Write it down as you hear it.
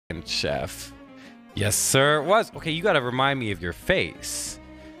chef. Yes, sir. It was. Okay, you gotta remind me of your face.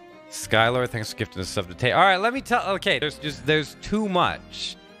 Skylord, thanks for gifting us stuff to take. All right, let me tell. Okay, there's too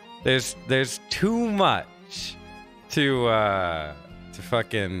much. There's too much to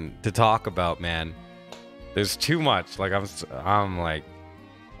talk about, man. There's too much. Like I'm like,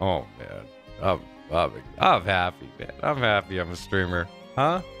 oh man, I'm happy, man. I'm happy I'm a streamer,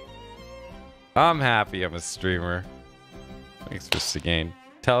 huh? I'm happy I'm a streamer. Thanks, Mr. Gain.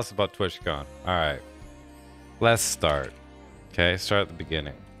 Tell us about TwitchCon. All right, let's start. Okay, start at the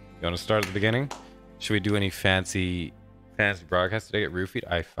beginning. You want to start at the beginning? Should we do any fancy broadcasts? Did I get roofied?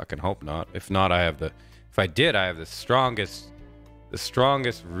 I fucking hope not. If not, I have the. If I did, I have the strongest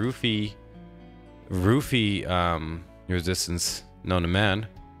roofie resistance known to man.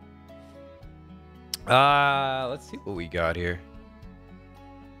 Let's see what we got here.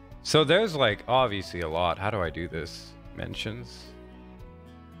 So there's like obviously a lot. How do I do this? Mentions.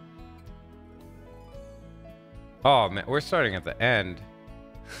 Oh man, we're starting at the end.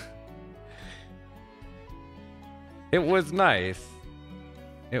 It was nice.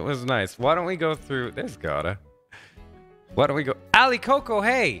 It was nice. Why don't we go through... There's gotta. Why don't we go... Ali Coco,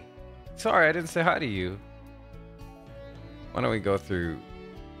 hey! Sorry, I didn't say hi to you. Why don't we go through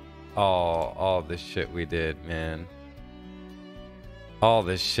all this shit we did, man. All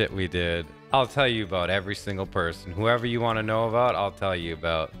this shit we did. I'll tell you about every single person. Whoever you want to know about, I'll tell you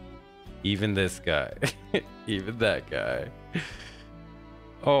about. Even this guy. Even that guy.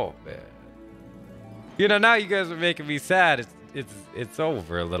 Oh, man. You know, now you guys are making me sad. It's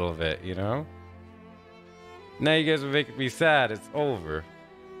over a little bit, you know? Now you guys are making me sad. It's over.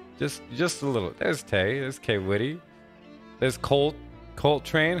 Just a little. There's Tay. There's K Witty. There's Colt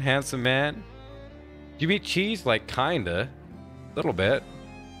Train, handsome man. Did you meet Cheese? Like, kinda. A little bit.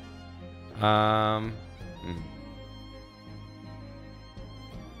 How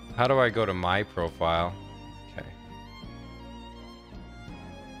do I go to my profile? Okay.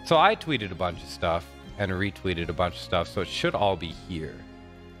 So I tweeted a bunch of stuff and retweeted a bunch of stuff, so it should all be here.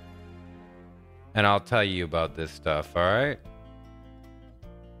 And I'll tell you about this stuff, all right?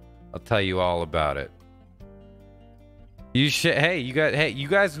 I'll tell you all about it. You should. Hey, you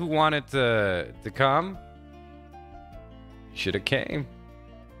guys who wanted to come, should have came.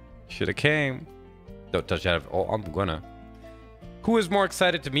 Should have came. Don't touch that. Oh, I'm gonna. Who is more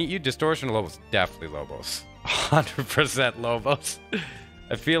excited to meet you, Distortion or Lobos? Definitely Lobos. 100% Lobos.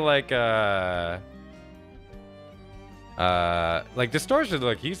 I feel like Distortion,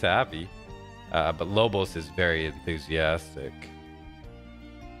 like, he's happy. But Lobos is very enthusiastic.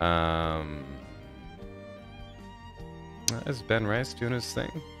 Is Ben Rice doing his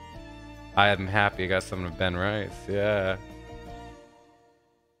thing? I am happy I got something of Ben Rice. Yeah.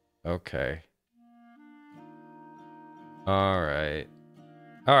 Okay. Alright,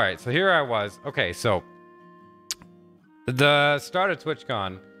 so here I was. Okay, so the start of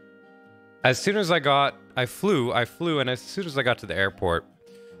TwitchCon, as soon as I flew, and as soon as I got to the airport,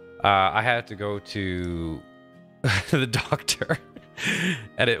 I had to go to the doctor.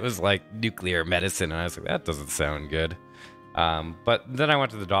 And it was like nuclear medicine, and I was like, that doesn't sound good. But then I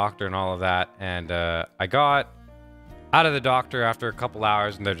went to the doctor and all of that, and I got out of the doctor after a couple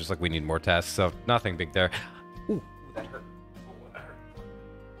hours, and they're just like, we need more tests, so nothing big there. Ooh, that hurt. Oh, that hurt.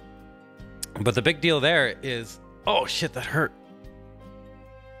 But the big deal there is, oh shit, that hurt.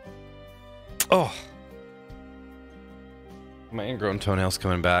 Oh, my ingrown toenails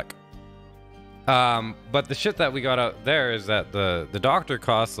coming back. But the shit that we got out there is that the doctor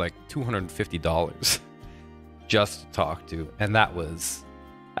costs like $250 just to talk to, and that was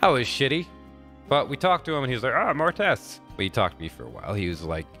shitty. But we talked to him, and he was like, more tests. But he talked to me for a while. He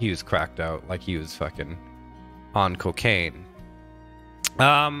was cracked out, like he was fucking on cocaine.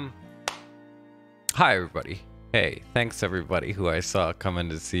 Hi everybody. Hey, thanks everybody who I saw coming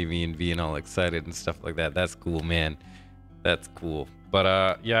to see me and being all excited and stuff like that. That's cool, man. That's cool.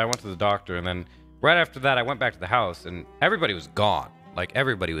 But yeah, I went to the doctor, and then right after that, I went back to the house, and everybody was gone. Like,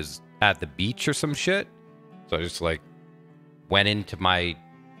 everybody was at the beach or some shit. So I just, like, went into my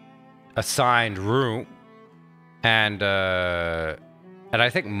assigned room, and I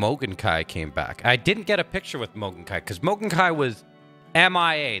think Mogan Kai came back. I didn't get a picture with Mogan Kai, because Mogan Kai was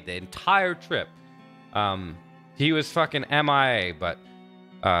MIA the entire trip. He was fucking MIA, but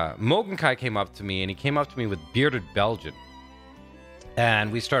Mogan Kai came up to me, and he came up to me with Bearded Belgian.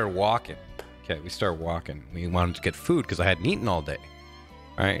 And we started walking. Okay, we started walking. We wanted to get food because I hadn't eaten all day.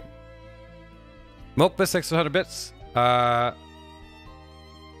 All right. Milkbus 600 bits. I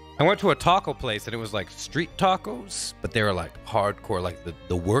went to a taco place, and it was like street tacos, but they were like hardcore. Like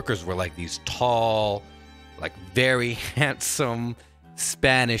the workers were like these tall, like very handsome,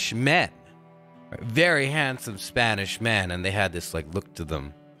 Spanish men, very handsome Spanish men, and they had this like look to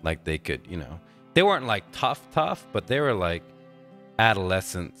them, like they could, you know, they weren't like tough, but they were like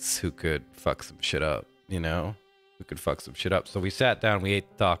adolescents who could fuck some shit up, you know, who could fuck some shit up. So we sat down, we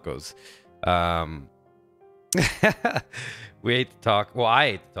ate the tacos. We ate the taco. Well, I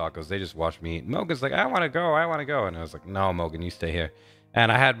ate the tacos. They just watched me eat. Mogan's like, I want to go. And I was like, no, Mogan, you stay here.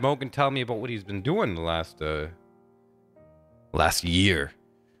 And I had Mogan tell me about what he's been doing the last year,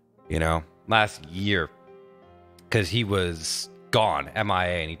 you know, because he was gone,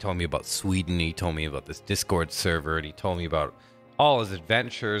 MIA, and he told me about Sweden. He told me about this Discord server, and he told me about all his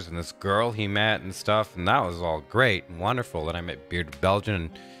adventures and this girl he met and stuff, and that was all great and wonderful. And I met Bearded Belgian, and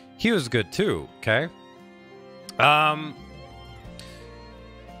he was good too, okay?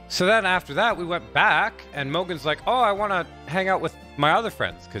 So then after that, we went back, and Mogan's like, oh, I want to hang out with my other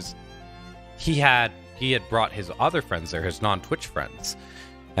friends, because he had brought his other friends there, his non-Twitch friends.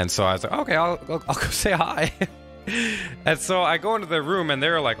 And so I was like, okay, I'll go say hi. And so I go into their room, and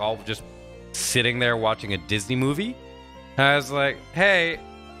they're like all just sitting there watching a Disney movie. And I was like, hey.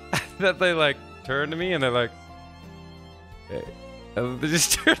 That they like turned to me, and they're like, hey. And they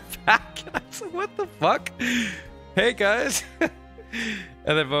just turned back. And I was like, what the fuck? Hey, guys.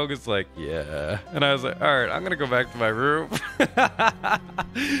 And then Mogan's like, yeah. And I was like, all right, I'm going to go back to my room.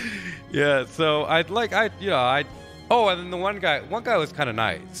 Yeah, so oh, and then the one guy was kind of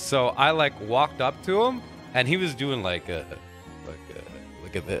nice. So I like walked up to him, and he was doing look at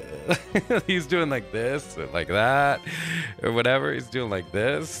this. He's doing like this or like that or whatever. He's doing like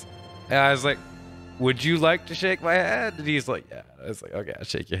this. And I was like, would you like to shake my hand? And he's like, yeah. I was like, okay, I'll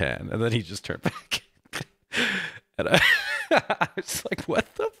shake your hand. And then he just turned back. And I was like,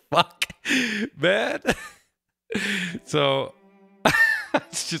 what the fuck, man? So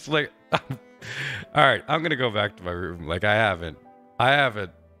it's just like, all right, I'm gonna go back to my room. Like I haven't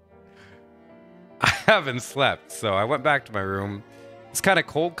slept. So I went back to my room. It's kind of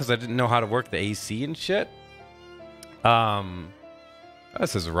cold because I didn't know how to work the AC and shit.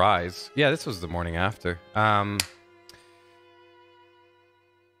 This is Rise. Yeah, this was the morning after. And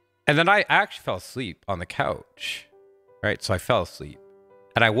then I actually fell asleep on the couch. Right, so I fell asleep,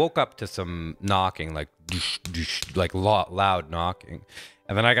 and I woke up to some knocking, like loud knocking,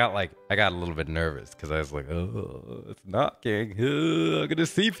 and then I got a little bit nervous because I was like, oh, it's knocking. I'm gonna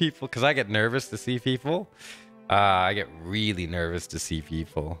see people, because I get nervous to see people. I get really nervous to see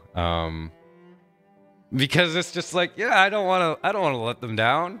people, because it's just like, yeah, I don't want to let them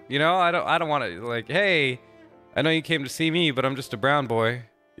down, you know. I don't want to, like, hey, I know you came to see me, but I'm just a brown boy.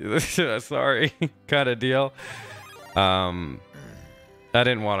 Sorry, kind of deal. I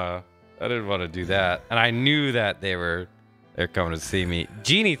didn't want to do that, and I knew that they're coming to see me.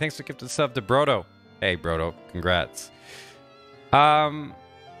 Jeannie, thanks for gifting the sub to Brodo. Hey, Brodo, congrats. You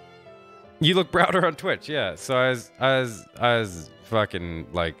look browner on Twitch, yeah. So I was fucking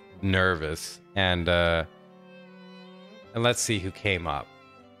like nervous, and let's see who came up.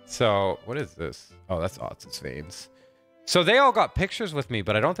 So what is this? Oh, that's Otz's veins. So they all got pictures with me,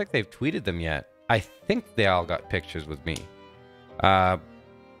 but I don't think they've tweeted them yet. I think they all got pictures with me, but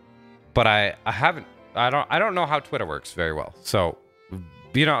I haven't. I don't know how Twitter works very well. So,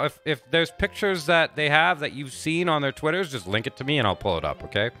 you know, if there's pictures that they have that you've seen on their Twitters, just link it to me and I'll pull it up.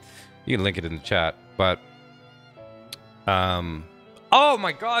 Okay, you can link it in the chat. But oh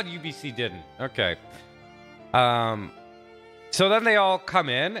my God, UBC didn't. Okay. So then they all come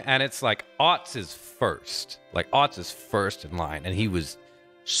in, and it's like Otz is first. Like Otz is first in line, and he was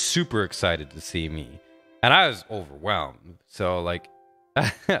super excited to see me, and I was overwhelmed. So like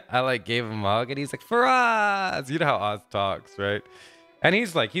I like gave him a hug, and he's like, Faraaz, you know how Oz talks, right? And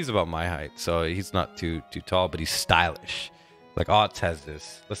he's about my height, so he's not too tall, but he's stylish. Like Oz has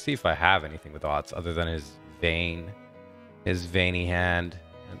this. Let's see if I have anything with Oz other than his veiny hand.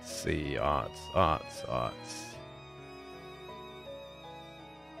 Let's see, Oz.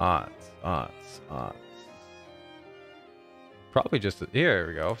 Probably just here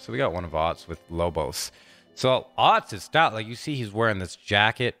we go. So we got one of Ots with Lobos. So Ots is stout. Like you see, he's wearing this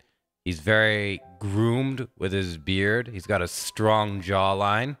jacket. He's very groomed with his beard. He's got a strong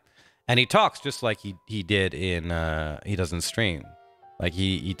jawline, and he talks just like he did in he does in stream. Like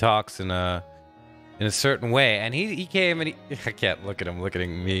he talks in a certain way. And he came, and I can't look at him looking at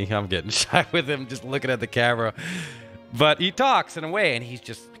me. I'm getting shy with him just looking at the camera. But he talks in a way, and he's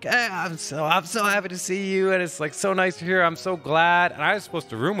just like, hey, I'm so happy to see you, and it's like so nice to hear. I'm so glad. And I was supposed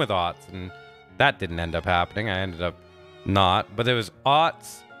to room with Otz, and that didn't end up happening. I ended up not. But there was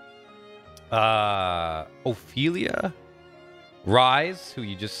Otz, Ophelia, Rise, who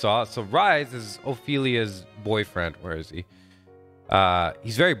you just saw. So Rise is Ophelia's boyfriend. Where is he?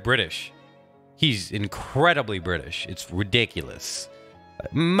 He's very British. He's incredibly British. It's ridiculous.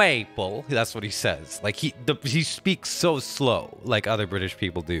 Maple, that's what he says. Like he speaks so slow, like other British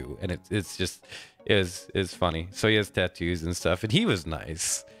people do, and it's just is funny. So he has tattoos and stuff, and he was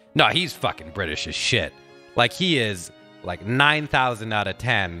nice. No, he's fucking British as shit. Like he is like 9,000 out of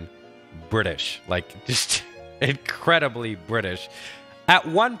 10 British. Like just incredibly British. At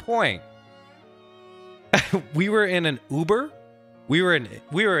one point, we were in an Uber. We were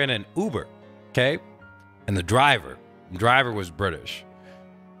in an Uber, okay? And the driver was British.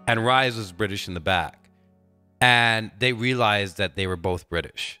 And Rise was British in the back. And they realized that they were both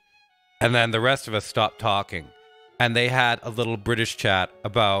British. And then the rest of us stopped talking. And they had a little British chat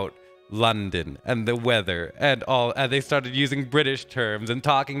about London and the weather and all. And they started using British terms and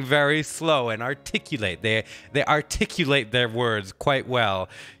talking very slow and articulate. They articulate their words quite well,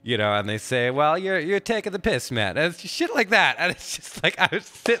 you know. And they say, "Well, you're taking the piss, man." And it's just shit like that. And it's just like I was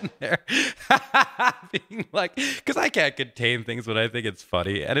sitting there, being like, because I can't contain things when I think it's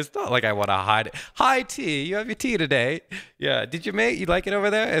funny, and it's not like I want to hide it. Hi, tea. You have your tea today? Yeah. Did you mate? You like it over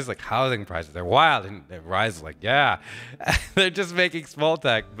there? It's like housing prices. They're wild, and Rise is like, yeah. They're just making small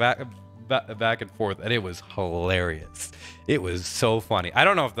talk back and forth, and it was hilarious. It was so funny. I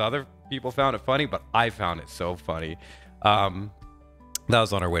don't know if the other people found it funny, but I found it so funny. That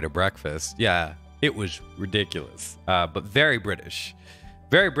was on our way to breakfast. Yeah, it was ridiculous, but very British,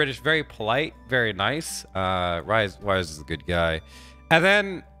 very polite, very nice. Rise is a good guy. And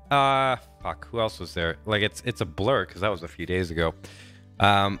then fuck, who else was there? Like it's a blur because that was a few days ago.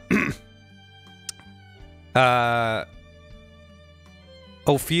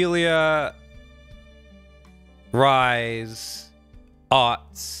 Ophelia, Rise,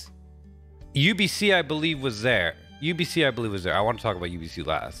 Otts, UBC I believe was there. I want to talk about UBC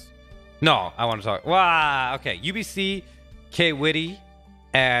last. No, I want to talk. Wow, okay. UBC, K Witty,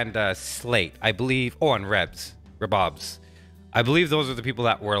 and Slate, I believe. Oh, and Rebobs. I believe those are the people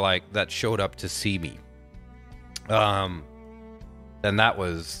that were like that showed up to see me. And that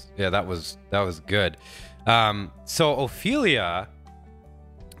was good. So Ophelia.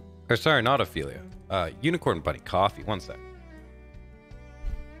 Or sorry, not Ophelia. Unicorn Bunny Coffee. One sec.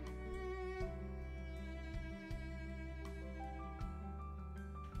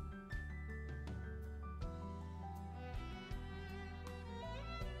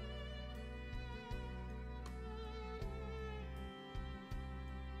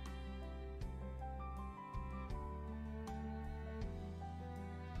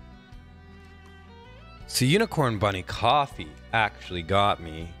 So Unicorn Bunny Coffee actually got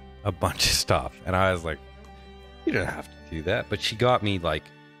me a bunch of stuff, and I was like, you don't have to do that, but she got me like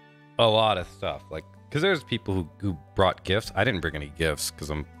a lot of stuff, like because there's people who brought gifts. I didn't bring any gifts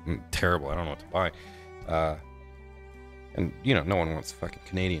because I'm terrible. I don't know what to buy, and you know, no one wants fucking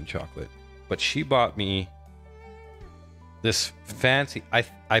Canadian chocolate, but she bought me this fancy,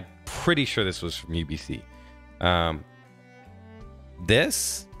 I'm pretty sure this was from UBC,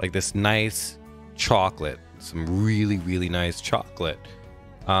 this nice chocolate, some really nice chocolate.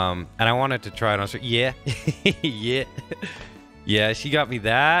 And I wanted to try it on. So yeah, yeah. She got me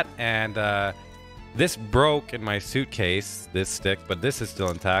that, and this broke in my suitcase. This stick, but this is still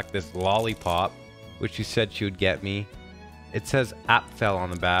intact. This lollipop, which she said she would get me. It says Apfel on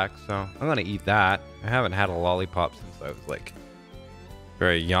the back, so I'm gonna eat that. I haven't had a lollipop since I was like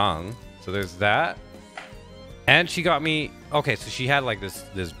very young. So there's that. And she got me. Okay, so she had like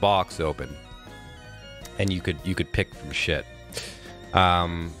this box open, and you could pick from shit.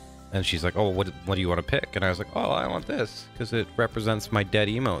 And she's like, "Oh, what do you want to pick?" And I was like, "Oh, I want this because it represents my dead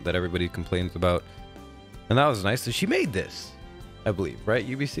emote that everybody complains about." And that was nice. So she made this, I believe, right?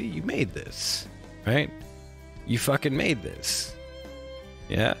 UBC, you made this, right? You fucking made this,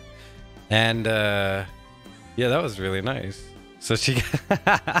 yeah. And yeah, that was really nice. So she,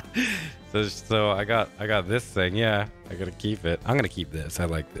 so I got this thing. Yeah, I gotta keep it. I'm gonna keep this. I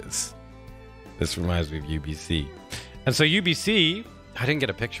like this. This reminds me of UBC. And so UBC. I didn't get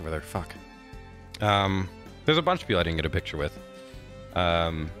a picture with her. Fuck. There's a bunch of people I didn't get a picture with.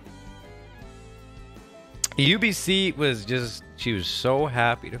 UBC was just, she was so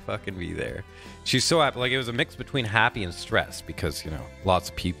happy to fucking be there. She's so happy. Like, it was a mix between happy and stressed because, you know, lots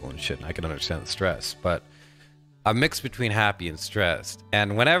of people and shit, and I can understand the stress, but a mix between happy and stressed.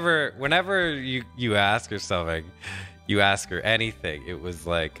 And whenever you ask her something, you ask her anything, it was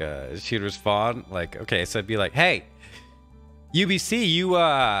like, she'd respond like, okay, so I'd be like, "Hey, UBC, you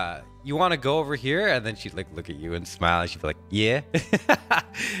want to go over here?" And then she'd like look at you and smile, and she'd be like, "Yeah."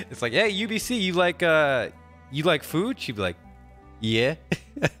 It's like, "Hey, UBC, you like food?" She'd be like, "Yeah."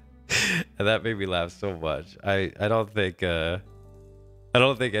 And that made me laugh so much. I don't think I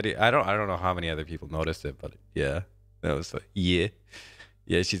don't think any. I don't know how many other people noticed it, but yeah, that was like, yeah,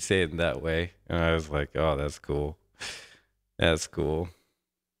 yeah. She'd say it in that way, and I was like, oh, that's cool. That's cool.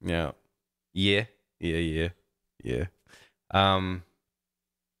 Yeah, yeah, yeah, yeah, yeah. Um,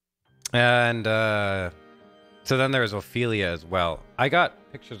 and so then there's Ophelia as well. I got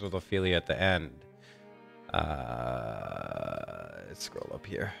pictures with Ophelia at the end. Let's scroll up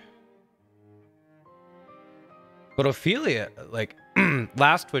here. But Ophelia, like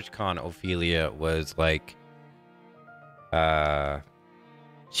last TwitchCon, Ophelia was like,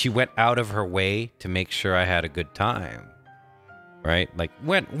 she went out of her way to make sure I had a good time, right? Like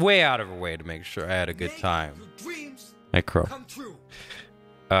went way out of her way to make sure I had a good time. Hey, Crow.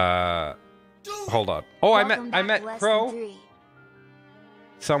 Hold on. Oh, I met Crow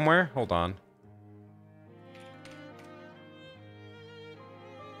somewhere. Hold on.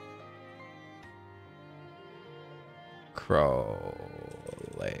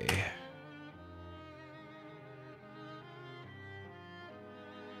 Crowley.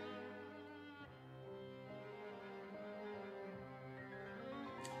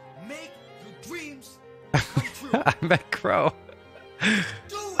 Make your dreams come true. I met Crow.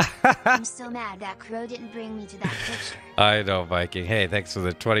 I'm so mad that Crow didn't bring me to that picture. I know, Viking. Hey, thanks for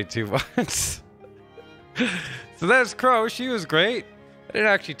the 22 months. So there's Crow. She was great. I didn't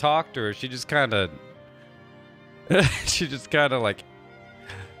actually talk to her. She just kind of like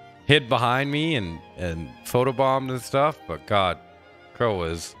hid behind me and photobombed and stuff. But God, Crow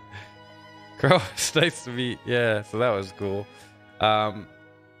was nice to meet. Yeah, so that was cool.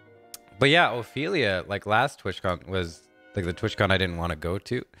 But yeah, Ophelia, like last TwitchCon was like the TwitchCon I didn't want to go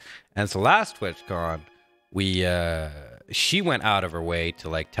to. And so last TwitchCon, she went out of her way to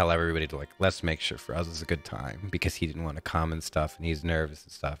like tell everybody to like, let's make sure Faraaz is a good time because he didn't want to come and stuff and he's nervous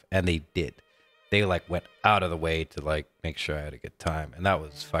and stuff. And they did. They like went out of the way to like make sure I had a good time. And that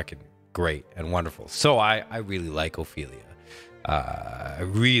was fucking great and wonderful. So I really like Ophelia. I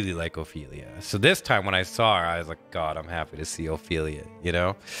really like Ophelia. So this time when I saw her, I was like, God, I'm happy to see Ophelia, you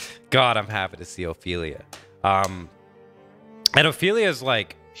know? God, I'm happy to see Ophelia. And Ophelia's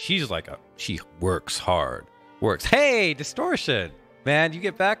like, she works hard. Hey, Distortion. Man, you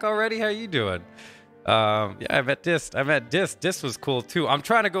get back already? How you doing? Yeah, I met Dis. Dis was cool too. I'm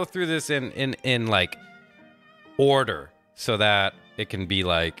trying to go through this in like order so that it can be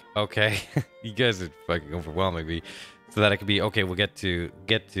like, okay, you guys are fucking overwhelming me. So that it can be okay, we'll get to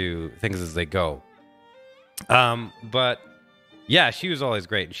things as they go. But yeah, she was always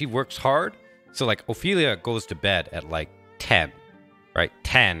great. And she works hard. So like Ophelia goes to bed at like 10, right?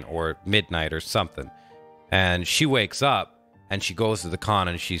 10 or midnight or something. And she wakes up and she goes to the con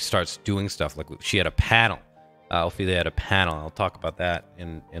and she starts doing stuff. Like she had a panel. Ophelia had a panel. I'll talk about that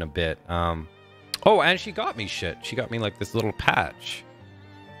in a bit. Oh, and she got me shit. She got me like this little patch,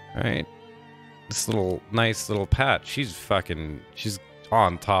 right? This little nice little patch. She's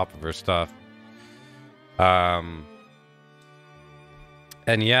on top of her stuff. And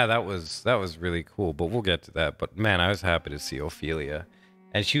yeah, that was really cool. But we'll get to that. But man, I was happy to see Ophelia.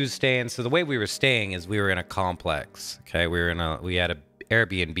 And she was staying. So the way we were staying is we were in a complex. Okay, we had a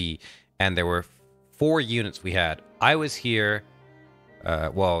Airbnb, and there were 4 units we had. I was here. I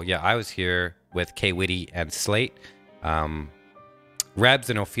was here with K Witty and Slate. Rebs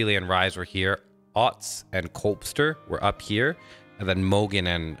and Ophelia and Rise were here. Otts and Colpster were up here, and then Mogan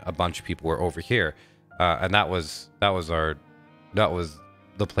and a bunch of people were over here. And that was the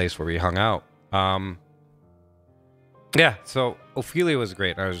place where we hung out. Yeah, so Ophelia was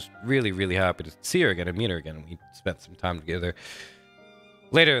great. I was really, really happy to see her again and meet her again. We spent some time together.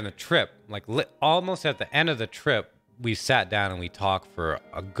 Later in the trip, like almost at the end of the trip, we sat down and we talked for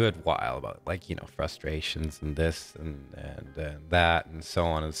a good while about like, you know, frustrations and this and that and so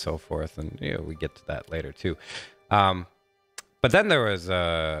on and so forth. And, you know, we get to that later too. But then there was,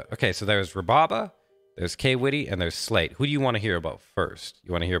 so there's Rababa, there's K Witty, and there's Slate. Who do you want to hear about first?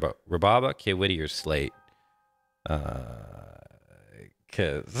 You want to hear about Rababa, K Witty, or Slate? Cause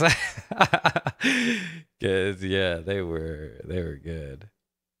yeah, they were good.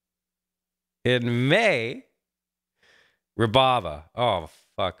 In May, Rababa. Oh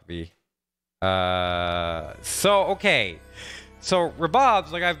fuck me. So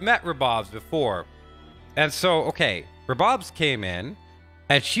Rababs, like I've met Rababs before, and so Rababs came in,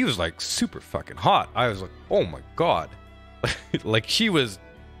 and she was like super fucking hot. I was like, oh my god, like she just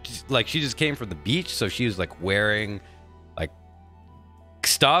came from the beach, so she was like wearing like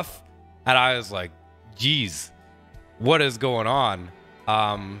stuff, and I was like, geez, what is going on?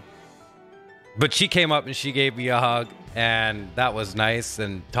 But she came up and she gave me a hug, and that was nice,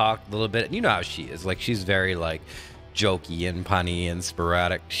 and talked a little bit. And you know how she is, like she's very like jokey and punny and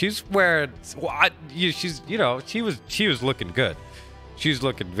sporadic. She's wearing, well, she's, you know, she was looking good. She was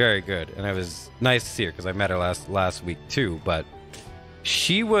looking very good, and it was nice to see her because I met her last week too. But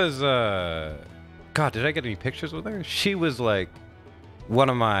she was, God, did I get any pictures with her? She was like one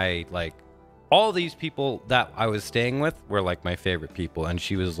of my, like, all these people that I was staying with were like my favorite people, and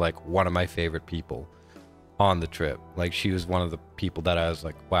she was like one of my favorite people on the trip. Like, she was one of the people that I was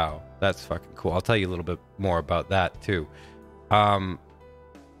like, wow, that's fucking cool. I'll tell you a little bit more about that too. And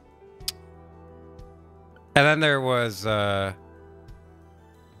then there was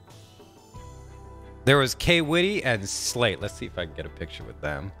K Witty and Slate. Let's see if I can get a picture with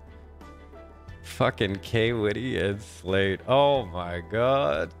them. Fucking K Witty and Slate. Oh my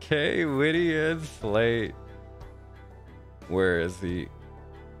god. K Witty and Slate. Where is he?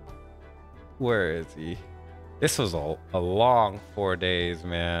 Where is he? This was a long 4 days,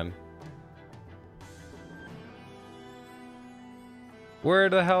 man. Where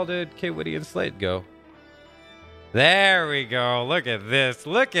the hell did K Witty and Slate go? There we go. Look at this.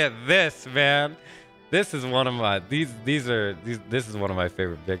 Look at this, man. This is one of my this is one of my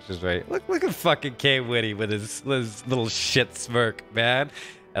favorite pictures, right? Look at fucking K Witty with his little shit smirk, man.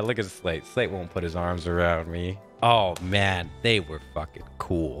 And look at Slate. Slate won't put his arms around me. Oh man, they were fucking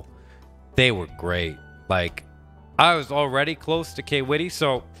cool. They were great. Like, I was already close to K Witty,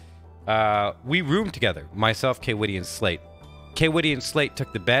 so we roomed together. Myself, K Witty, and Slate. K Witty and Slate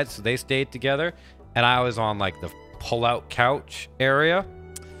took the bed, so they stayed together, and I was on like the pull-out couch area.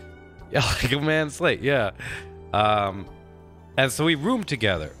 Yeah, like a man Slate, yeah. And so we roomed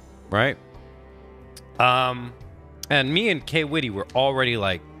together, right? And me and K Witty were already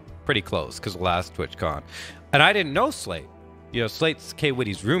like pretty close because of last TwitchCon. And I didn't know Slate. You know, Slate's K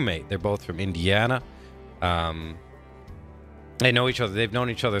Witty's roommate. They're both from Indiana. They know each other. They've known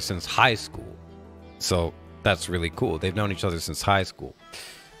each other since high school. So that's really cool. They've known each other since high school.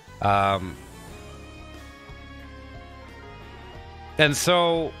 And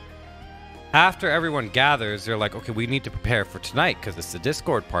so after everyone gathers, they're like, okay, we need to prepare for tonight because it's a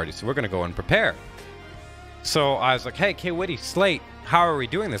Discord party, so we're going to go and prepare. So I was like, hey, K Witty, Slate, how are we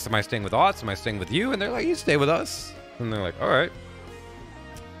doing this? Am I staying with Otts? Am I staying with you? And they're like, you stay with us. And they're like, all right.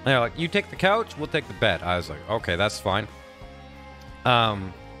 And they're like, you take the couch, we'll take the bed. I was like, okay, that's fine.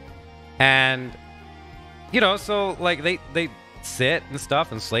 And, you know, so like they sit and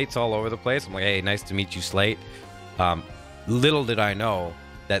stuff, and Slate's all over the place. I'm like, hey, nice to meet you, Slate. Little did I know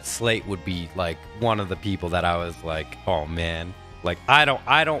that Slate would be like one of the people that I was like, oh man, like I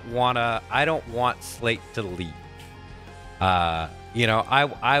don't want Slate to leave. You know,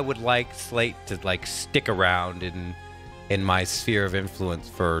 I would like Slate to like stick around in my sphere of influence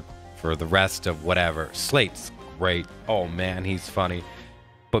for the rest of whatever. Slate's great. Oh man, he's funny.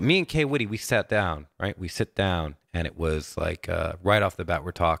 But me and K Witty, we sat down, right? We sit down, and it was like right off the bat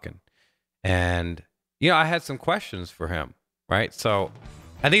we're talking, and you know, I had some questions for him, right? So.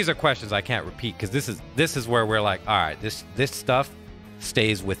 And these are questions I can't repeat because this is where we're like, all right, this stuff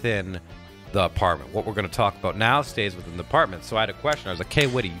stays within the apartment. What we're going to talk about now stays within the apartment. So I had a question. I was like, K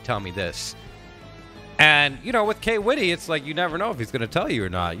Witty, you tell me this. And, you know, with K Witty, it's like you never know if he's going to tell you or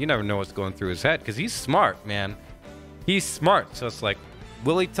not. You never know what's going through his head because he's smart, man. He's smart. So it's like,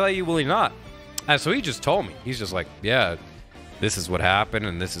 will he tell you, will he not? And so he just told me. He's just like, yeah, this is what happened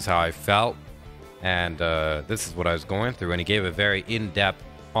and this is how I felt. And this is what I was going through. And he gave a very in-depth,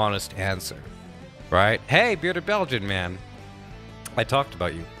 honest answer, right? Hey, bearded Belgian man, I talked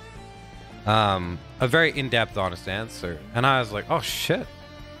about you. A very in-depth, honest answer, and I was like, oh shit,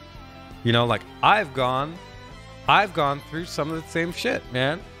 you know, like I've gone through some of the same shit,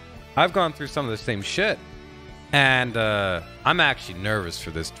 man. I've gone through some of the same shit, and I'm actually nervous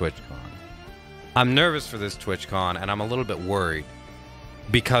for this TwitchCon. I'm nervous for this TwitchCon, and I'm a little bit worried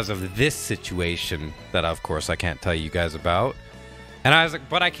because of this situation that, of course, I can't tell you guys about. And I was like,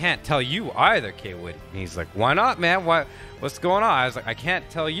 but I can't tell you either, K Witty. And he's like, why not, man? What's going on? I was like, I can't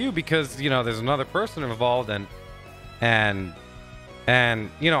tell you because, you know, there's another person involved, and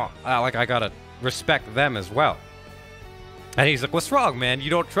you know, I gotta respect them as well. And he's like, what's wrong, man?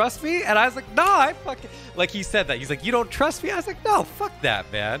 You don't trust me? And I was like, no, I fucking, like he said that. He's like, you don't trust me? I was like, no, fuck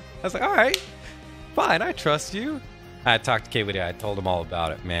that, man. I was like, all right, fine, I trust you. I talked to K Witty. I told him all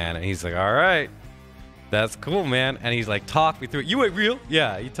about it, man. And he's like, all right. That's cool, man. And he's like, talk me through it. You wait, real?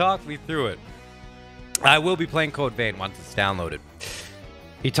 Yeah, he talked me through it. I will be playing Code Vein once it's downloaded.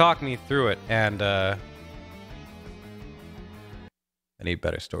 He talked me through it, and I need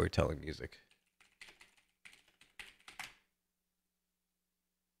better storytelling music.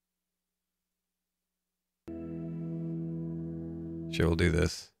 Sure, we'll do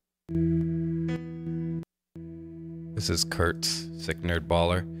this. This is Kurt's Sick Nerd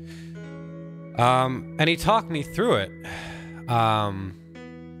Baller. And he talked me through it.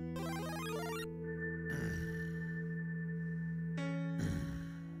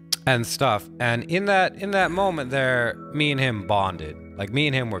 And stuff. And in that moment there, me and him bonded. Like, me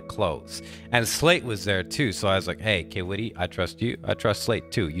and him were close. And Slate was there too. So I was like, hey, K-Witty, I trust you. I trust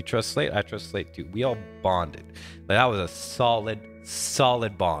Slate too. You trust Slate? I trust Slate too. We all bonded. Like, that was a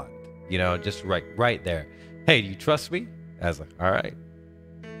solid bond. You know, just right there. Hey, do you trust me? I was like, all right,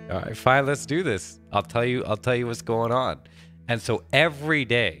 fine, let's do this. I'll tell you what's going on. And so every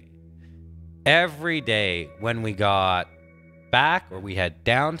day when we got back or we had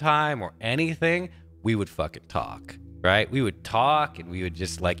downtime or anything, we would fucking talk, right? We would talk and we would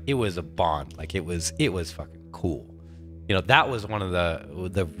just, like, it was a bond. Like, it was fucking cool. You know, that was one of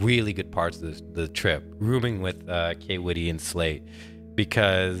the really good parts of the trip, rooming with K-Witty and Slate,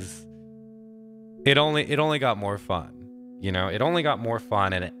 because it only got more fun. You know, it only got more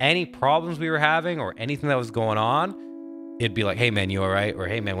fun, and any problems we were having or anything that was going on, it'd be like, hey man, you all right? Or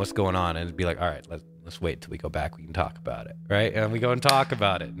hey man, what's going on? And it'd be like, all right, let's wait till we go back. We can talk about it, right? And we go and talk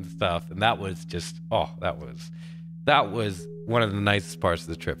about it and stuff. And that was just, that was one of the nicest parts of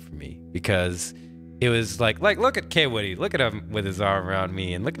the trip for me, because it was like look at K-Witty, look at him with his arm around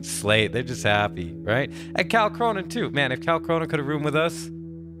me, and look at Slate, they're just happy, right? And Cal Cronin too, man. If Cal Cronin could have roomed with us,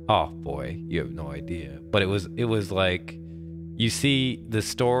 oh boy, you have no idea. But it was like, you see the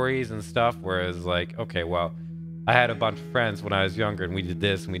stories and stuff, whereas like, okay, well, I had a bunch of friends when I was younger, and we did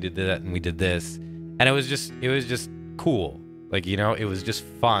this and we did that and we did this, and it was just cool. Like, you know, it was just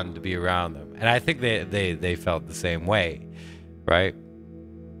fun to be around them, and I think they felt the same way, right?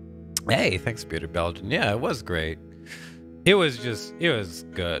 Hey, thanks, Bearded Belgian. Yeah, it was great. It was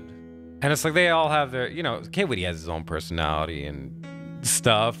good, and it's like they all have their, you know, K-Witty has his own personality and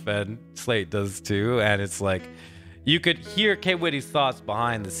stuff, and Slate does too, and it's like, you could hear K-Witty's thoughts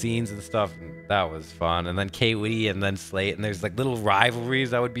behind the scenes and stuff, and that was fun. And then K-Witty and then Slate, and there's like little rivalries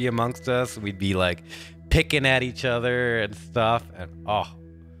that would be amongst us. We'd be like picking at each other and stuff, and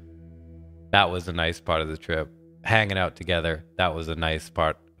that was a nice part of the trip. Hanging out together, that was a nice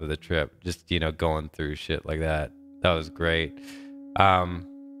part of the trip. Just, you know, going through shit like that. That was great.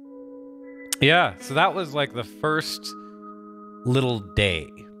 Yeah, so that was like the first little day.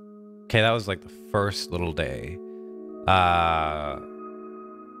 Okay, that was like the first little day.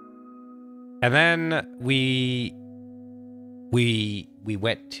 And then we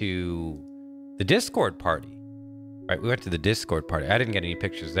went to the Discord party, right? We went to the Discord party. I didn't get any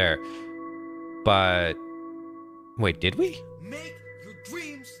pictures there, but wait, did we? Make your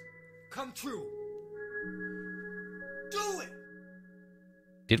dreams come true. Do it.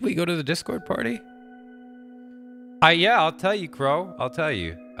 Did we go to the Discord party? Yeah, I'll tell you, Crow. I'll tell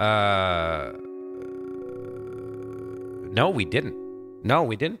you. No, we didn't. No,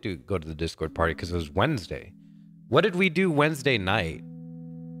 we didn't go to the Discord party because it was Wednesday. What did we do Wednesday night?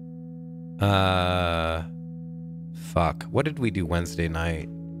 Fuck. What did we do Wednesday night?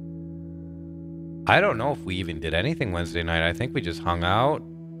 I don't know if we even did anything Wednesday night. I think we just hung out.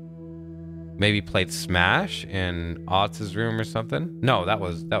 Maybe played Smash in Otz's room or something. No, that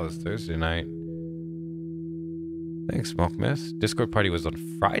was Thursday night. Thanks, Smoke Miss. Discord party was on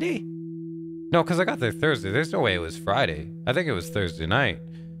Friday? No, because I got there Thursday. There's no way it was Friday. I think it was Thursday night.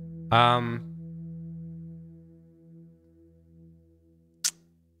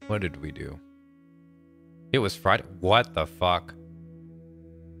 What did we do? It was Friday. What the fuck?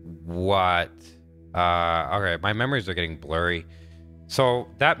 What? Okay, my memories are getting blurry. So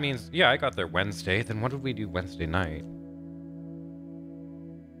that means, yeah, I got there Wednesday. Then what did we do Wednesday night?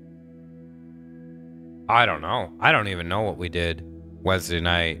 I don't know. I don't even know what we did Wednesday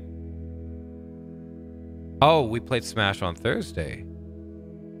night. Oh, we played Smash on Thursday.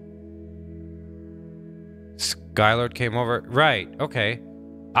 Skylord came over. Right, okay.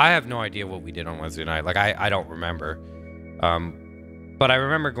 I have no idea what we did on Wednesday night. Like, I don't remember. But I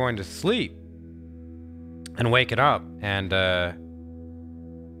remember going to sleep and waking up, and the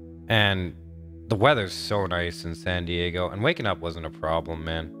weather's so nice in San Diego, and waking up wasn't a problem,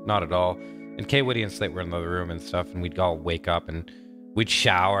 man. Not at all. And K-Witty and Slate were in the other room and stuff, and we'd all wake up and we'd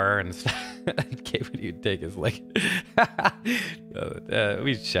shower and stuff. K-Witty would take his, like,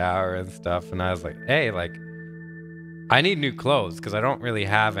 we'd shower and stuff, and I was like, hey, like, I need new clothes because I don't really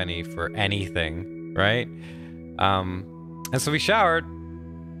have any for anything, right? And so we showered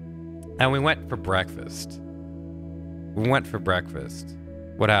and we went for breakfast.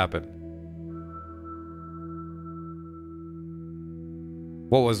 What happened?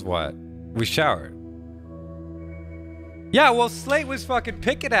 What was what? We showered. Yeah, well, Slate was fucking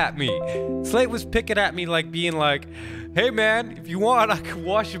picking at me. Slate was picking at me, like, being like, hey, man, if you want, I can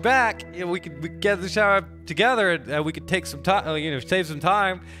wash your back. You know, we could get in the shower together, and we could take some time, you know, save some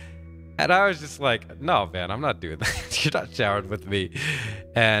time. And I was just like, no, man, I'm not doing that. You're not showering with me.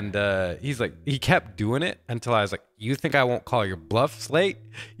 And he's like, he kept doing it until I was like, you think I won't call your bluff, Slate?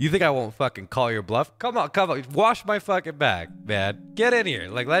 You think I won't fucking call your bluff? Come on, wash my fucking back, man. Get in here.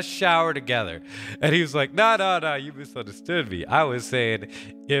 Like, let's shower together. And he was like, no, you misunderstood me. I was saying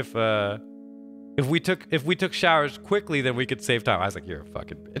if we took showers quickly, then we could save time. I was like, you're a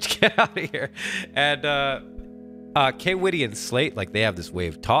fucking bitch. Get out of here. And K Witty and Slate, like, they have this way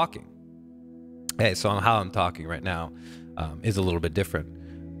of talking. Hey, so how I'm talking right now is a little bit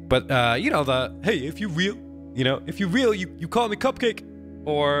different. But, you know, hey, if you real, you call me Cupcake.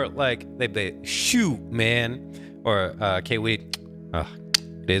 Or, like, they shoot, man. Or, K Witty,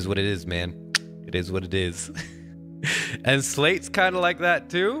 it is what it is, man. It is what it is. And Slate's kind of like that,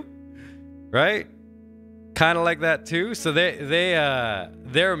 too. Right? Kind of like that, too. So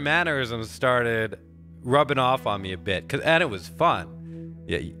their mannerisms started rubbing off on me a bit. And it was fun.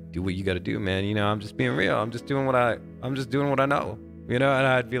 Yeah, you do what you got to do, man. You know, I'm just being real. I'm just doing what I know. You know, and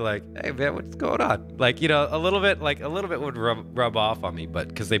I'd be like, hey, man, what's going on? Like, you know, a little bit would rub off on me, but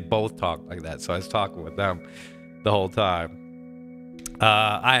because they both talk like that. So I was talking with them the whole time.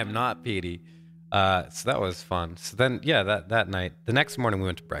 I am not Petey. So that was fun. So then, yeah, that night, the next morning we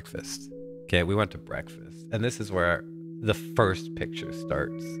went to breakfast. Okay, we went to breakfast. And this is where the first picture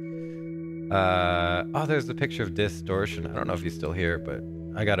starts. Oh, there's the picture of Distortion. I don't know if he's still here, but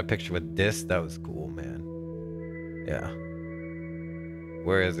I got a picture with Dis. That was cool, man. Yeah.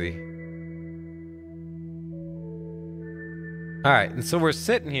 Where is he? All right, and so we're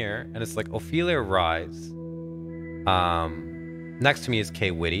sitting here, and it's like Ophelia Rise. Next to me is K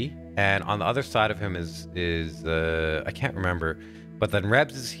Witty, and on the other side of him is I can't remember, but then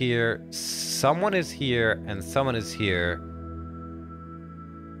Rebs is here. Someone is here, and someone is here.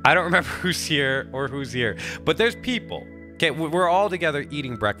 I don't remember who's here or who's here, but there's people. Okay, we're all together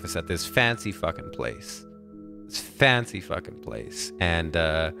eating breakfast at this fancy fucking place. This fancy fucking place. And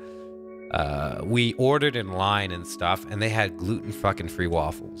we ordered in line and stuff, and they had gluten fucking free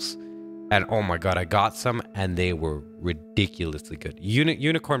waffles. And oh my god, I got some, and they were ridiculously good.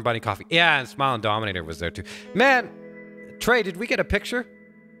 Unicorn Bunny coffee. Yeah, and Smile and Dominator was there too. Man, Trey, did we get a picture?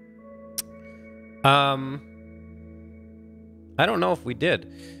 I don't know if we did.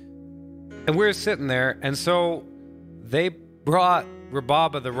 And we were sitting there, and so they brought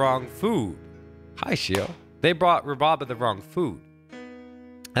Rababa the wrong food. Hi, Shio. They brought Rababa the wrong food.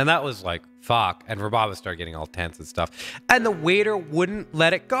 And that was like, fuck. And Rababa started getting all tense and stuff. And the waiter wouldn't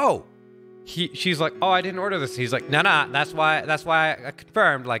let it go. She's like, oh, I didn't order this. He's like, no, that's why I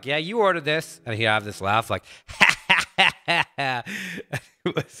confirmed. Like, yeah, you ordered this. And he'd have this laugh like,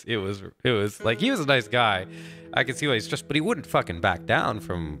 it was like, he was a nice guy. I could see why he's stressed, but he wouldn't fucking back down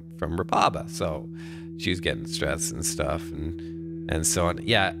from Rababa. So she was getting stressed and stuff and so on.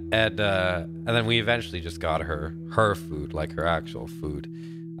 Yeah, and then we eventually just got her food, like her actual food.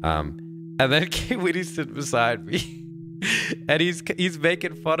 And then Witty's sitting beside me, and he's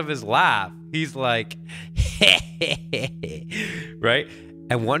making fun of his laugh. He's like, right?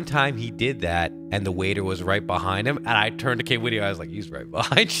 And one time he did that, and the waiter was right behind him, and I turned to K Witty, I was like, he's right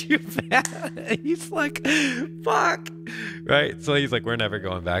behind you, man. He's like, fuck. Right? So he's like, we're never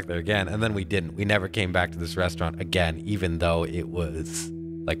going back there again. And then we didn't. We never came back to this restaurant again, even though it was,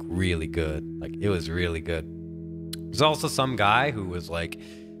 like, really good. Like, it was really good. There's also some guy who was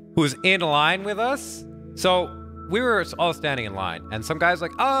in line with us. So we were all standing in line, and some guy's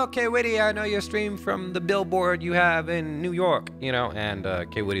like, oh, K Witty, I know you stream from the billboard you have in New York, you know, and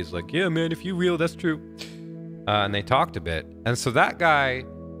K Witty's like, yeah, man, if you real, that's true. And they talked a bit. And so that guy,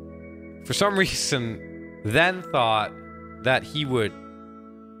 for some reason, then thought that he would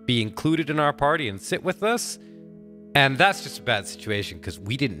be included in our party and sit with us. And that's just a bad situation because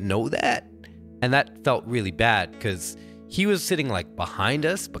we didn't know that. And that felt really bad because he was sitting like behind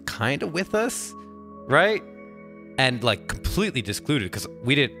us, but kind of with us, right? And like completely discluded because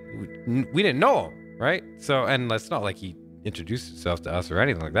we didn't know him, right? So, and it's not like he introduced himself to us or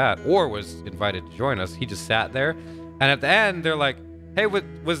anything like that, or was invited to join us. He just sat there, and at the end, they're like, "Hey,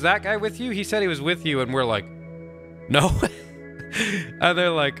 was that guy with you?" He said he was with you, and we're like, "No," and they're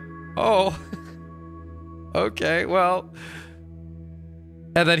like, "Oh, okay, well."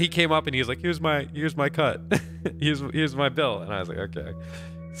 And then he came up and he was like, "Here's my cut, here's my bill," and I was like, "Okay."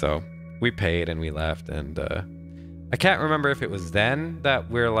 So we paid and we left, and I can't remember if it was then that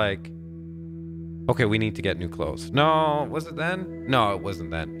we're like, okay, we need to get new clothes. No, was it then? No, it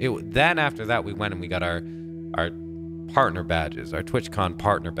wasn't then. Then after that, we went and we got our partner badges, our TwitchCon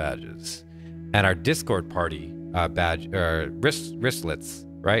partner badges, and our Discord party badge, wristlets,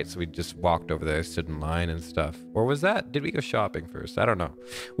 right? So we just walked over there, stood in line and stuff. Or was that? Did we go shopping first? I don't know.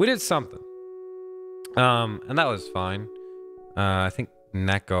 We did something. And that was fine. I think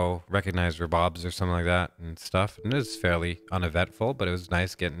Neko recognized Rabobs or something like that and stuff. And it was fairly uneventful, but it was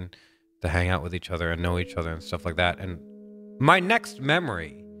nice getting to hang out with each other and know each other and stuff like that. And my next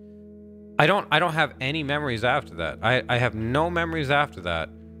memory, I don't have any memories after that. I have no memories after that,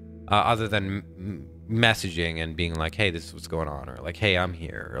 other than messaging and being like, hey, this is what's going on, or like, hey, I'm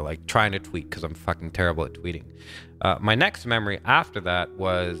here, or like trying to tweet because I'm fucking terrible at tweeting. My next memory after that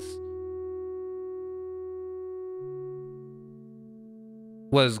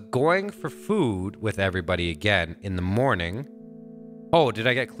was going for food with everybody again in the morning. Oh, did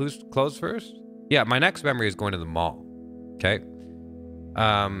I get clothes first? Yeah, my next memory is going to the mall. Okay.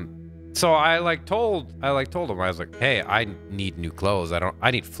 So I told him, I was like, hey, I need new clothes.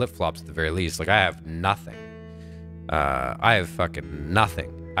 I need flip-flops at the very least. Like, I have nothing. I have fucking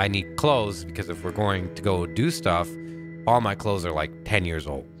nothing. I need clothes because if we're going to go do stuff, all my clothes are like 10 years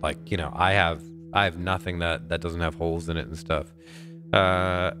old. Like, you know, I have nothing that doesn't have holes in it and stuff.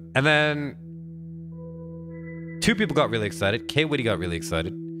 And then two people got really excited. K Witty got really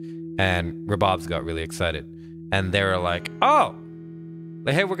excited, and Rabobs got really excited, and they were like, "Oh,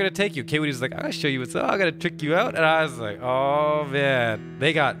 like, hey, we're gonna take you." K Witty's like, "I'll show you what's up. I'm gonna trick you out," and I was like, "Oh man!"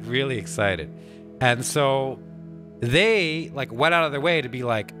 They got really excited, and so they like went out of their way to be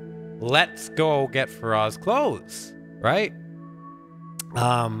like, "Let's go get Faraaz clothes," right?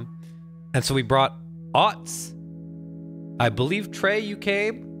 And so we brought Otts. I believe, Trey, you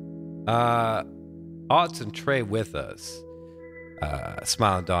came. Otts and Trey with us.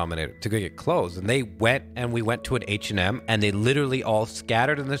 Smile and Dominator to go get clothes. And they went, and we went to an H&M, and they literally all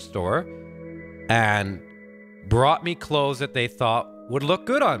scattered in the store and brought me clothes that they thought would look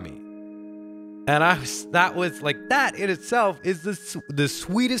good on me. And that was like, that in itself is the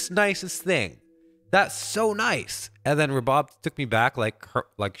sweetest, nicest thing. That's so nice. And then Rabob took me back like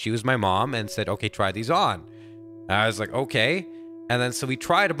she was my mom and said, okay, try these on. And I was like, okay. And then so we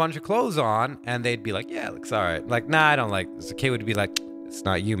tried a bunch of clothes on, and they'd be like, yeah, it looks all right. Like, nah, I don't like this. Kay would be like, it's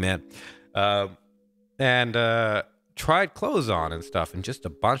not you, man. And tried clothes on and stuff, and just a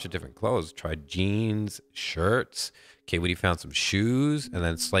bunch of different clothes. Tried jeans, shirts. Kay Woody found some shoes, and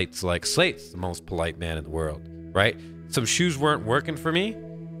then Slate's the most polite man in the world, right? Some shoes weren't working for me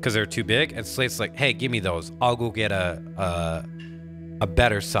because they're too big, and Slate's like, hey, give me those. I'll go get a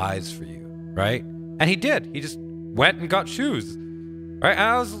better size for you, right? And he did. He just went and got shoes, right? And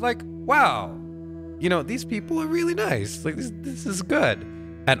I was like, wow, you know, these people are really nice. Like, this is good.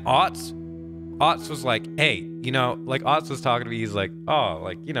 And Otts was like, hey, you know, like, Otts was talking to me. He's like, oh,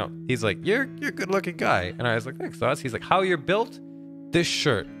 like, you know, he's like, you're a good looking guy. And I was like, thanks, Otts. He's like, how you're built, this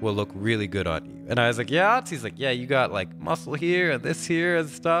shirt will look really good on you. And I was like, yeah, Otts. He's like, yeah, you got like muscle here and this here and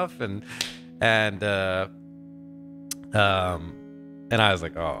stuff. And I was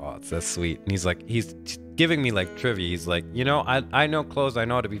like, oh, that's sweet. And he's like, he's giving me like trivia. He's like, you know, I know clothes. I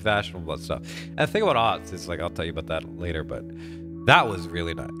know how to be fashionable and stuff. And the thing about Otts is, like, I'll tell you about that later, but that was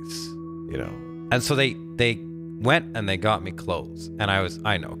really nice, you know. And so they went and they got me clothes, and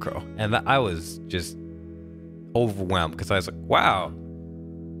I know, Crow, and I was just overwhelmed because I was like, wow,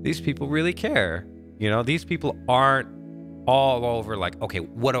 these people really care. You know, these people aren't all over like, okay,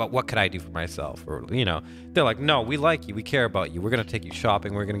 what could I do for myself? Or, you know, they're like, no, we like you, we care about you, we're gonna take you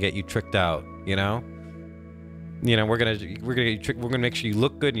shopping, we're gonna get you tricked out, you know, we're gonna get you tricked, we're gonna make sure you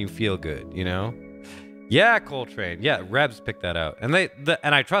look good and you feel good, you know. Yeah, Coltrane. Yeah, Rebs picked that out, and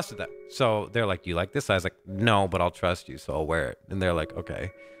and I trusted them. So they're like, do you like this? I was like, no, but I'll trust you, so I'll wear it. And they're like, okay.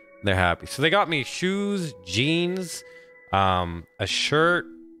 And they're happy. So they got me shoes, jeans, a shirt,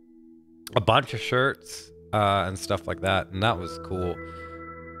 a bunch of shirts, and stuff like that, and that was cool.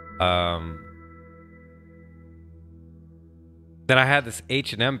 Then I had this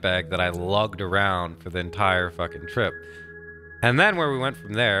H&M bag that I lugged around for the entire fucking trip. And then where we went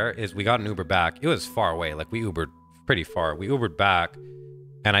from there is we got an Uber back. It was far away. Like, we Ubered pretty far. We Ubered back,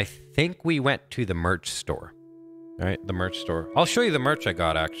 and I think we went to the merch store. All right, the merch store. I'll show you the merch I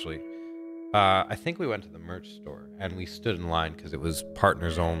got, actually. I think we went to the merch store, and we stood in line because it was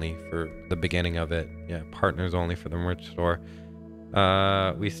partners only for the beginning of it. Yeah, partners only for the merch store.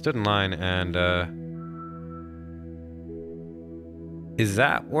 We stood in line, and is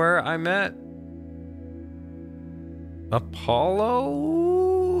that where I met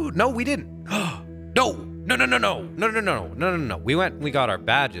Apollo? No, we didn't. No. We went and we got our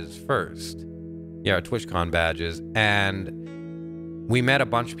badges first. Yeah, our TwitchCon badges. And we met a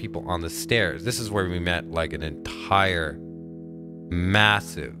bunch of people on the stairs. This is where we met like an entire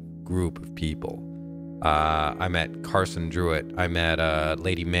massive group of people. I met Carson Druitt. I met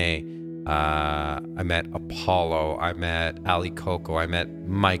Lady May. I met Apollo. I met Ali Coco. I met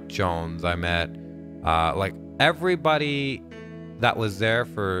Mike Jones. I met like everybody that was there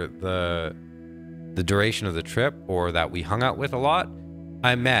for the duration of the trip, or that we hung out with a lot.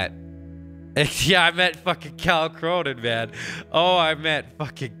 I met. Yeah, I met fucking Cal Cronin, man. Oh, I met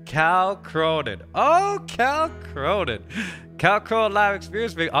fucking Cal Cronin. Oh, Cal Cronin. Cal Cronin live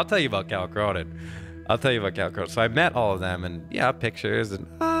experience. I'll tell you about Cal Cronin. So I met all of them, and yeah, pictures and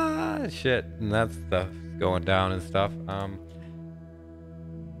shit, and that stuff going down and stuff.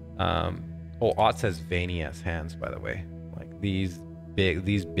 Oh, Ott says veiny ass hands, by the way. Like these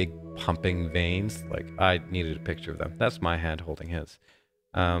big pumping veins. Like I needed a picture of them. That's my hand holding his.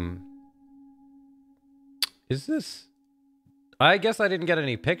 Is this? I guess I didn't get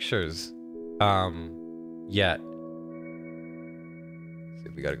any pictures yet. Let's see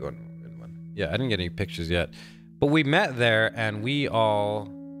if we gotta go in one. Yeah, I didn't get any pictures yet. But we met there and we all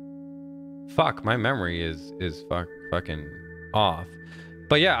fuck, my memory is fucking off.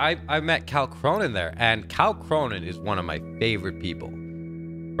 But yeah, I met Cal Cronin there, and Cal Cronin is one of my favorite people.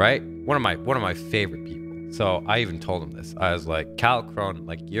 Right? One of my favorite people. So I even told him this. I was like, Cal Cronin,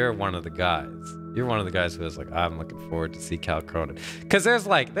 like you're one of the guys. You're one of the guys who was like, I'm looking forward to see Cal Cronin. Because there's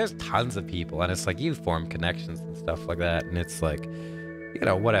tons of people, and it's like you form connections and stuff like that, and it's like, you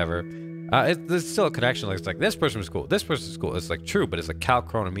know, whatever. There's still a connection. Like, it's like, this person was cool. This person's cool. It's like true, but it's like Cal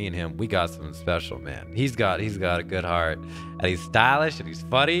Cronin, me and him, we got something special, man. He's got a good heart, and he's stylish, and he's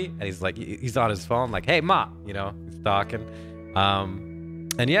funny, and he's like, he's on his phone like, hey, Ma, you know, he's talking.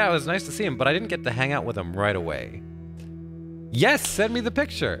 And yeah, it was nice to see him, but I didn't get to hang out with him right away. Yes, send me the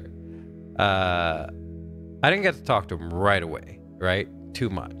picture. I didn't get to talk to him right away, right? Too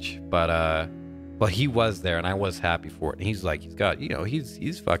much, but he was there, and I was happy for it. And he's like, he's got, you know,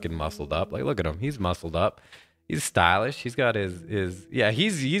 he's fucking muscled up. Like, look at him, he's muscled up. He's stylish. He's got his yeah.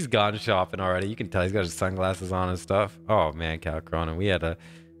 He's gone shopping already. You can tell he's got his sunglasses on and stuff. Oh man, Cal Cronin. We had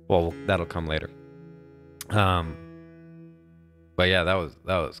well, that'll come later. But yeah, that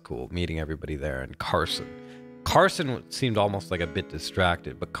was cool meeting everybody there. And Carson seemed almost like a bit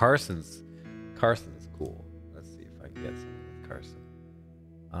distracted, but Carson's cool. Let's see if I can get something with Carson.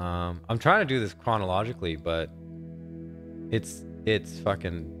 I'm trying to do this chronologically, but it's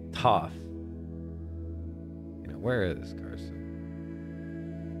fucking tough. You know, where is Carson?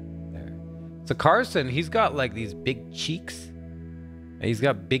 There. So Carson, he's got like these big cheeks. He's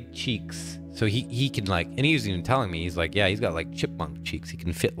got big cheeks. So he can like, and he was even telling me, he's like, yeah, he's got like chipmunk cheeks. He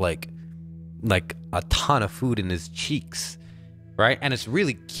can fit like a ton of food in his cheeks, right? And it's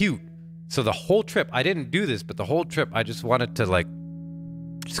really cute. So the whole trip, I didn't do this, but the whole trip, I just wanted to like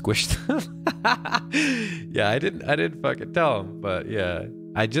squish them. Yeah, I didn't fucking tell him, but yeah,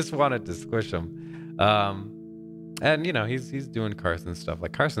 I just wanted to squish him. And you know, he's doing Carson stuff.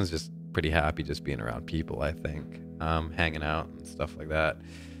 Like Carson's just pretty happy just being around people, I think, hanging out and stuff like that.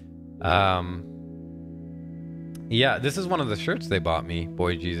 Yeah, this is one of the shirts they bought me,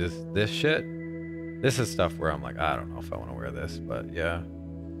 Boy Jesus. This shit, this is stuff where I'm like, I don't know if I want to wear this, but yeah.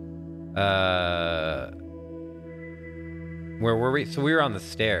 Where were we? So we were on the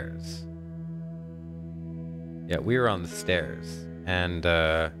stairs. Yeah, we were on the stairs, and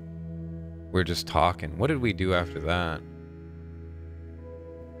we're just talking. What did we do after that?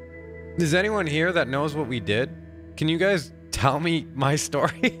 Is anyone here that knows what we did? Can you guys tell me my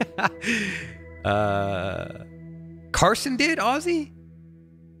story? Carson did, Ozzy?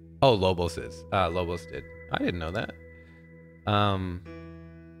 Oh, Lobos is. Lobos did. I didn't know that.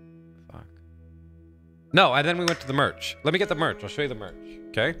 Fuck. No, and then we went to the merch. Let me get the merch. I'll show you the merch.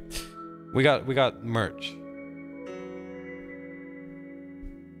 Okay? We got merch.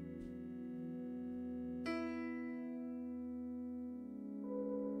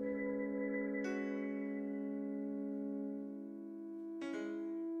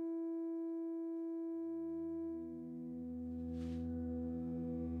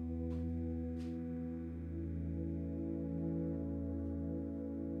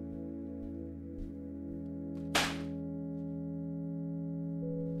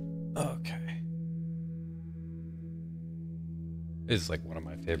 Is like one of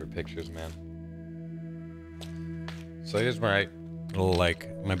my favorite pictures, man. So here's my little,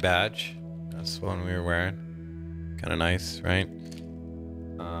 like, my badge. That's the one we were wearing. Kind of nice, right?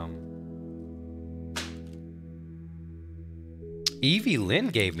 Evie Lynn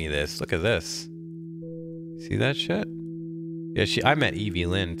gave me this. Look at this. See that shit? Yeah, I met Evie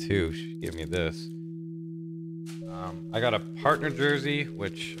Lynn too. She gave me this. I got a partner jersey,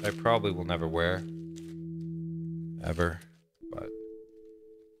 which I probably will never wear. Ever. But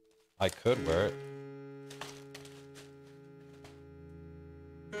I could wear it.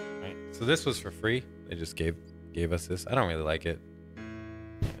 Right. So this was for free. They just gave us this. I don't really like it.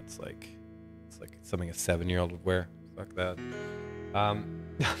 It's like something a 7-year-old would wear. Fuck that. I'm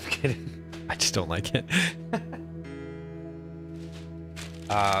kidding. I just don't like it.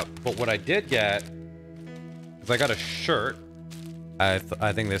 But what I did get is I got a shirt. I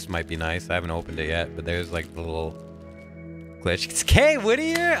think this might be nice. I haven't opened it yet, but there's like the little glitch. It's K Woody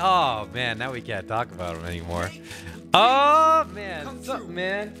here. Oh man, now we can't talk about him anymore. Oh man, what's up,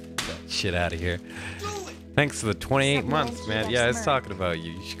 man? Get that shit out of here. Thanks for the 28 months, man. Yeah, it's talking about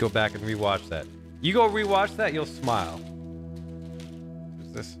you. You should go back and rewatch that. You go rewatch that, you'll smile.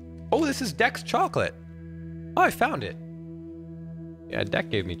 What's this? Oh, this is Deck's chocolate. Oh, I found it. Yeah, Deck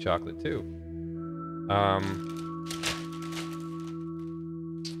gave me chocolate too.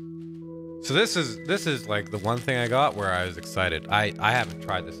 So this is like the one thing I got where I was excited. I haven't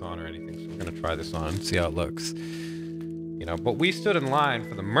tried this on or anything, so we're gonna try this on and see how it looks. You know, but we stood in line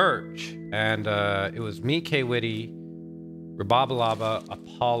for the merch, and it was me, K Witty, Rababalaba,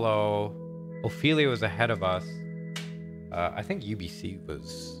 Apollo, Ophelia was ahead of us. I think UBC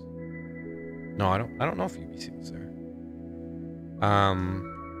was. No, I don't know if UBC was there.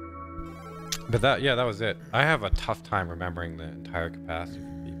 But that was it. I have a tough time remembering the entire capacity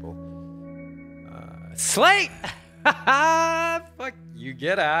of people. Slate! Fuck you,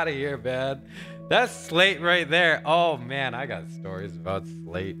 get out of here, man. That's Slate right there. Oh man, I got stories about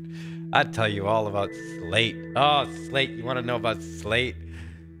Slate. I'd tell you all about Slate. Oh, Slate, you want to know about Slate?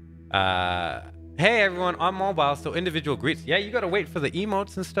 Hey everyone, on mobile, so individual greets. Yeah, you gotta wait for the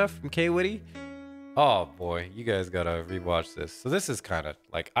emotes and stuff from K Witty. Oh boy, you guys gotta rewatch this. So this is kind of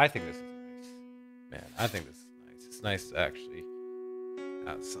like, I think this is nice. Man, I think this is nice. It's nice to actually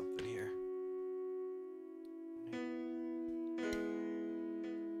have something here.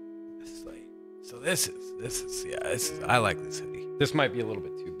 So this is I like this hoodie. This might be a little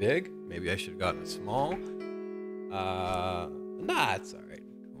bit too big. Maybe I should have gotten a small. Nah, it's all right.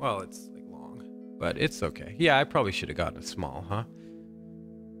 Well, it's like long, but it's okay. Yeah, I probably should have gotten a small, huh?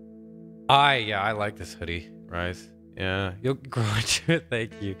 I like this hoodie, Rise. Yeah, you'll grow into it.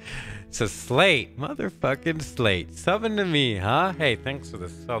 Thank you. So Slate, motherfucking Slate, subbing to me, huh? Hey, thanks for the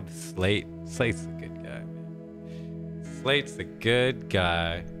sub, Slate. Slate's a good guy, man. Slate's a good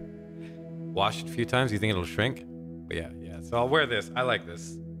guy. Wash it a few times. You think it'll shrink? But yeah. So I'll wear this. I like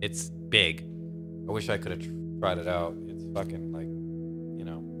this. It's big. I wish I could have tried it out. It's fucking like, you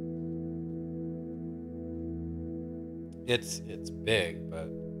know, it's big, but.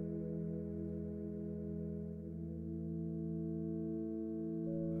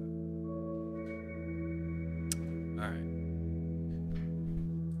 All right.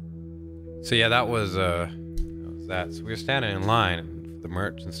 So yeah, that was that. So we were standing in line the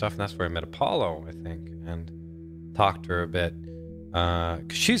merch and stuff, and that's where I met Apollo, I think, and talked to her a bit. Cause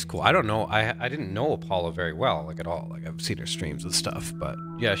she's cool. I don't know. I didn't know Apollo very well, like at all. Like I've seen her streams and stuff, but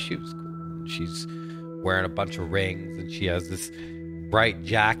yeah, she was cool. And she's wearing a bunch of rings, and she has this bright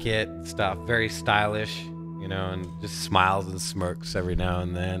jacket and stuff, very stylish, you know, and just smiles and smirks every now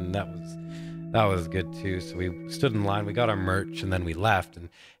and then. That was good too. So we stood in line, we got our merch, and then we left. And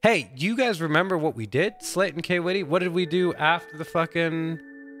hey, do you guys remember what we did, Slate and K Witty? What did we do after the fucking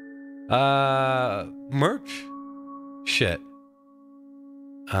merch shit?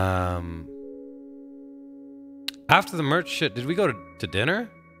 After the merch shit, did we go to dinner?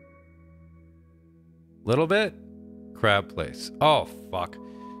 Little bit? Crab place. Oh fuck.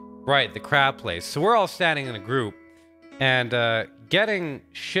 Right, the crab place. So we're all standing in a group, and getting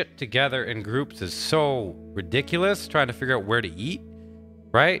shit together in groups is so ridiculous, trying to figure out where to eat,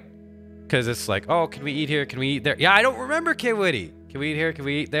 right? Because it's like, oh, can we eat here? Can we eat there? Yeah, I don't remember, K Witty. Can we eat here? Can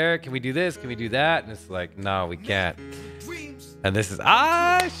we eat there? Can we do this? Can we do that? And it's like, no, we can't. And this is,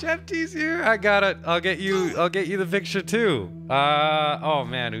 Chef T's here. I got it. I'll get you the picture too. Oh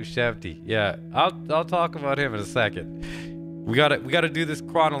man, who's Chef T? Yeah, I'll talk about him in a second. We gotta do this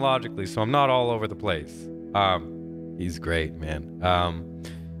chronologically, so I'm not all over the place. He's great, man.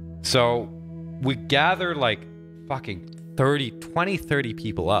 So we gather like fucking 30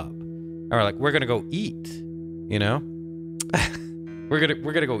 people up. And we're like, we're gonna go eat, you know? we're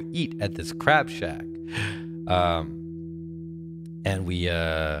gonna go eat at this crab shack. And we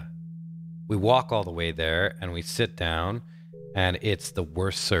walk all the way there, and we sit down, and it's the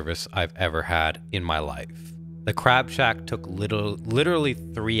worst service I've ever had in my life. The crab shack took literally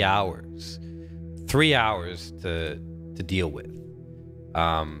 3 hours. 3 hours to deal with,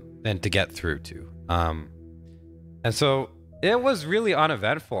 and to get through to. And so it was really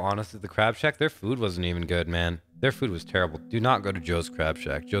uneventful, honestly. The Crab Shack, their food wasn't even good, man. Their food was terrible. Do not go to Joe's Crab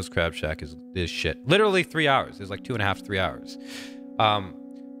Shack. Joe's Crab Shack is shit. Literally 3 hours. It was like 2.5, 3 hours.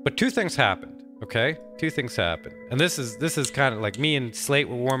 But two things happened, okay? Two things happened. And this is kind of like me and Slate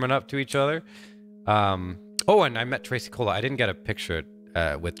were warming up to each other. Oh, and I met Tracy Cola. I didn't get a picture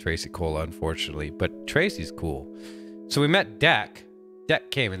with Tracy Cola, unfortunately, but Tracy's cool. So we met Deck.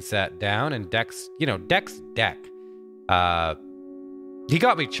 Deck came and sat down, and Deck's Deck. He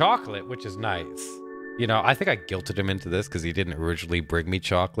got me chocolate, which is nice. You know, I think I guilted him into this because he didn't originally bring me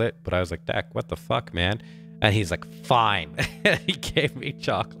chocolate, but I was like, Deck, what the fuck, man? And he's like, fine. He gave me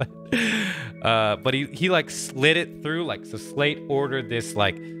chocolate. But he like slid it through, like, so Slate ordered this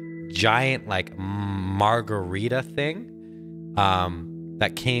like giant like margarita thing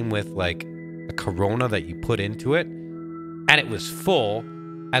that came with like a Corona that you put into it, and it was full.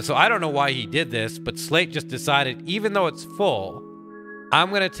 And so I don't know why he did this, but Slate just decided, even though it's full,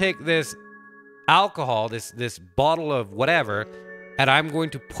 I'm gonna take this alcohol, this bottle of whatever, and I'm going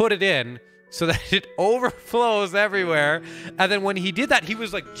to put it in so that it overflows everywhere. And then when he did that, he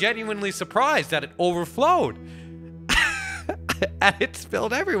was like genuinely surprised that it overflowed. And it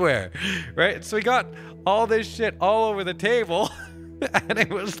spilled everywhere, right? So we got all this shit all over the table, and it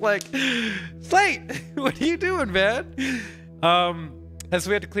was like, Slate, what are you doing, man? And so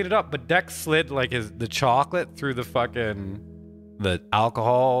we had to clean it up. But Dex slid like the chocolate through the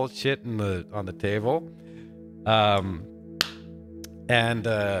alcohol shit on the table, and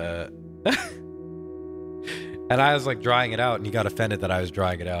I was like drying it out, and he got offended that I was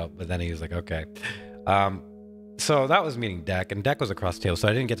drying it out. But then he was like, okay. So that was meeting Deck, and Deck was across the table, so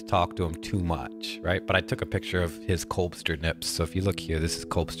I didn't get to talk to him too much, right? But I took a picture of his Colbster nips. So if you look here, this is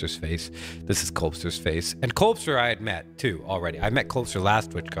Colbster's face. This is Colbster's face. And Colbster I had met, too, already. I met Colbster last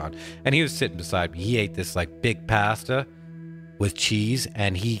TwitchCon, and he was sitting beside me. He ate this, like, big pasta with cheese,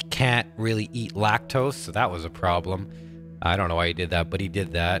 and he can't really eat lactose, so that was a problem. I don't know why he did that, but he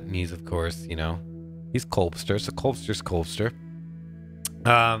did that, and he's, of course, you know, he's Colbster, so Colbster's Colbster.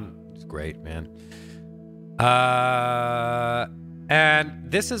 It's great, man. And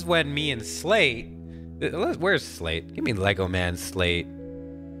this is when me and Slate, where's Slate? Give me Lego Man Slate.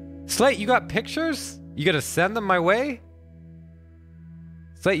 Slate, you got pictures? You gonna send them my way?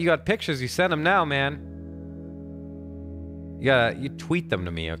 Slate, you got pictures, you send them now, man. You tweet them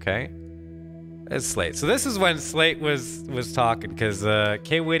to me, okay? It's Slate. So this is when Slate was talking, because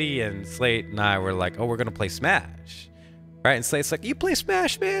K Witty and Slate and I were like, oh, we're gonna play Smash. Right, and Slate's like, you play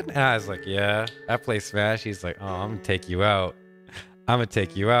Smash, man? And I was like, yeah, I play Smash. He's like, oh, I'm gonna take you out. I'm gonna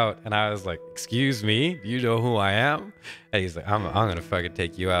take you out. And I was like, excuse me, do you know who I am? And he's like, I'm gonna fucking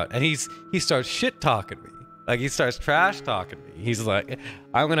take you out. And he starts shit talking me. Like, he starts trash talking me. He's like,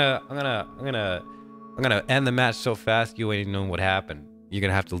 I'm gonna end the match so fast you ain't even know what happened. You're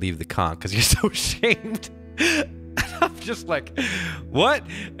gonna have to leave the con because you're so ashamed. And I'm just like, what?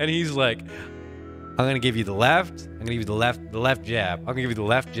 And he's like, I'm gonna give you the left. I'm gonna give you the left jab. I'm gonna give you the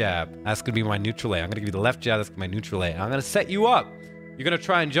left jab. That's gonna be my neutral A. I'm gonna give you the left jab. That's gonna be my neutral A. And I'm gonna set you up. You're gonna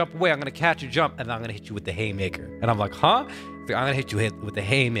try and jump away. I'm gonna catch you jump, and then I'm gonna hit you with the haymaker. And I'm like, huh? I'm gonna hit you with the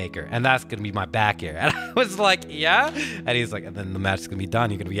haymaker, and that's gonna be my back air. And I was like, yeah. And he's like, and then the match is gonna be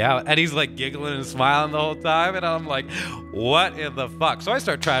done. You're gonna be out. And he's like giggling and smiling the whole time. And I'm like, what in the fuck? So I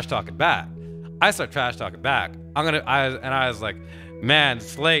start trash talking back. I was like, man,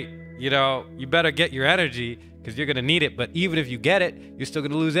 Slate, you know, you better get your energy because you're gonna need it. But even if you get it, you're still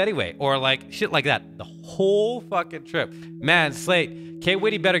gonna lose anyway. Or like shit like that. The whole fucking trip. Man, Slate, K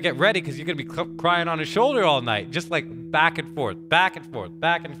Witty better get ready because you're gonna be crying on his shoulder all night. Just like back and forth with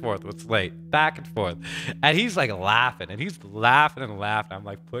Slate. Back and forth. And he's like laughing. And he's laughing and laughing. I'm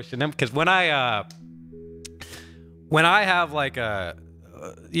like pushing him. Because when I have like a,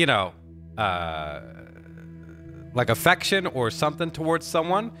 you know, like affection or something towards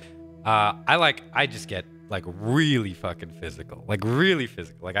someone, I just get like really fucking physical, like really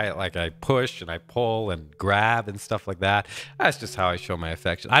physical. Like I push and I pull and grab and stuff like that. That's just how I show my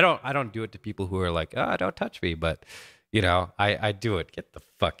affection. I don't do it to people who are like, oh, don't touch me, but you know, I do it. Get the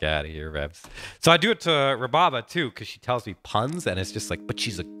fuck out of here, Rebs. So I do it to Rababa too, because she tells me puns, and it's just like, but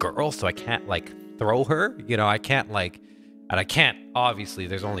she's a girl, so I can't like throw her. You know, I can't like. And I can't, obviously,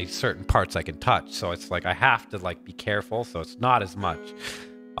 there's only certain parts I can touch. So it's like I have to like be careful. So it's not as much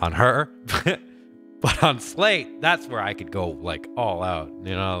on her. But on Slate, that's where I could go like all out,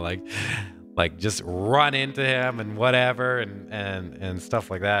 you know, like just run into him and whatever and stuff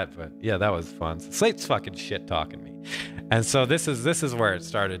like that. But yeah, that was fun. So Slate's fucking shit talking me. And so this is where it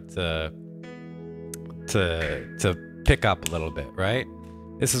started to pick up a little bit, right?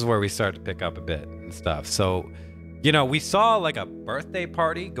 This is where we started to pick up a bit and stuff. So you know, we saw like a birthday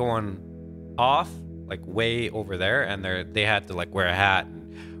party going off, like way over there, and they had to like wear a hat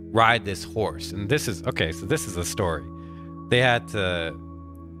and ride this horse. And this is okay, so this is a story. They had to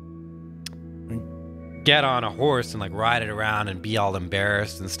get on a horse and like ride it around and be all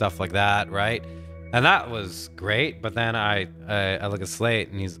embarrassed and stuff like that, right? And that was great. But then I look at Slate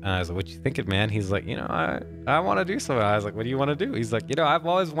and I was like, "What you thinking, man?" He's like, "You know, I want to do something." I was like, "What do you want to do?" He's like, "You know, I've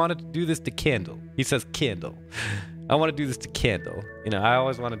always wanted to do this to Kendall." He says, "Kendall. I want to do this to Kendall. You know, I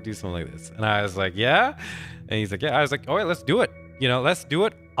always want to do something like this." And I was like, "Yeah?" And he's like, "Yeah." I was like, "All right, let's do it. You know, let's do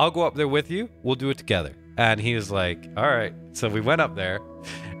it. I'll go up there with you. We'll do it together." And he was like, "All right." So we went up there.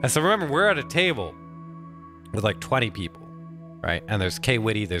 And so remember, we're at a table with like 20 people, right? And there's K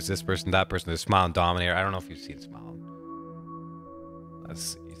Witty, there's this person, that person, there's Smile and Dominator. I don't know if you've seen Smile. Let's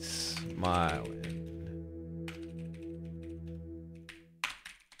see.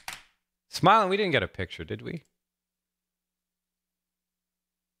 Smiling, we didn't get a picture, did we?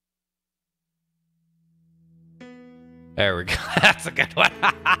 There we go. That's a good one.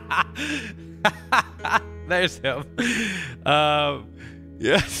 There's him.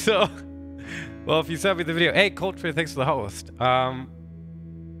 Yeah, so... Well, if you sent me the video... Hey, Coltrane, thanks for the host.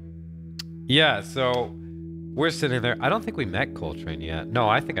 Yeah, so... We're sitting there. I don't think we met Coltrane yet. No,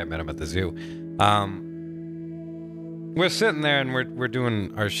 I think I met him at the zoo. We're sitting there and we're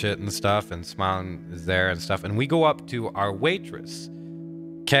doing our shit and stuff, and Smiling is there and stuff, and we go up to our waitress.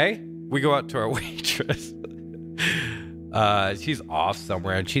 Okay? We go up to our waitress. She's off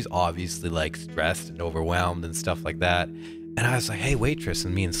somewhere, and she's obviously like stressed and overwhelmed and stuff like that. And I was like, "Hey, waitress,"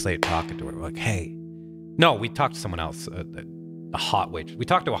 and me and Slate talking to her. We're like, "Hey," no, we talked to someone else, a hot waitress. We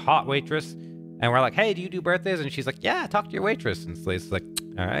talked to a hot waitress, and we're like, "Hey, do you do birthdays?" And she's like, "Yeah, talk to your waitress." And Slate's like,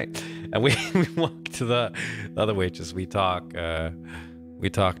 "All right." And we walk to the other waitress. We talk to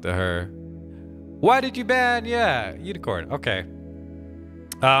her. "Why did you ban?" "Yeah, unicorn." "Okay."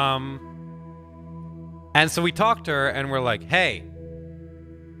 And so we talked to her, and we're like, "Hey,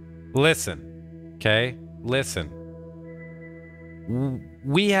 listen, okay? Listen.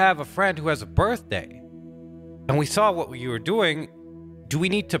 We have a friend who has a birthday, and we saw what you were doing. Do we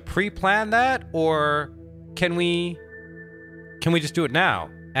need to pre-plan that, or can we just do it now?"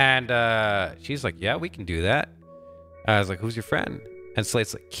 And she's like, "Yeah, we can do that." I was like, "Who's your friend?" And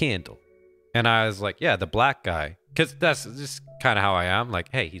Slate's like, "Kendall." And I was like, "Yeah, the black guy." Because that's just kind of how I am. Like,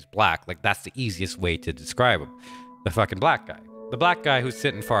 hey, he's black. Like, that's the easiest way to describe him. The fucking black guy. The black guy who's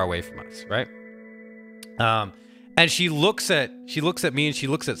sitting far away from us, right? And she looks at me and she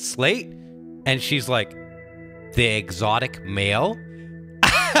looks at Slate, and she's like, "The exotic male?"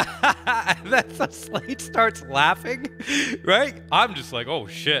 And then so Slate starts laughing, right? I'm just like, "Oh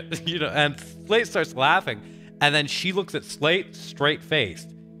shit," you know. And Slate starts laughing, and then she looks at Slate straight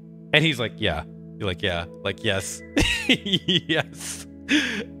faced, and he's like, "Yeah." You're like, "Yeah," like, "Yes." Yes.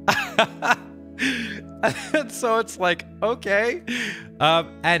 And so it's like, okay.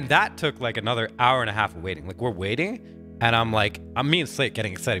 And that took like another hour and a half of waiting. Like, we're waiting, and I'm like, me and Slate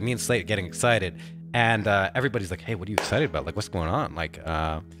getting excited. And everybody's like, "Hey, what are you excited about? Like, what's going on?" Like,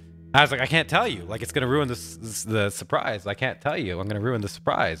 I was like, "I can't tell you. Like, it's going to ruin the surprise. I can't tell you. I'm going to ruin the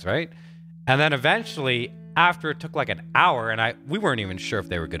surprise, right?" And then eventually, after it took like an hour, and we weren't even sure if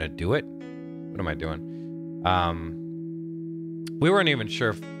they were going to do it. What am I doing? We weren't even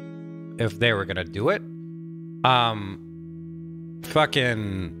sure if they were gonna do it.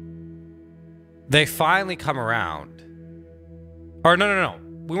 They finally come around. Or no.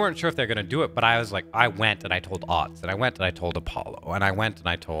 We weren't sure if they're gonna do it, but I was like, I went and I told Otz, and I went and I told Apollo, and I went and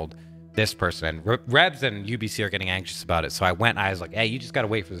I told this person. And Rebs and UBC are getting anxious about it, so I went and I was like, "Hey, you just gotta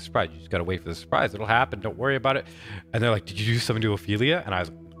wait for the surprise. You just gotta wait for the surprise. It'll happen. Don't worry about it." And they're like, "Did you do something to Ophelia?" And I was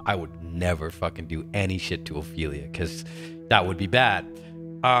like, I would never fucking do any shit to Ophelia, because that would be bad.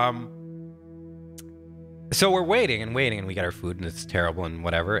 So we're waiting, and we got our food, and it's terrible and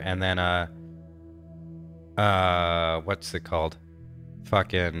whatever. And then, what's it called?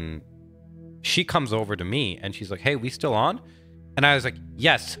 Fucking, she comes over to me, and she's like, "Hey, we still on?" And I was like,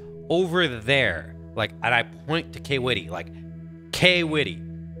 "Yes, over there." Like, and I point to K Witty, like, K Witty.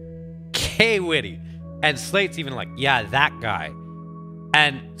 And Slate's even like, "Yeah, that guy."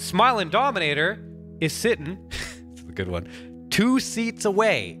 And Smiling Dominator is sitting, this is a good one, 2 seats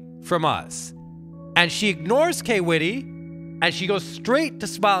away from us. And she ignores K Witty, and she goes straight to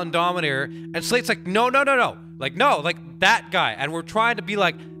Smiling Dominator, and Slate's like, no. Like, no, like, that guy. And we're trying to be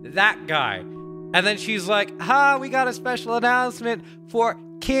like, that guy. And then she's like, we got a special announcement for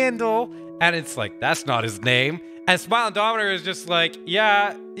Kendall. And it's like, that's not his name. And Smiling Dominator is just like,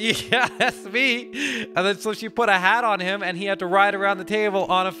 yeah, that's me. And then so she put a hat on him and he had to ride around the table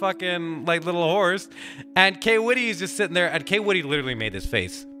on a fucking like little horse. And K Woody is just sitting there, and K Woody literally made this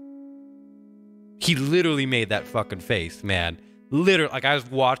face. He literally made that fucking face, man. Literally, like I was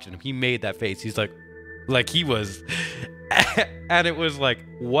watching him, he made that face. He's like he was, and it was like,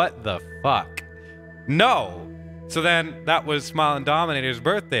 what the fuck? No. So then that was Smiling Dominator's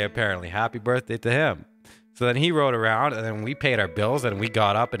birthday, apparently. Happy birthday to him. So then he rode around, and then we paid our bills, and we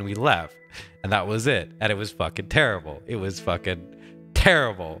got up and we left. And that was it. And it was fucking terrible. It was fucking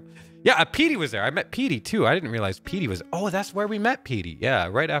terrible. Yeah, Petey was there. I met Petey too. I didn't realize Petey was. Oh, that's where we met Petey. Yeah,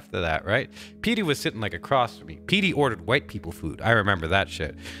 right after that, right? Petey was sitting like across from me. Petey ordered white people food. I remember that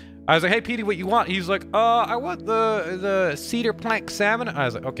shit. I was like, hey, Petey, what you want? He's like, I want the cedar plank salmon. I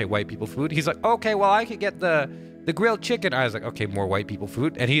was like, okay, white people food. He's like, okay, well, I could get the grilled chicken. I was like, okay, more white people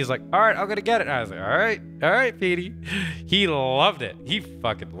food. And he's like, all right, I'm gonna get it. I was like, all right, Petey. He loved it. He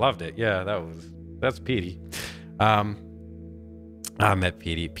fucking loved it. Yeah, that's Petey. I met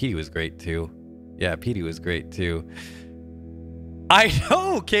Petey. Petey was great too. Yeah, Petey was great too. I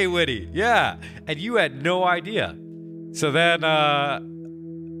know, K Woody. Yeah, and you had no idea. So then,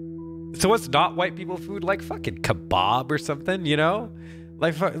 so what's not white people food? Like fucking kebab or something, you know?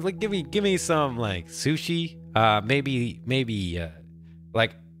 Like give me some like sushi. Maybe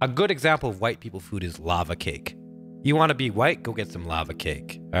like a good example of white people food is lava cake. You want to be white? Go get some lava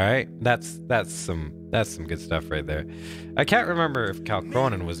cake. All right, that's some good stuff right there. I can't remember if Cal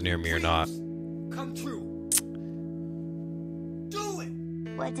Cronin was near me or not. Come true. Do it.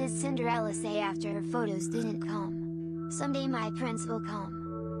 What did Cinderella say after her photos didn't come? Someday my prince will come.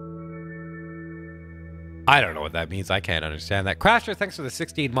 I don't know what that means. I can't understand that. Crasher, thanks for the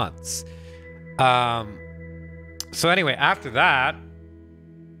 16 months. So anyway, after that,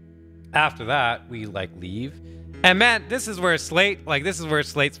 we like leave. And man, this is where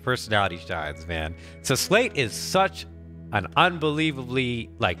Slate's personality shines, man. So Slate is such an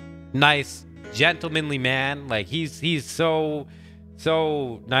unbelievably like nice, gentlemanly man. Like he's so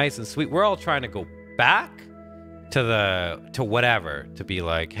nice and sweet. We're all trying to go back to whatever to be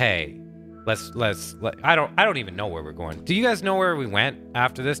like, hey, I don't even know where we're going. Do you guys know where we went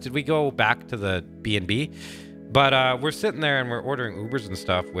after this? Did we go back to the B&B? But we're sitting there and we're ordering Ubers and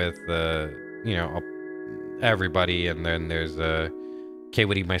stuff with you know, everybody, and then there's K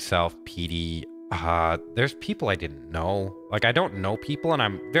Woody, myself, Petey. There's people I didn't know. Like I don't know people, and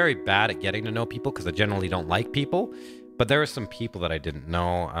I'm very bad at getting to know people because I generally don't like people. But there were some people that I didn't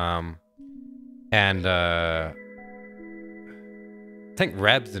know. And I think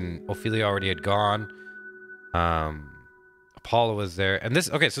Rebs and Ophelia already had gone. Apollo was there, and this.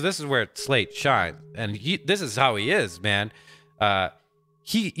 Okay, so this is where Slate shines, and this is how he is, man.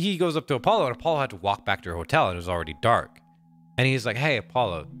 He goes up to Apollo, and Apollo had to walk back to her hotel, and it was already dark. And he's like, hey,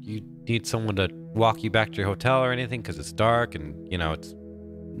 Apollo, you need someone to walk you back to your hotel or anything? Because it's dark, and, you know, it's a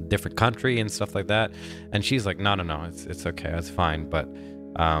different country and stuff like that. And she's like, no, it's okay. It's fine. But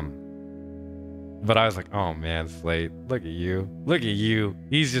I was like, oh, man, Slate, look at you. Look at you.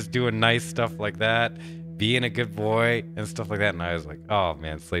 He's just doing nice stuff like that, being a good boy and stuff like that. And I was like, oh,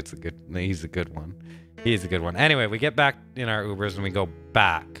 man, he's a good one. He's a good one. Anyway, we get back in our Ubers and we go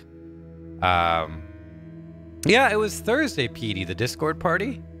back. Yeah, it was Thursday, Petey, the Discord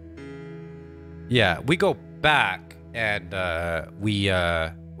party. Yeah, we go back and we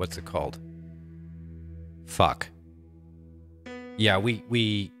what's it called? Fuck. Yeah,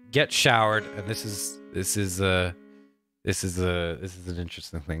 we get showered, and this is an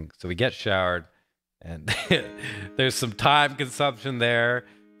interesting thing. So we get showered, and there's some time consumption there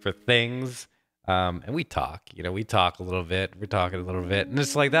for things. And we talk, you know, we talk a little bit. We're talking a little bit. And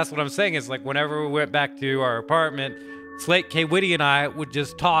it's like, that's what I'm saying. It's like whenever we went back to our apartment, Slate, K Woody, and I would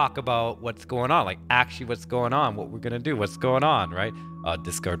just talk about what's going on. Like, actually what's going on, what we're going to do, what's going on, right?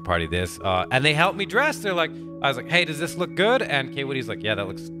 Discord party this. And they helped me dress. They're like, I was like, hey, does this look good? And K Woody's like, yeah, that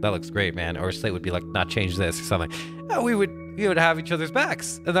looks great, man. Or Slate would be like, not change this or something. And we would have each other's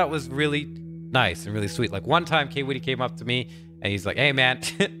backs. And that was really nice and really sweet. Like one time K Woody came up to me and he's like, hey, man,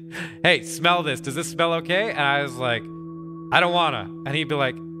 hey, smell this. Does this smell okay? And I was like, I don't wanna. And he'd be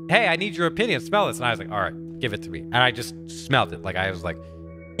like, hey, I need your opinion. Smell this. And I was like, all right, give it to me. And I just smelled it. Like I was like,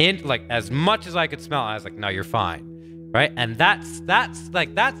 as much as I could smell. I was like, no, you're fine, right? And that's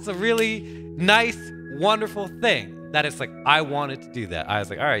a really nice, wonderful thing. That it's like I wanted to do that. I was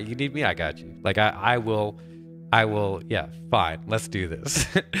like, all right, you need me, I got you. Like I will. Yeah, fine. Let's do this.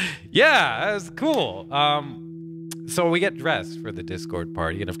 Yeah, that was cool. So we get dressed for the Discord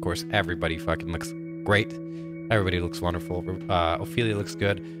party, and of course, everybody fucking looks great. Everybody looks wonderful. Ophelia looks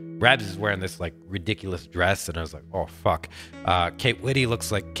good. Rebs is wearing this like ridiculous dress, and I was like, oh fuck. Kate Whitty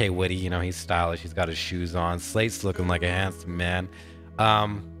looks like Kate Whitty, you know, he's stylish, he's got his shoes on. Slate's looking like a handsome man.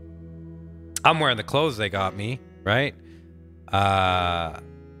 I'm wearing the clothes they got me, right?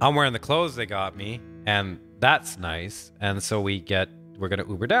 I'm wearing the clothes they got me, and that's nice. And so we're gonna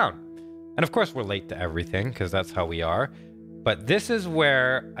Uber down. And of course we're late to everything, because that's how we are. But this is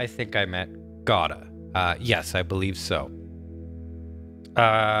where I think I met Gada. Yes, I believe so.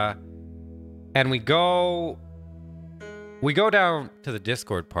 And we go down to the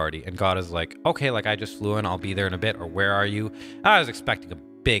Discord party, and Gada's like, okay, like I just flew in, I'll be there in a bit, or where are you? I was expecting a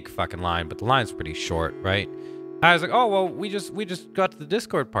big fucking line, but the line's pretty short, right? I was like, oh, well, we just got to the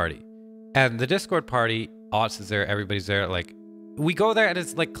Discord party. And the Discord party, Ots is there, everybody's there, like, we go there, and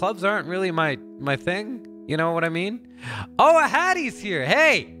it's like, clubs aren't really my thing, you know what I mean? Oh, a Hattie's here,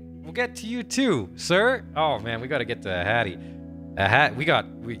 hey! We'll get to you too, sir. Oh man, we gotta get to a Hattie. A Hattie,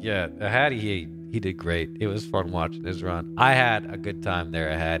 he did great. It was fun watching his run. I had a good time there,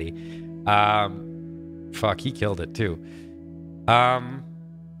 a Hattie. Fuck, he killed it too.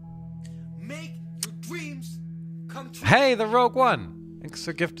 Make your dreams come true. Hey, the Rogue One. Thanks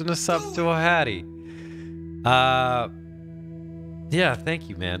for gifting a sub to a Hattie. Yeah, thank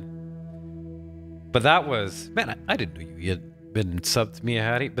you, man. But that was, man, I didn't know you had been subbed to me a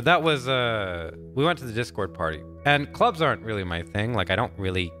Hattie. But that was, we went to the Discord party. And clubs aren't really my thing. Like, I don't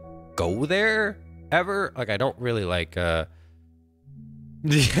really go there ever. Like, I don't really like, yeah,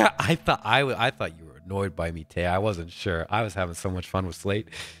 I thought you were annoyed by me, Tay. I wasn't sure. I was having so much fun with Slate.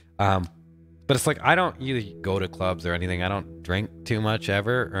 But it's like, I don't usually go to clubs or anything. I don't drink too much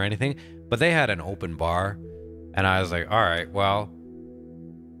ever or anything. But they had an open bar. And I was like, all right, well,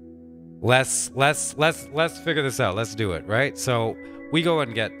 let's figure this out. Let's do it, right? So we go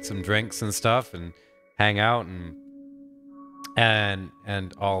and get some drinks and stuff and hang out and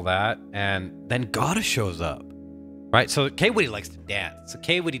all that. And then Gada shows up, right? So K-Witty likes to dance. So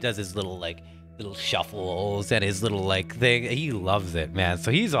K-Witty does his little shuffles and his little like thing. He loves it, man.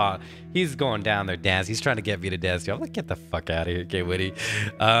 So he's going down there dance. He's trying to get me to dance. I'm like, get the fuck out of here, K-Witty.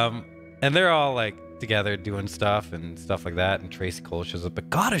 And they're all like together doing stuff and stuff like that. And Tracy Cole shows up, but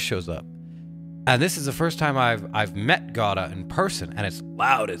Gada shows up. And this is the first time I've met Gada in person, and it's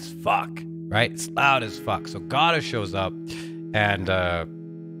loud as fuck, right? It's loud as fuck. So Gada shows up, and I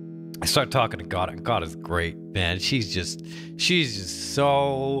start talking to Gada, and Gada's great, man. She's just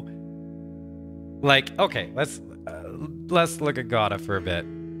so like, okay, let's look at Gada for a bit.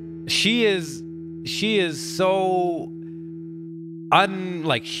 She is so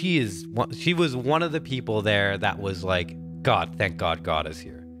she was one of the people there that was like, God, thank God Gada's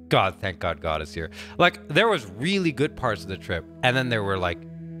here. God, thank God God is here. Like, there was really good parts of the trip, and then there were like,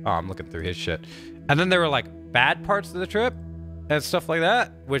 oh, I'm looking through his shit. And then there were like bad parts of the trip and stuff like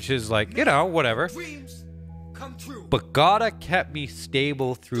that, which is like, you know, whatever. Dreams come true. But Gada kept me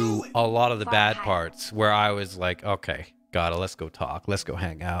stable through a lot of the bad parts where I was like, okay, Gada, let's go talk. Let's go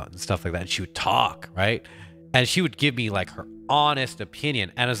hang out and stuff like that. And she would talk, right? And she would give me like her honest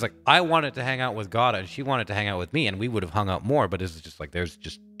opinion. And it's like, I wanted to hang out with Gada and she wanted to hang out with me, and we would have hung out more, but it's just like, there's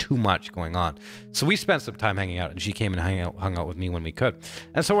just too much going on. So we spent some time hanging out, and she came and hung out with me when we could.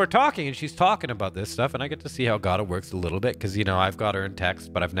 And so we're talking, and she's talking about this stuff, and I get to see how Gada works a little bit, because, you know, I've got her in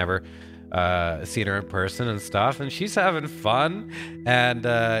text, but I've never seen her in person and stuff, and she's having fun. And,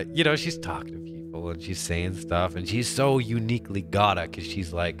 you know, she's talking to people, and she's saying stuff, and she's so uniquely Gada, because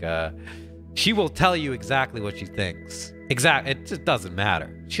she's like, she will tell you exactly what she thinks. It just doesn't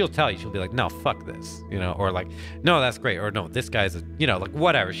matter. She'll tell you. She'll be like, no, fuck this, you know, or like, no, that's great, or no, this guy's a, you know, like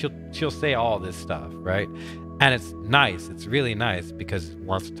whatever. She'll say all this stuff, right? And it's nice. It's really nice, because she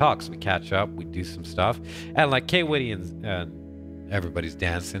wants to talk. So we catch up, we do some stuff, and like Kay Whitty and everybody's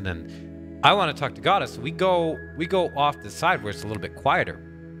dancing, and I want to talk to Gada. So we go off the side where it's a little bit quieter,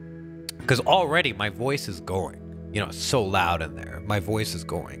 because already my voice is going. You know, it's so loud in there. My voice is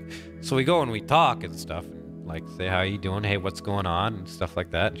going. So we go and we talk and stuff, and like say, how you doing? Hey, what's going on? And stuff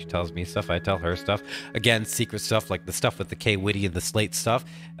like that. And she tells me stuff. I tell her stuff. Again, secret stuff, like the stuff with the K Whitty and the Slate stuff.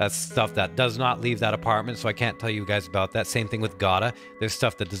 That's stuff that does not leave that apartment, so I can't tell you guys about that. Same thing with Gada. There's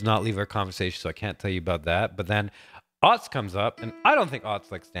stuff that does not leave our conversation, so I can't tell you about that. But then Otz comes up, and I don't think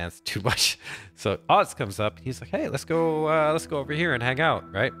Otz likes dance too much. So Otz comes up, and he's like, hey, let's go over here and hang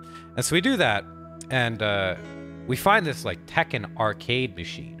out, right? And so we do that, and we find this like Tekken arcade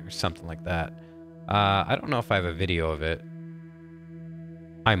machine or something like that. I don't know if I have a video of it.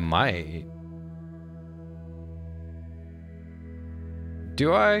 I might.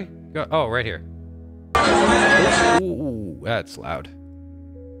 Do I? Oh, right here. Ooh, that's loud.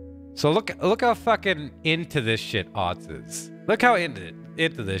 So look how fucking into this shit Otz is. Look how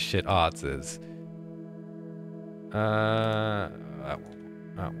into this shit Otz is. That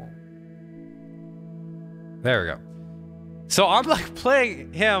won't. There we go. So I'm like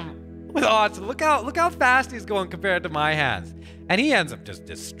playing him with Otz. Look how fast he's going compared to my hands. And he ends up just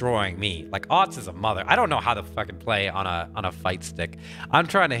destroying me. Like, Otz is a mother. I don't know how to fucking play on a fight stick. I'm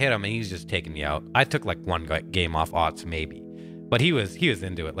trying to hit him and he's just taking me out. I took like one game off Otz maybe. But he was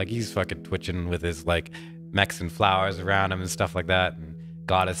into it. Like, he's fucking twitching with his like Mexican flowers around him and stuff like that. And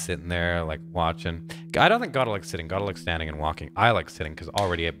God is sitting there like watching. I don't think God likes sitting. God likes standing and walking. I like sitting because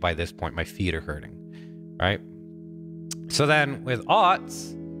already by this point my feet are hurting. Right? So then with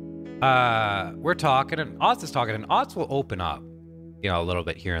Otz, we're talking and Otz is talking and Otz will open up, you know, a little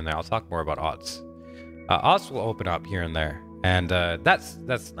bit here and there. I'll talk more about Otz. Otz will open up here and there. And that's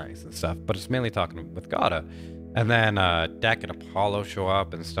nice and stuff. But it's mainly talking with Gada. And then Deck and Apollo show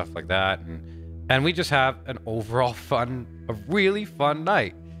up and stuff like that. And we just have an overall really fun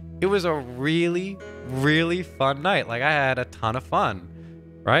night. It was a really, really fun night. Like, I had a ton of fun,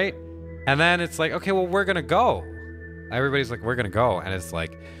 right? And then it's like, okay, well, we're going to go. Everybody's like, we're going to go. And it's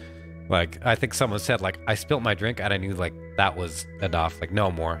like, I think someone said, like, I spilt my drink and I knew, like, that was enough. Like,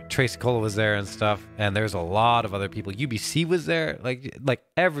 no more. Tracy Cola was there and stuff. And there's a lot of other people. UBC was there. Like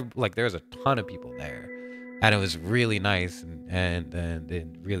there's a ton of people there. And it was really nice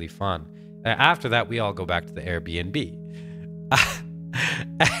and really fun. And after that, we all go back to the Airbnb.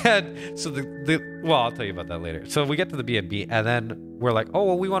 And so well, I'll tell you about that later. So we get to the B&B and then we're like, oh,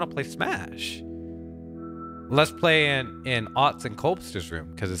 well, we want to play Smash. Let's play in Otz and Colbster's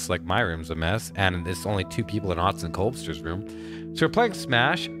room because it's like my room's a mess and there's only 2 people in Otz and Colbster's room. So we're playing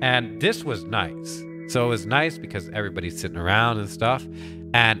Smash and this was nice. So it was nice because everybody's sitting around and stuff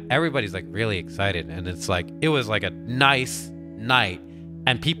and everybody's like really excited and it's like, it was like a nice night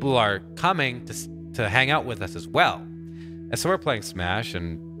and people are coming to hang out with us as well. And so we're playing Smash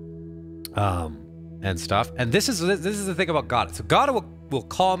and stuff. And this is the thing about Gada. So Gada will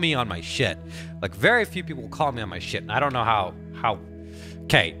call me on my shit. Like, very few people will call me on my shit. And I don't know how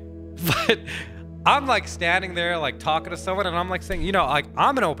okay. But I'm like standing there like talking to someone and I'm like saying, you know, like,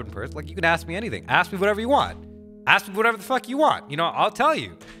 I'm an open person. Like, you can ask me anything. Ask me whatever you want. Ask me whatever the fuck you want. You know, I'll tell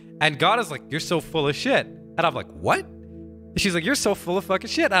you. And Gada's like, you're so full of shit. And I'm like, what? She's like, you're so full of fucking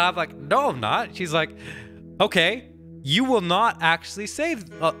shit. And I'm like, no, I'm not. She's like, okay. You will not actually say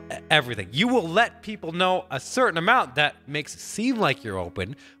everything. You will let people know a certain amount that makes it seem like you're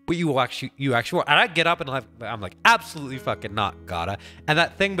open, but you actually won't. And I get up and I'm like, absolutely fucking not, Gada. And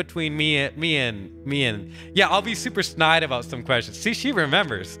that thing between me and yeah, I'll be super snide about some questions. See, she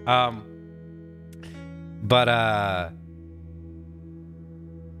remembers.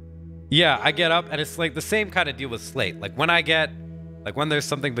 Yeah, I get up and it's like the same kind of deal with Slate. Like when there's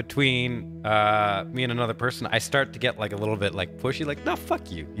something between me and another person, I start to get like a little bit like pushy, like, no,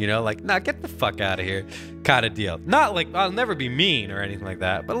 fuck you, you know, like, nah, get the fuck out of here kind of deal. Not like I'll never be mean or anything like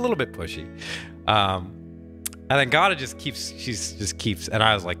that, but a little bit pushy. And then Gada just keeps, and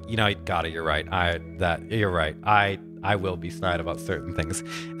I was like, you know, Gada, you're right. You're right. I will be snide about certain things.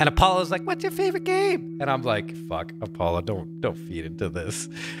 And Apollo's like, what's your favorite game? And I'm like, fuck, Apollo, don't feed into this.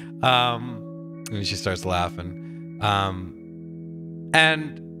 And she starts laughing.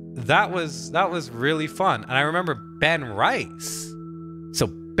 And that was really fun. And I remember Ben Rice. So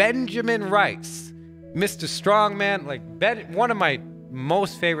Benjamin Rice, Mr. Strongman, like one of my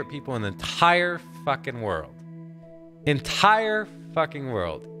most favorite people in the entire fucking world. Entire fucking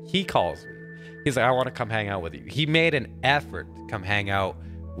world. He calls me. He's like, I want to come hang out with you. He made an effort to come hang out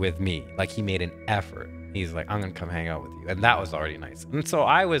with me. Like, he made an effort. He's like, I'm going to come hang out with you. And that was already nice. And so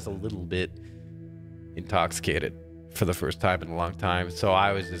I was a little bit intoxicated for the first time in a long time. So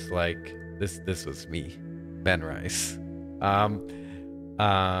I was just like, this was me, Ben Rice.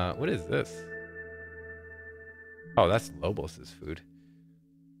 What is this? Oh, that's Lobos's food.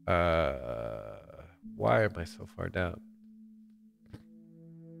 Why am I so far down?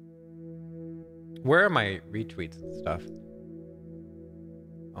 Where are my retweets and stuff?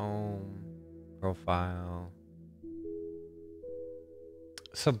 Profile.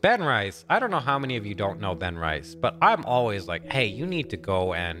 So Ben Rice, I don't know how many of you don't know Ben Rice, but I'm always like, hey, you need to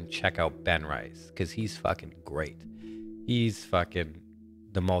go and check out Ben Rice because he's fucking great. He's fucking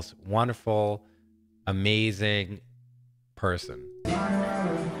the most wonderful, amazing person.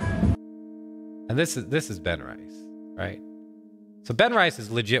 And this is Ben Rice, right? So Ben Rice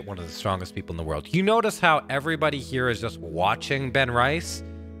is legit one of the strongest people in the world. You notice how everybody here is just watching Ben Rice?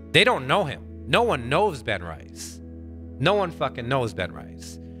 They don't know him. No one knows Ben Rice. No one fucking knows Ben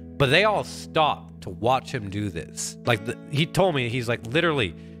Rice. But they all stopped to watch him do this. Like, he told me, he's like,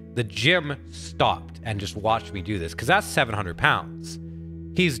 literally, the gym stopped and just watched me do this, because that's 700 pounds.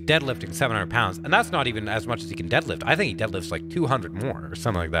 He's deadlifting 700 pounds, and that's not even as much as he can deadlift. I think he deadlifts like 200 more or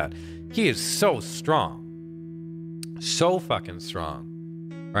something like that. He is so strong. So fucking strong.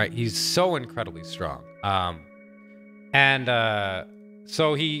 Right? He's so incredibly strong.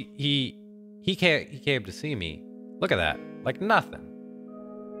 So he came to see me. Look at that. Like nothing.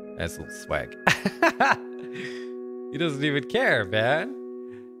 That's a little swag. He doesn't even care, man.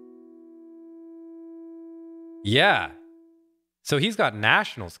 Yeah. So he's got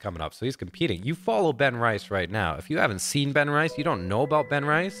nationals coming up, so he's competing. You follow Ben Rice right now. If you haven't seen Ben Rice, you don't know about Ben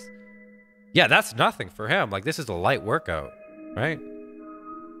Rice, yeah, that's nothing for him. Like, this is a light workout, right?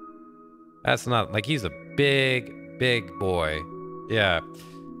 That's not, like, he's a big, big boy. Yeah.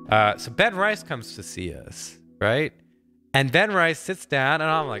 So Ben Rice comes to see us, right? And Ben Rice sits down, and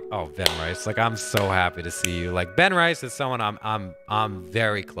I'm like, oh, Ben Rice, like, I'm so happy to see you. Like, Ben Rice is someone I'm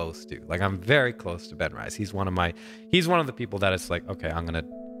very close to. Like, I'm very close to Ben Rice. He's one of the people that it's like, okay, I'm gonna,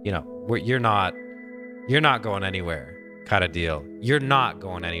 you know, you're not going anywhere, kind of deal. You're not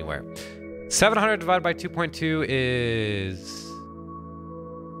going anywhere. 700 divided by 2.2 is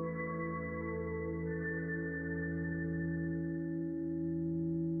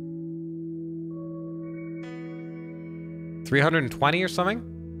 320 or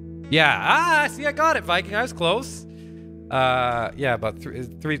something. Yeah. See, I got it, Viking. I was close. Yeah, about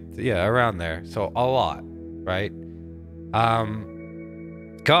three. Yeah, around there. So a lot, right?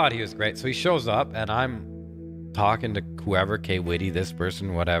 God, he was great. So he shows up, and I'm talking to whoever, K Witty, this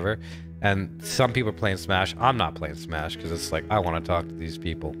person, whatever. And some people are playing Smash. I'm not playing Smash because it's like I want to talk to these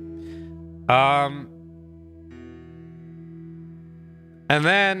people. And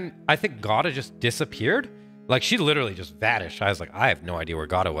then I think Gata just disappeared. Like, she literally just vanished. I was like, I have no idea where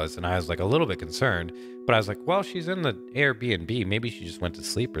Gata was. And I was like a little bit concerned. But I was like, well, she's in the Airbnb. Maybe she just went to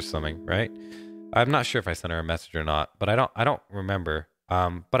sleep or something, right? I'm not sure if I sent her a message or not. But I don't remember.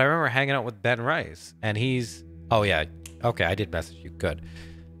 But I remember hanging out with Ben Rice. And he's... Oh, yeah. Okay, I did message you. Good.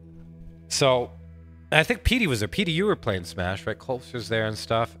 So, I think Petey was there. Petey, you were playing Smash, right? Colps was there and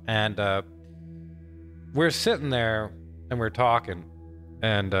stuff. And we're sitting there and we're talking.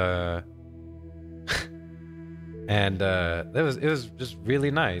 And... it was just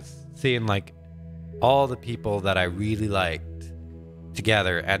really nice seeing like all the people that I really liked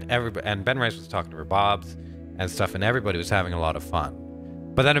together, and Ben Rice was talking to her Bobs and stuff, and everybody was having a lot of fun.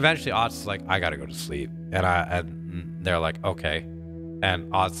 But then eventually Ott's was like, I gotta go to sleep, and they're like, okay, and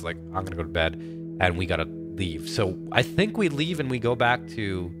Ott's like, I'm gonna go to bed, and we gotta leave. So I think we leave and we go back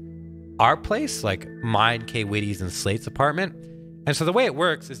to our place, like mine, K Witty's, and Slate's apartment. And so the way it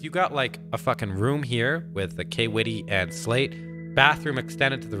works is you got like a fucking room here with the K Witty and Slate, bathroom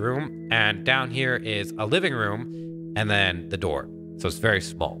extended to the room, and down here is a living room and then the door. So it's very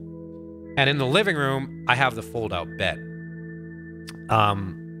small. And in the living room, I have the fold-out bed.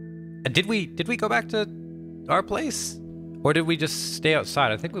 Did we go back to our place? Or did we just stay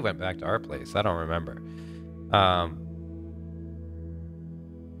outside? I think we went back to our place. I don't remember.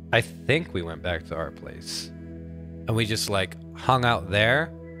 I think we went back to our place. And we just like hung out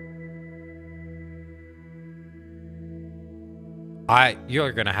there.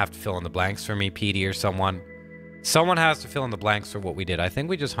 You're gonna have to fill in the blanks for me, Petey, or someone. Someone has to fill in the blanks for what we did. I think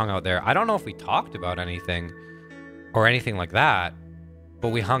we just hung out there. I don't know if we talked about anything or anything like that, but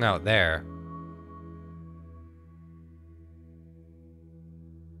we hung out there.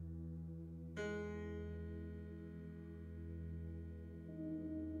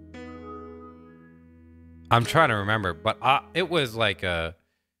 I'm trying to remember, but it was a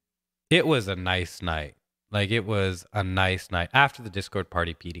nice night. Like, it was a nice night after the Discord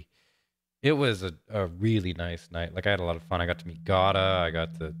party, Petey. It was a really nice night. Like, I had a lot of fun. I got to meet Gata. I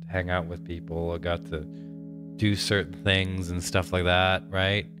got to hang out with people. I got to do certain things and stuff like that,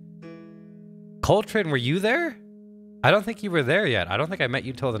 right? Coltrane, were you there? I don't think you were there yet. I don't think I met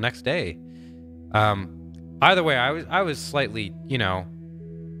you till the next day. Either way, I was slightly,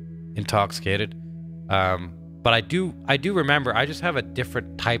 intoxicated. But I do remember. I just have a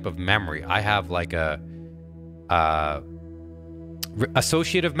different type of memory. I have like a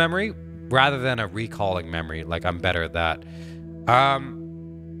associative memory rather than a recalling memory. Like, I'm better at that.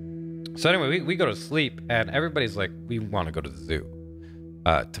 So anyway, we go to sleep, and everybody's like, we want to go to the zoo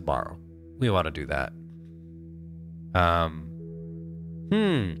tomorrow. We want to do that.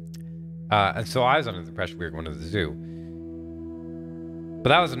 And so I was under the impression we were going to the zoo. But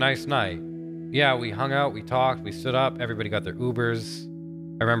that was a nice night. Yeah, we hung out, we talked, we stood up, everybody got their Ubers.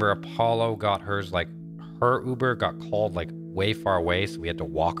 I remember Apollo got hers, like, her Uber got called, like, way far away, so we had to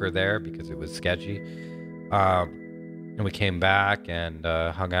walk her there because it was sketchy. And And we came back and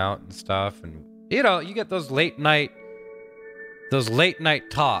hung out and stuff. And, you know, you get those late night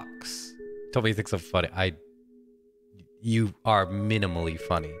talks. Told me he thinks I'm funny. You are minimally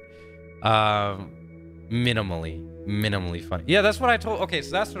funny. Minimally funny. Yeah, that's what I told. Okay, so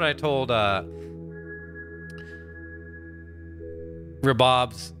that's what I told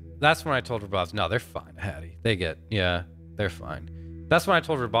Rabobs. That's when I told Rabobs, no, they're fine, Hattie. They're fine. That's when I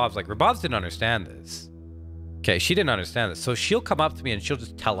told Rabobs, like, Rabobs didn't understand this. Okay, she didn't understand this. So she'll come up to me and she'll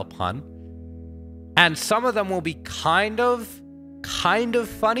just tell a pun. And some of them will be kind of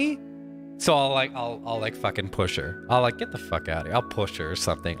funny. So I'll like fucking push her. I'll like, get the fuck out of here. I'll push her or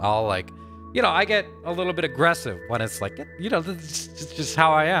something. I'll like, you know, I get a little bit aggressive when it's like, you know, this is just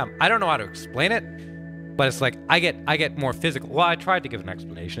how I am. I don't know how to explain it, but it's like, I get more physical. Well, I tried to give an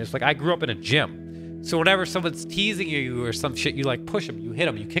explanation. It's like, I grew up in a gym. So whenever someone's teasing you or some shit, you like push them, you hit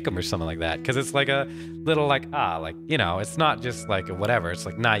them, you kick them or something like that. Cause it's like a little like, you know, it's not just like a whatever. It's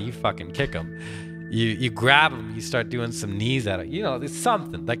like, nah, you fucking kick them. You grab them, you start doing some knees at it. You know, it's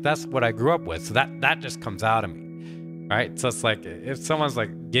something. Like, that's what I grew up with. So that just comes out of me, right? So it's like, if someone's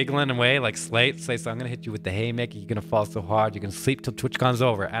like giggling away, like Slate, so I'm going to hit you with the haymaker. You're going to fall so hard. You're going to sleep till Twitchcon's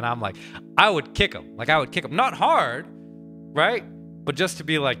over. And I'm like, I would kick him. Like, I would kick him. Not hard, right? But just to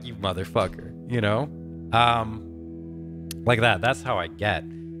be like, you motherfucker, you know? Like that. That's how I get.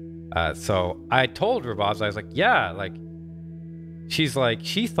 So I told Rabobs, I was like, yeah, like, she's like,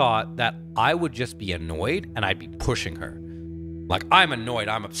 she thought that I would just be annoyed and I'd be pushing her. Like, I'm annoyed,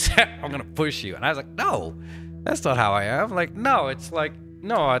 I'm upset, I'm gonna push you. And I was like, no, that's not how I am. Like, no, it's like,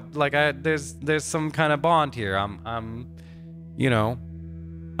 no, there's some kind of bond here. I'm you know,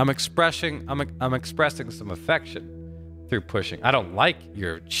 I'm expressing some affection through pushing. I don't like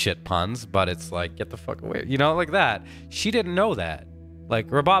your shit puns, but it's like, get the fuck away. You know, like that. She didn't know that. Like,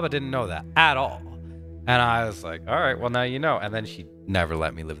 Rababa didn't know that at all. And I was like, all right, well, now you know. And then she never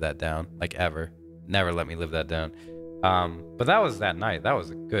let me live that down, like, ever. Never let me live that down. But that was that night. That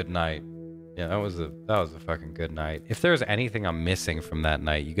was a good night. Yeah, that was a fucking good night. If there's anything I'm missing from that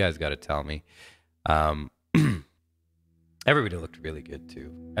night, you guys got to tell me. Everybody looked really good,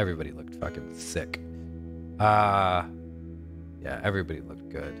 too. Everybody looked fucking sick. Yeah, everybody looked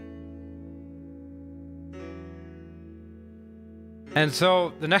good. And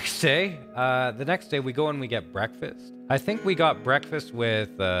so the next day we go and we get breakfast. I think we got breakfast with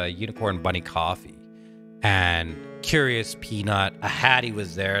Unicorn Bunny Coffee and Curious Peanut. A Hattie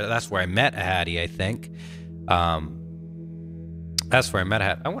was there. That's where I met a Hattie, I think. That's where I met a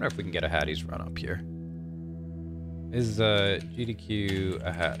Hattie. I wonder if we can get a Hattie's run up here. Is GDQ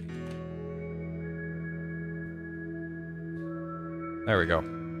a Hattie? There we go.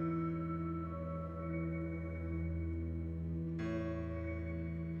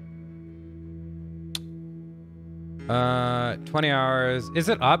 Uh, 20 hours. Is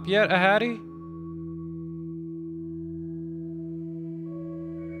it up yet, a Hattie?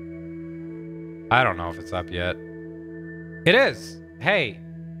 I don't know if it's up yet. It is. Hey.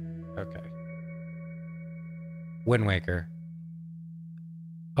 Okay. Wind Waker.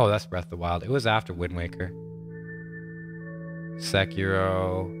 Oh, that's Breath of the Wild. It was after Wind Waker.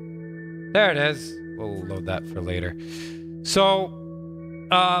 Sekiro. There it is. We'll load that for later. So,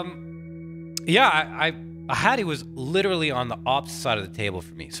 yeah, Hattie was literally on the opposite side of the table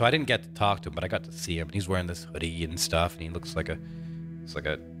for me, so I didn't get to talk to him, but I got to see him. He's wearing this hoodie and stuff, and he looks like a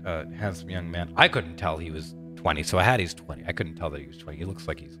handsome young man. I couldn't tell he was 20, so Hattie's 20. I couldn't tell that he was 20. He looks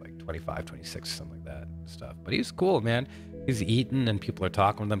like he's like 25, 26, something like that and stuff. But he's cool, man. He's eating, and people are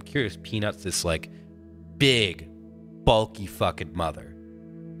talking with him. Curious Peanut's this like big, bulky fucking mother,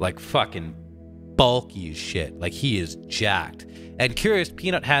 like fucking bulky as shit. Like, he is jacked. And Curious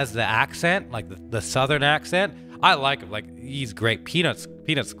Peanut has the accent, like the southern accent. I like him. Like, he's great. Peanut's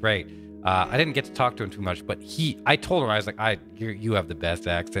great. I didn't get to talk to him too much, but I told him, I was like, you have the best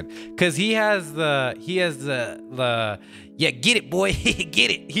accent, because he has the yeah, get it, boy,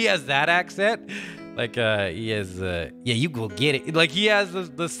 get it. He has that accent. Like, he has yeah, you go get it. Like, he has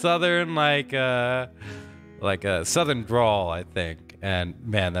the southern like a southern drawl, I think. And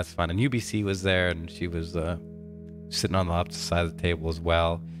man, that's fun. And UBC was there, and she was sitting on the opposite side of the table as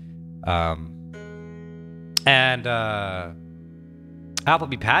well. And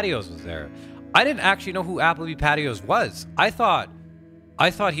Applebee Patios was there. I didn't actually know who Applebee Patios was. I thought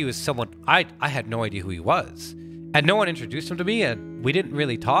he was someone. I had no idea who he was, and no one introduced him to me, and we didn't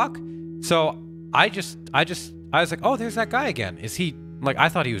really talk. So I was like, oh, there's that guy again. Is he like? I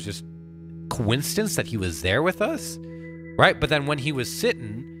thought he was just coincidence that he was there with us, right? But then when he was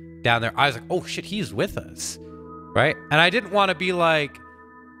sitting down there, I was like, oh shit, he's with us, right? And I didn't want to be like,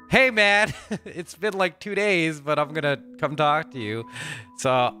 hey man, it's been like 2 days, but I'm gonna come talk to you.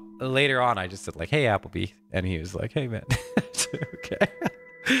 So later on, I just said like, hey Appleby, and he was like, hey man. Okay.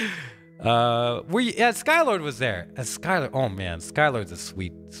 Yeah, Skylord was there. Skylord, oh man, Skylord's a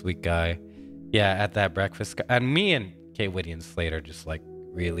sweet guy. Yeah, at that breakfast, and me and Kay Whitty and Slate are just like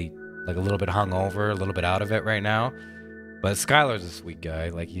really like a little bit hungover, a little bit out of it right now. But Skylar's a sweet guy.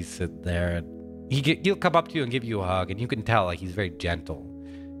 Like he's sitting there, and he'll come up to you and give you a hug, and you can tell like he's very gentle.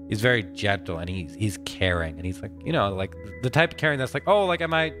 He's very gentle, and he's caring, and he's like, you know, like the type of caring that's like, oh, like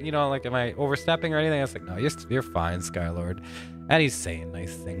am I overstepping or anything? I was like, no, you're fine, Skylord. And he's saying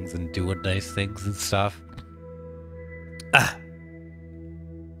nice things and doing nice things and stuff.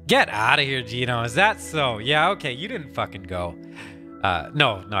 Get out of here, Gino. Is that so? Yeah, okay, you didn't fucking go.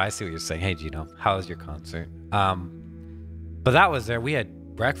 No, I see what you're saying. Hey, Gino, how was your concert? But that was there. We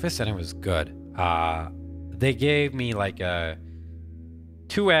had breakfast, and it was good. They gave me like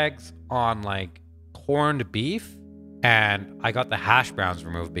 2 eggs on like corned beef, and I got the hash browns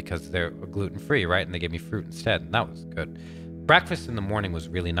removed because they're gluten-free, right? And they gave me fruit instead, and that was good. Breakfast in the morning was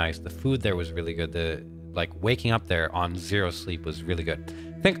really nice. The food there was really good. The like waking up there on 0 sleep was really good.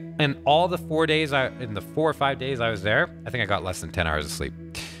 I think in all the 4 or 5 days I was there, I think I got less than 10 hours of sleep,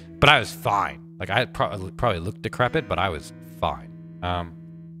 but I was fine. Like I probably looked decrepit, but I was fine.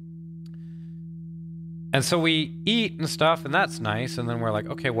 And so we eat and stuff, and that's nice. And then we're like,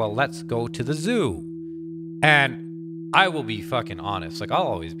 okay, well, let's go to the zoo. And I will be fucking honest. Like, I'll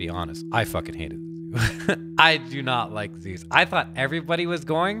always be honest. I fucking hated the zoo. I do not like zoos. I thought everybody was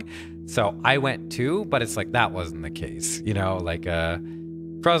going, so I went too, but it's like that wasn't the case. You know, like,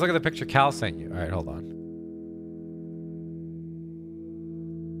 Faraaz, look at the picture Cal sent you. All right, hold on.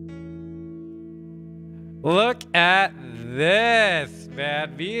 Look at this,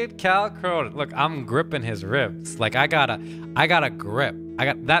 man. Me and Cal Cronin. Look, I'm gripping his ribs. Like I got a grip.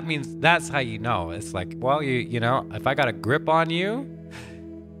 That means that's how you know. It's like, well, you know, if I got a grip on you,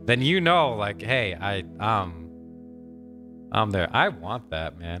 then you know, like, hey, I'm there. I want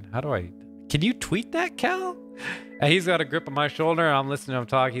that, man. Can you tweet that, Cal? And he's got a grip on my shoulder. I'm listening to him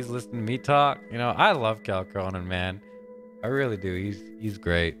talk. He's listening to me talk. You know, I love Cal Cronin, man. I really do. He's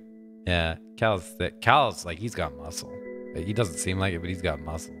great. Yeah, Cal's thick. Cal's like, he's got muscle. He doesn't seem like it, but he's got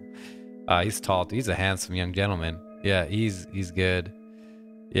muscle. He's tall. He's a handsome young gentleman. Yeah, he's good.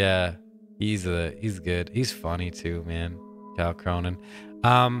 Yeah, he's good. He's funny too, man. Cal Cronin.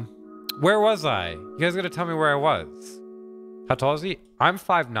 Where was I? You guys gotta tell me where I was. How tall is he? I'm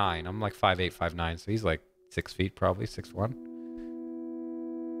 5'9". I'm like 5'8", 5'9". So he's like 6 feet, probably 6'1".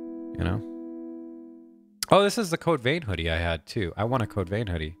 You know. Oh, this is the Code Vein hoodie I had too. I want a Code Vein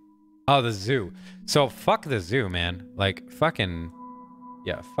hoodie. Oh, the zoo. So fuck the zoo, man. Like fucking,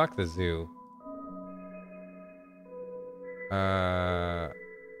 yeah, fuck the zoo.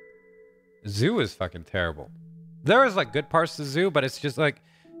 Zoo is fucking terrible. There is like good parts to the zoo, but it's just like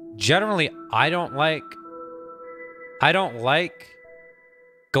generally I don't like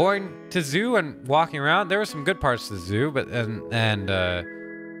going to zoo and walking around. There were some good parts to the zoo, but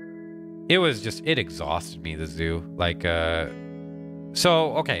it exhausted me, the zoo. Like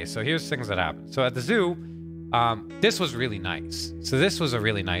so here's things that happened. So at the zoo, this was really nice. So this was a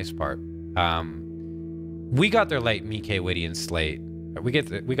really nice part. We got there late, me, Kay Whitty, and Slate. We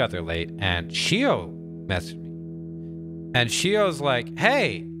got there late, and Shio messaged me. And Shio's like,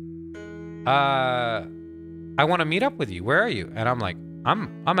 hey, I want to meet up with you. Where are you? And I'm like,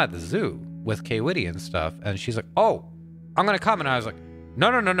 I'm at the zoo with Kay Whitty and stuff. And she's like, oh, I'm gonna come. And I was like,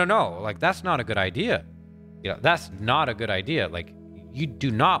 no. Like, that's not a good idea. You know, that's not a good idea. Like, you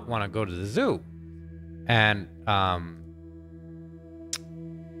do not want to go to the zoo. And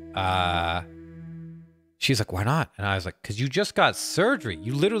she's like, why not? And I was like, because you just got surgery.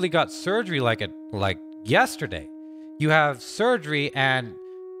 You literally got surgery like yesterday. You have surgery and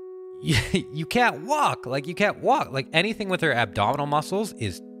you can't walk. Like, you can't walk. Like, anything with her abdominal muscles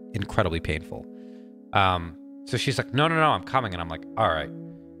is incredibly painful. So she's like, no, I'm coming. And I'm like, all right.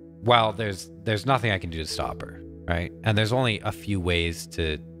 Well, there's nothing I can do to stop her, right? And there's only a few ways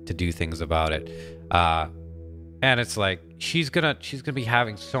to do things about it. And it's like, she's gonna be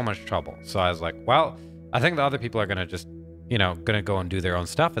having so much trouble. So I was like, well, I think the other people are gonna just, gonna go and do their own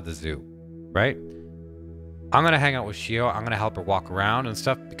stuff at the zoo, right? I'm gonna hang out with Shio. I'm gonna help her walk around and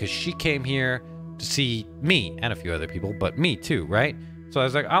stuff because she came here to see me and a few other people, but me too, right? So I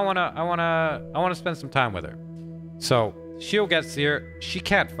was like, I wanna spend some time with her. So Shio gets here. She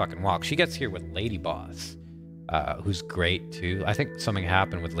can't fucking walk. She gets here with Lady Boss, who's great too. I think something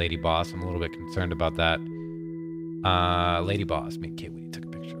happened with Lady Boss. I'm a little bit concerned about that. Lady Boss. Me and Kate Whitty took a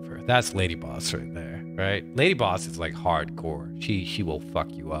picture of her. That's Lady Boss right there. right? Lady Boss is like hardcore. She will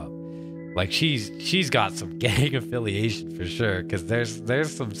fuck you up. Like she's got some gang affiliation for sure, because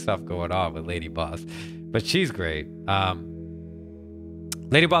there's some stuff going on with Lady Boss, but she's great.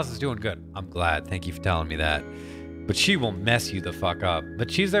 Lady Boss is doing good. I'm glad. Thank you for telling me that. But she will mess you the fuck up.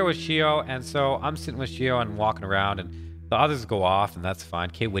 But she's there with Shio, and so I'm sitting with Shio and walking around, and the others go off, and that's fine.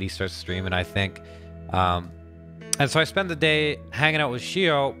 K Witty starts streaming, I think. And so I spend the day hanging out with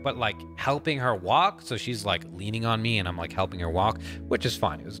Shio, but like helping her walk. So she's like leaning on me, and I'm like helping her walk, which is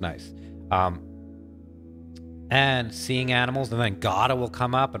fine. It was nice. And seeing animals, and then Gada will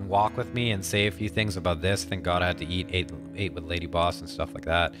come up and walk with me and say a few things about this. I think Gada had to ate with Lady Boss and stuff like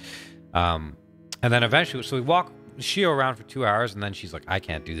that. And then eventually, so we walk Shio around for 2 hours, and then she's like, I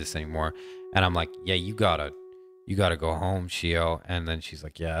can't do this anymore. And I'm like, yeah, you gotta go home, Shio. And then she's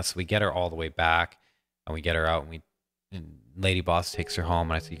like, yeah. So we get her all the way back, and we get her out, and Lady Boss takes her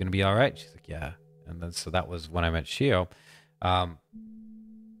home, and I said, you gonna be all right? She's like, yeah. And then so that was when I met Shio.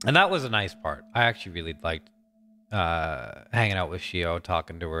 And that was a nice part. I actually really liked hanging out with Shio,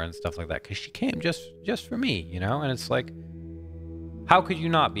 talking to her and stuff like that, because she came just for me, you know. And it's like, how could you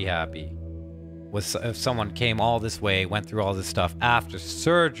not be happy with if someone came all this way, went through all this stuff after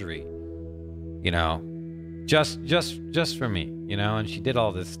surgery, you know, just for me, you know? And she did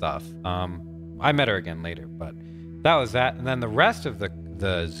all this stuff. I met her again later, but that was that. And then the rest of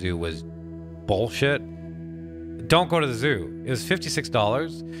the zoo was bullshit. Don't go to the zoo. It was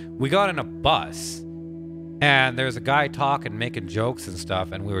 $56. We got in a bus, and there was a guy talking, making jokes and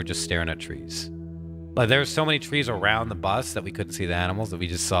stuff, and we were just staring at trees. Like, there were so many trees around the bus that we couldn't see the animals, that we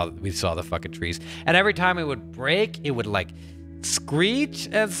saw the fucking trees. And every time it would break, it would like screech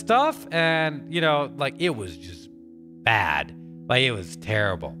and stuff, and you know, like, it was just bad. Like, it was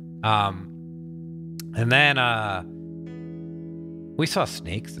terrible. And then we saw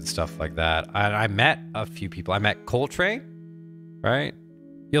snakes and stuff like that. I met a few people. I met Coltrane, right?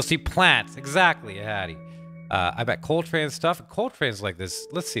 You'll see plants. Exactly, Hattie. I met Coltrane and stuff. Coltrane's like this.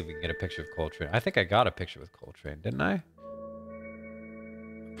 Let's see if we can get a picture of Coltrane. I think I got a picture with Coltrane, didn't I?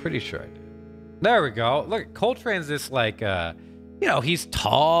 Pretty sure I did. There we go. Look, Coltrane's this like, you know, he's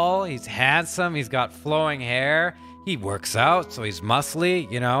tall, he's handsome, he's got flowing hair, he works out, so he's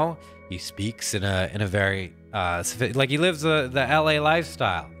muscly, you know. He speaks in a very like he lives the LA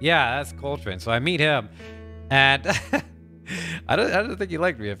lifestyle. Yeah, that's Coltrane. So I meet him, and I don't think he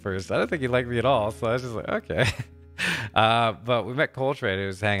liked me at first. I don't think he liked me at all. So I was just like, okay. But we met Coltrane. He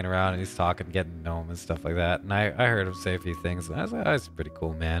was hanging around and he's talking, getting to know him and stuff like that. And I heard him say a few things, and I was like, oh, that's pretty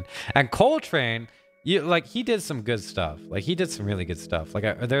cool, man. And Coltrane, he did some good stuff. Like, he did some really good stuff. Like,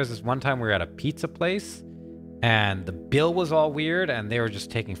 there was this one time we were at a pizza place, and the bill was all weird, and they were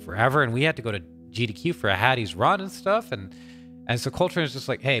just taking forever, and we had to go to GDQ for a Hattie's run and stuff, and so Coltrane was just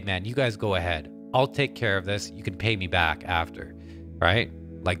like, hey man, you guys go ahead, I'll take care of this, you can pay me back after, right?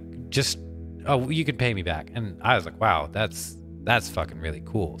 Like, just, oh, you can pay me back. And I was like, wow, that's fucking really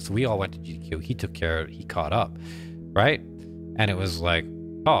cool. So we all went to GDQ, he took care of it, he caught up, right? And it was like,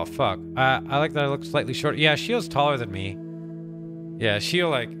 oh fuck, I like that I look slightly short. Yeah, Shio's taller than me. Yeah, Shio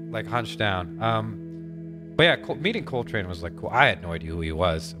like hunched down. But yeah, meeting Coltrane was like cool. I had no idea who he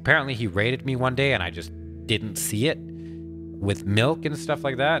was. Apparently he raided me one day and I just didn't see it with milk and stuff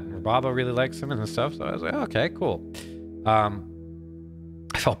like that. And Rababa really likes him and stuff. So I was like, oh, okay, cool. I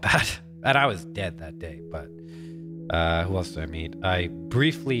felt bad. And I was dead that day. But who else did I meet? I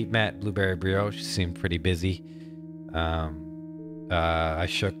briefly met Blueberry Brio. She seemed pretty busy. I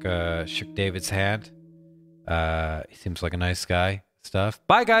shook David's hand. He seems like a nice guy. Stuff.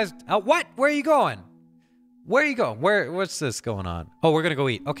 Bye, guys. What? Where are you going? Where are you going? What's this going on? Oh, we're gonna go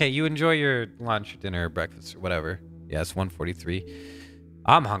eat. Okay, you enjoy your lunch, dinner, breakfast, or whatever. Yeah, it's 1:43.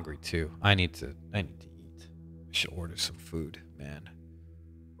 I'm hungry too. I need to eat. I should order some food, man.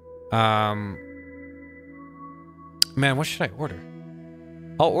 Man, what should I order?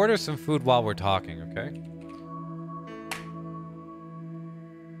 I'll order some food while we're talking, okay?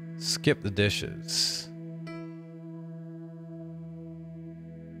 Skip the dishes.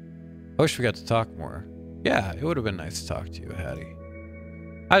 I wish we got to talk more. Yeah, it would have been nice to talk to you, Hattie.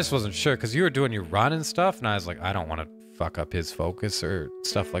 I just wasn't sure because you were doing your run and stuff, and I was like, I don't want to fuck up his focus or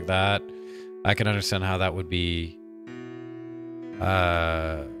stuff like that. I can understand how that would be,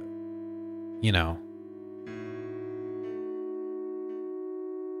 you know,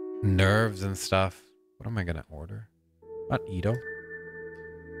 nerves and stuff. What am I gonna order? Not Edo.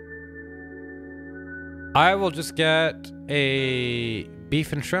 I will just get a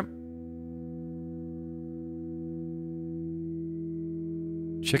beef and shrimp.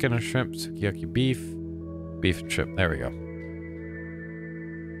 Chicken and shrimp, sukiyaki beef, beef and shrimp. There we go.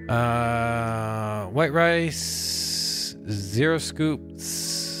 White rice, 0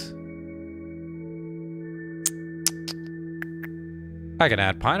 scoops. I can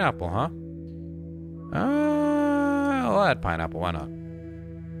add pineapple, huh? I'll add pineapple. Why not?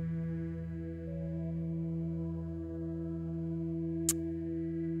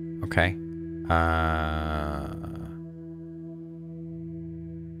 Okay.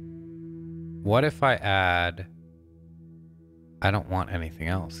 What if I add... I don't want anything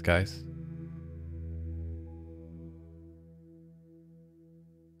else, guys.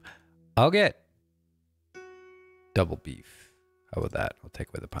 I'll get double beef. How about that? I'll take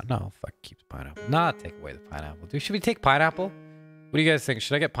away the pineapple. No, fuck, keeps pineapple. Nah, take away the pineapple. Dude, should we take pineapple? What do you guys think?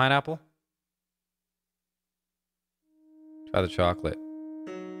 Should I get pineapple? Try the chocolate.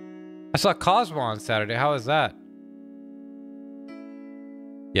 I saw Cosmo on Saturday. How is that?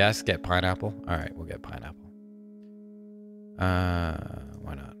 Yes, get pineapple. All right, we'll get pineapple.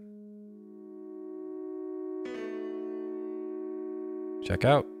 Why not? Check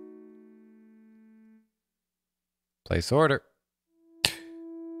out. Place order.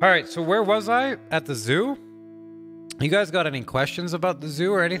 All right, so where was I? At the zoo? You guys got any questions about the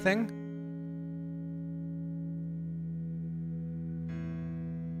zoo or anything?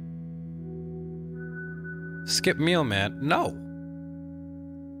 Skip meal, man. No.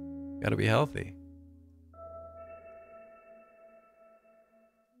 Gotta be healthy.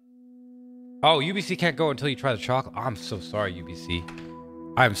 Oh, UBC can't go until you try the chocolate. Oh, I'm so sorry, UBC.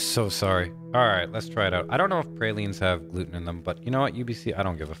 I'm so sorry. All right, let's try it out. I don't know if pralines have gluten in them, but you know what, UBC? I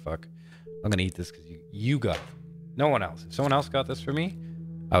don't give a fuck. I'm gonna eat this because you got it. No one else. If someone else got this for me,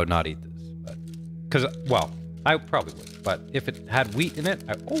 I would not eat this. But because, well, I probably would. But if it had wheat in it,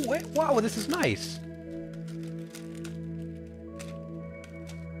 oh wait, wow, this is nice.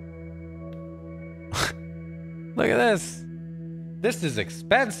 Look at this. This is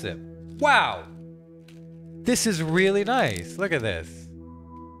expensive. Wow. This is really nice. Look at this.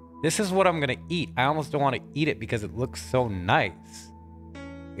 This is what I'm going to eat. I almost don't want to eat it because it looks so nice.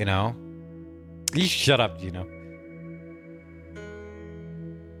 You know? You shut up, Gino.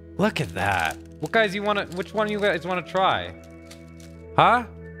 Look at that. What guys you want to... Which one of you guys want to try? Huh?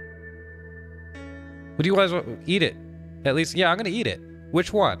 What do you guys want? Eat it. At least, yeah, I'm going to eat it.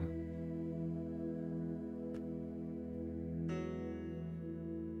 Which one?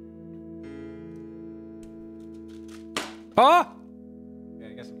 Oh! Okay,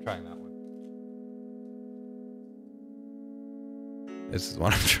 I guess I'm trying that one. This is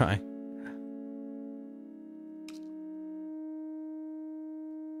what I'm trying.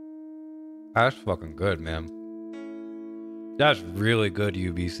 That's fucking good, man. That's really good,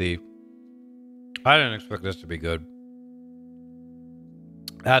 UBC. I didn't expect this to be good.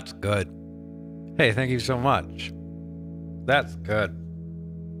 That's good. Hey, thank you so much. That's good.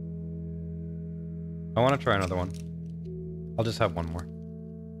 I want to try another one. I'll just have one more.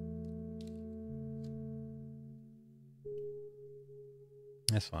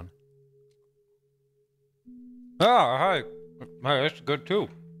 This one. Oh, hi. Hi, that's good too.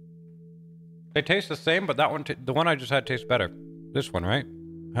 They taste the same, but that one, the one I just had tastes better. This one, right?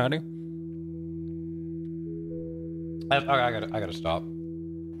 Honey? I gotta stop.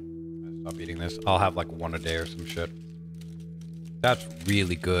 Stop eating this. I'll have like one a day or some shit. That's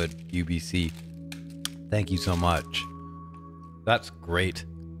really good, UBC. Thank you so much. That's great.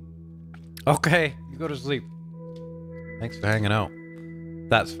 Okay, you go to sleep. Thanks for hanging out.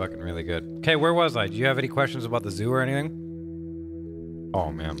 That's fucking really good. Okay, where was I? Do you have any questions about the zoo or anything?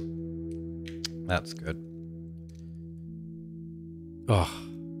 Oh, man. That's good. Oh.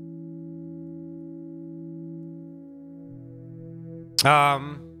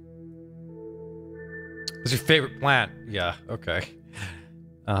 What's your favorite plant? Yeah, okay.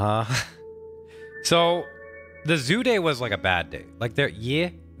 So... The zoo day was like a bad day. Like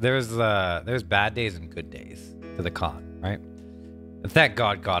there's bad days and good days to the con, right? And thank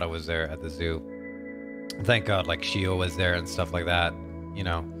God Gata was there at the zoo. And thank God like Shio was there and stuff like that, you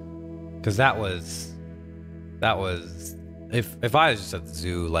know, because that was if I was just at the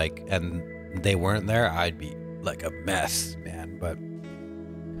zoo like and they weren't there, I'd be like a mess, man. But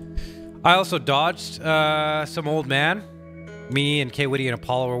I also dodged some old man. Me and K Witty and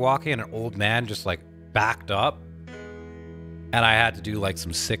Apollo were walking, and an old man just like backed up, and I had to do like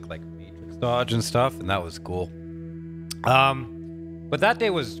some sick like matrix dodge and stuff, and that was cool. But that day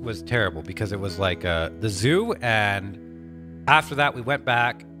was terrible because it was like the zoo, and after that we went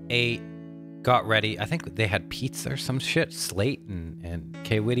back, ate, got ready. I think they had pizza or some shit. Slate and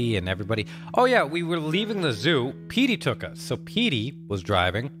K Witty and everybody. Oh yeah, we were leaving the zoo. Petey took us, so Petey was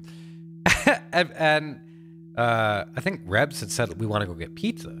driving, and I think Rebs had said we want to go get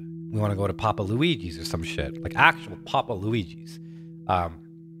pizza. We want to go to Papa Luigi's or some shit, like actual Papa Luigi's.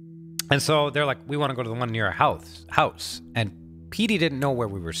 And so they're like, we want to go to the one near our house. And Petey didn't know where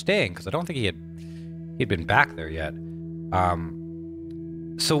we were staying because I don't think he'd been back there yet.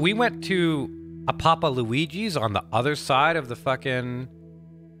 So we went to a Papa Luigi's on the other side of the fucking,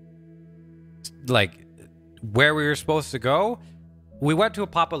 like, where we were supposed to go. We went to a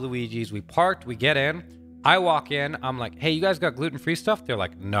Papa Luigi's. We parked. We get in. I walk in. I'm like, hey, you guys got gluten-free stuff? They're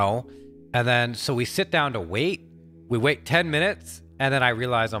like, no. And then, so we sit down to wait. We wait 10 minutes. And then I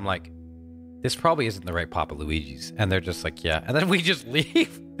realize, I'm like, this probably isn't the right Papa Luigi's. And they're just like, yeah. And then we just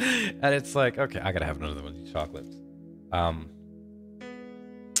leave. And it's like, okay, I gotta have another one of these chocolates.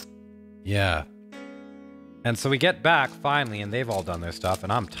 Yeah. And so we get back finally, and they've all done their stuff,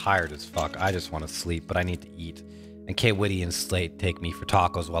 and I'm tired as fuck. I just want to sleep, but I need to eat. And K Witty and Slate take me for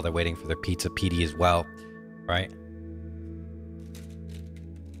tacos while they're waiting for their pizza. PD as well, right?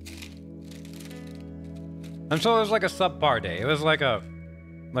 And so it was like a subpar day. It was like a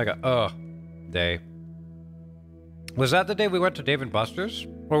day. Was that the day we went to Dave & Buster's?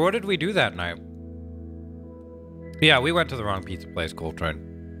 Or what did we do that night? Yeah, we went to the wrong pizza place, Coltrane.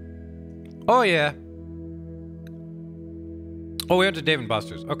 Oh, yeah. Oh, we went to Dave &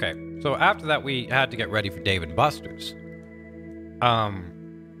 Buster's. Okay. So after that, we had to get ready for Dave & Buster's. And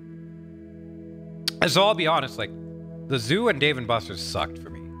so I'll be honest, like, the zoo and Dave & Buster's sucked for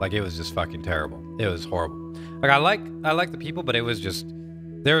me. Like, it was just fucking terrible. It was horrible. Like, I like the people, but it was just,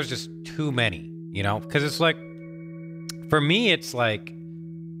 there was just too many, you know? Because it's like, for me,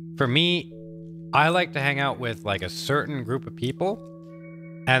 I like to hang out with, like, a certain group of people.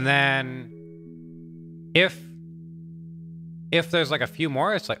 And then if there's like a few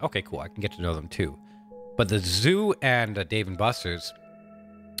more, it's like, okay, cool, I can get to know them too. But the zoo and Dave & Buster's,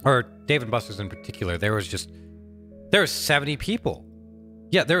 or Dave & Buster's in particular, there was 70 people.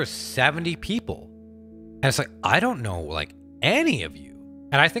 Yeah, there was 70 people. And it's like, I don't know, like, any of you.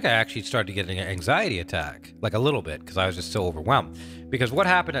 And I think I actually started to get an anxiety attack, like a little bit, because I was just so overwhelmed. Because what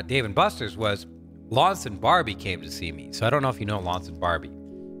happened at Dave & Buster's was Lance and Barbie came to see me. So I don't know if you know Lance and Barbie.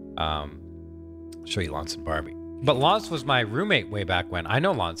 I'll show you Lance and Barbie. But Lance was my roommate way back when. I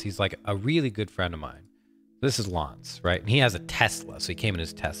know Lance. He's like a really good friend of mine. This is Lance, right? And he has a Tesla, so he came in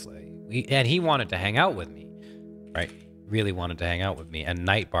his Tesla. And he wanted to hang out with me, right? Really wanted to hang out with me. And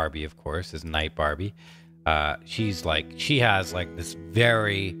Night Barbie, of course, is Night Barbie. She has like this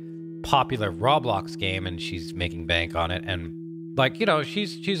very popular Roblox game, and she's making bank on it. And like, you know,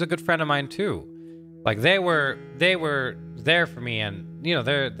 she's a good friend of mine too. Like they were there for me, and you know,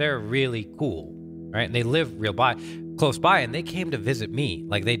 they're really cool, right? And they live close by, and they came to visit me.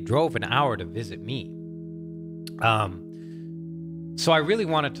 Like they drove an hour to visit me. So I really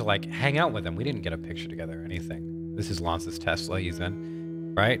wanted to like hang out with them. We didn't get a picture together or anything. This is Lance's Tesla he's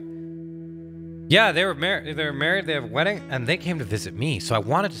in, right? Yeah, they were married. They have a wedding, and they came to visit me. So I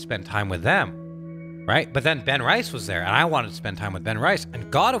wanted to spend time with them, right? But then Ben Rice was there, and I wanted to spend time with Ben Rice.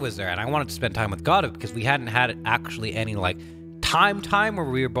 And Gada was there, and I wanted to spend time with Gada because we hadn't had actually any like time where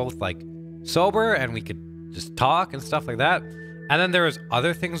we were both like sober and we could just talk and stuff like that. And then there was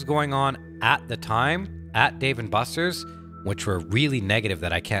other things going on at the time at Dave & Buster's, which were really negative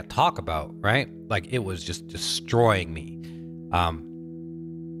that I can't talk about, right? Like it was just destroying me.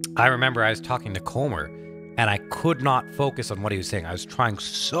 I remember I was talking to Comer, and I could not focus on what he was saying. I was trying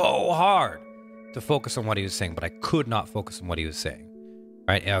so hard to focus on what he was saying, but I could not focus on what he was saying,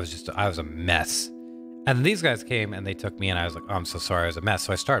 right? And I was a mess. And these guys came, and they took me, and I was like, oh, I'm so sorry, I was a mess.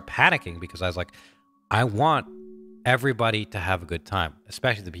 So I started panicking because I was like, I want everybody to have a good time,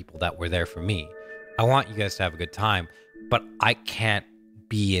 especially the people that were there for me. I want you guys to have a good time, but I can't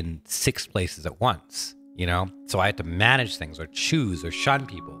be in 6 places at once. You know, so I had to manage things or choose or shun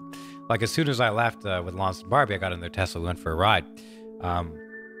people. Like as soon as I left with Lance and Barbie, I got in their Tesla, we went for a ride,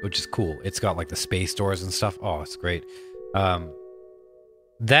 which is cool. It's got like the space doors and stuff. Oh, it's great.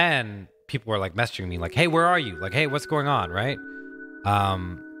 Then people were like messaging me like, hey, where are you? Like, hey, what's going on? Right?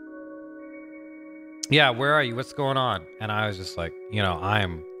 Yeah, where are you? What's going on? And I was just like, you know,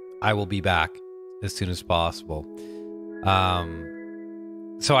 I will be back as soon as possible.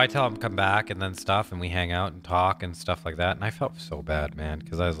 So I tell him come back and then stuff, and we hang out and talk and stuff like that. And I felt so bad, man,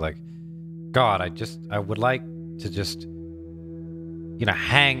 because I was like, God, I would like to just, you know,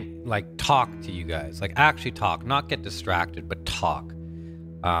 talk to you guys, like actually talk, not get distracted, but talk.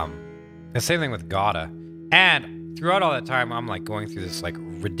 The same thing with Gada. And throughout all that time, I'm like going through this like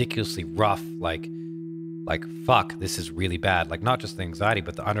ridiculously rough, like fuck, this is really bad. Like not just the anxiety,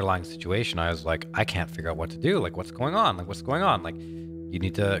 but the underlying situation. I was like, I can't figure out what to do. Like what's going on? Like what's going on? Like, you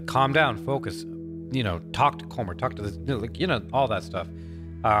need to calm down, focus, you know, talk to Colmer, talk to this, like, you know, all that stuff.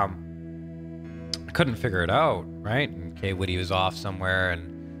 I couldn't figure it out, right? And K Woody was off somewhere,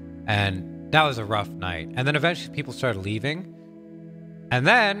 and that was a rough night. And then eventually people started leaving, and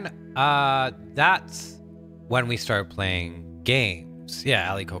then that's when we started playing games.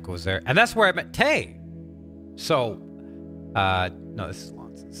 Yeah, Ali Coco was there, and that's where I met Tay. So, no, this is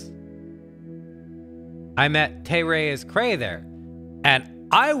nonsense. I met Tay Reyes Cray there, and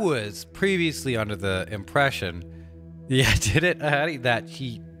I was previously under the impression, yeah, that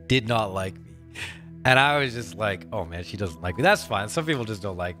she did not like me. And I was just like, oh man, she doesn't like me. That's fine. Some people just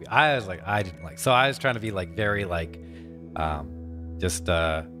don't like me. I was like, I didn't like. So I was trying to be like very like, just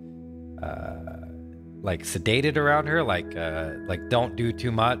like sedated around her, like don't do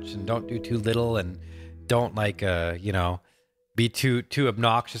too much and don't do too little and don't like you know, be too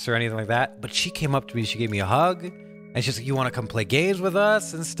obnoxious or anything like that. But she came up to me, she gave me a hug, and she's like, you want to come play games with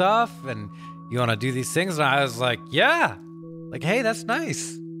us and stuff, and you want to do these things? And I was like, yeah, like, hey, that's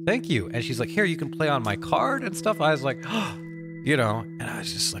nice, thank you. And she's like, here, you can play on my card and stuff. I was like, oh, you know, and I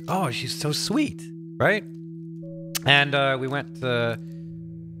was just like, oh, she's so sweet, right? And we went to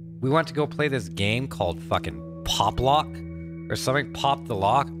go play this game called fucking Pop Lock or something. Pop the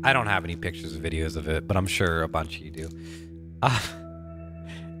Lock. I don't have any pictures or videos of it, but I'm sure a bunch of you do.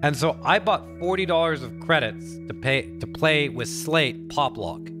 And so I bought $40 of credits to play with Slate Pop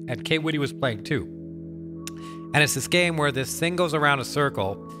Lock, and Kate Woody was playing too. And it's this game where this thing goes around a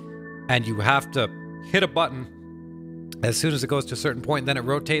circle, and you have to hit a button as soon as it goes to a certain point. Then it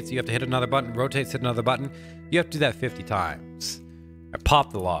rotates. You have to hit another button. Rotates, hit another button. You have to do that 50 times. I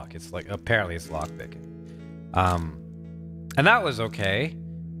popped the lock. It's like, apparently it's lock picking. And that was okay.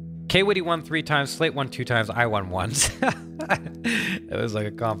 K Woody won 3 times, Slate won 2 times, I won once. It was like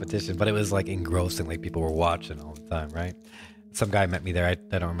a competition, but it was like engrossing, like people were watching all the time, right? Some guy met me there, I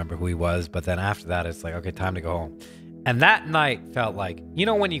don't remember who he was, but then after that it's like, okay, time to go home. And that night felt like, you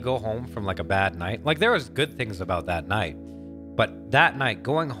know, when you go home from like a bad night, like there was good things about that night, but that night,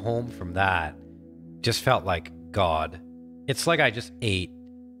 going home from that just felt like God. It's like I just ate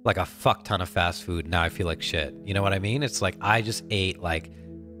like a fuck ton of fast food. Now I feel like shit. You know what I mean? It's like I just ate like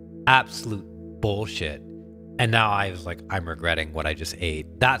absolute bullshit. And now I was like, I'm regretting what I just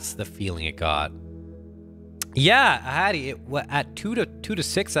ate. That's the feeling it got. Yeah, Hattie, at 2 to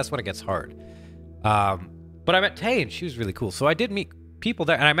 6, that's when it gets hard. But I met Tay, and she was really cool. So I did meet people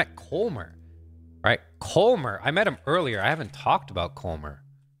there, and I met Colmer, right? Colmer, I met him earlier. I haven't talked about Colmer.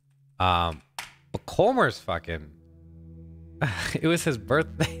 But Colmer's fucking... It was his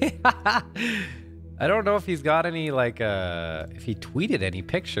birthday. I don't know if he's got any, like, if he tweeted any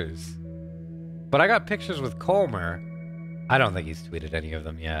pictures. But I got pictures with Colmer. I don't think he's tweeted any of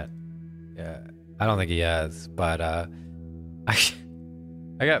them yet. Yeah, I don't think he has. But I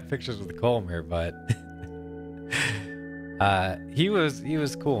got pictures with Colmer, but he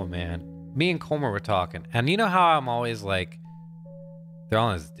was cool, man. Me and Colmer were talking, and you know how I'm always like, they're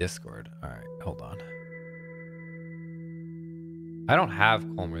on his Discord. All right, hold on. I don't have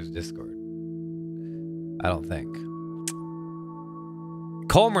Colmer's Discord. I don't think.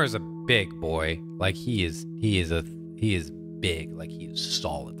 Colmer's a big boy. Like he is big. Like he is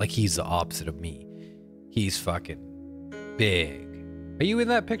solid. Like he's the opposite of me. He's fucking big. Are you in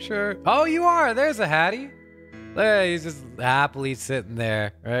that picture? Oh, you are. There's a Hattie. There, he's just happily sitting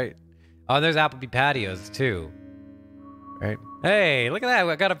there, right? Oh, there's Applebee patios too, right? Hey, look at that.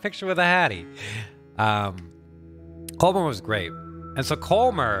 I got a picture with a Hattie. Colmer was great. And so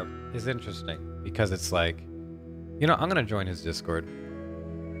Colmer is interesting because it's like, you know, I'm going to join his Discord.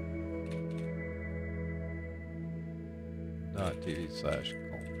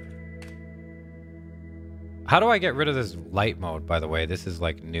 .tv/Colmer. How do I get rid of this light mode, by the way? This is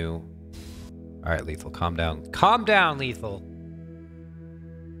like new. All right, Lethal, calm down. Calm down, Lethal.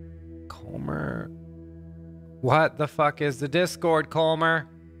 Colmer. What the fuck is the Discord, Colmer?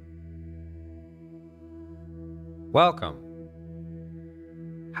 Welcome.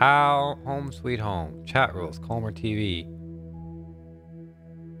 How home sweet home. Chat rules. Colmer TV.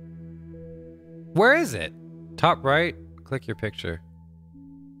 Where is it? Top right. Click your picture.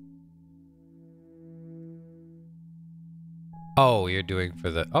 Oh, you're doing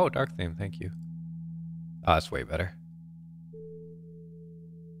for the... Oh, dark theme. Thank you. Oh, that's way better.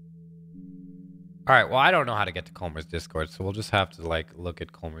 All right. Well, I don't know how to get to Colmer's Discord, so we'll just have to like look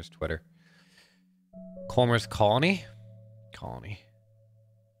at Colmer's Twitter. Colmer's Colony? Colony.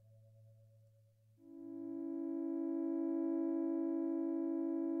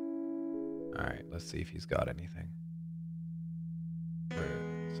 All right. Let's see if he's got anything.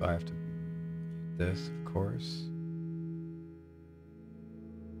 So I have to this, of course.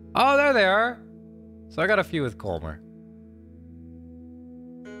 Oh, there they are. So I got a few with Colmer.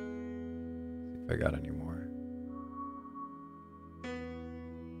 See if I got any more.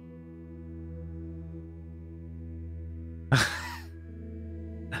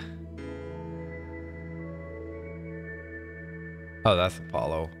 Oh, that's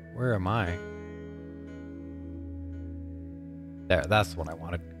Apollo. Where am I? There, that's the one I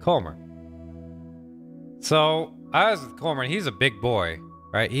wanted. Colmer. So, I was with Colmer, and he's a big boy,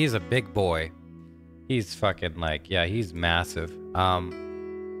 right? He's a big boy. He's fucking like, yeah, he's massive.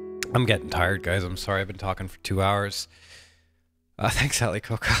 I'm getting tired, guys. I'm sorry. I've been talking for 2 hours. Thanks, Ali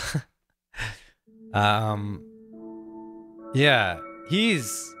Coca. Yeah,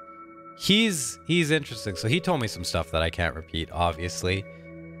 he's interesting. So he told me some stuff that I can't repeat, obviously.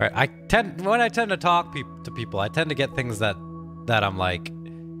 Right? When I tend to talk to people, I tend to get things that I'm like,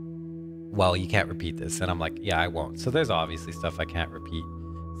 well, you can't repeat this, and I'm like, yeah, I won't. So there's obviously stuff I can't repeat.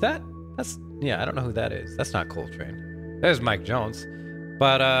 That's yeah, I don't know who that is. That's not Coltrane. There's Mike Jones.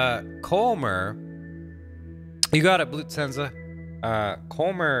 But Colmer, you got it, Blutzenza.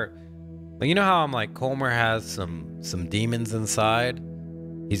 Colmer, you know how I'm like, Colmer has some demons inside.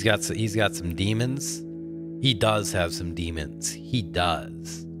 He's got some demons. He does have some demons. He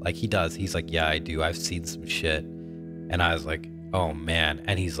does. Like, he does. He's like, yeah, I do. I've seen some shit. And I was like, oh man.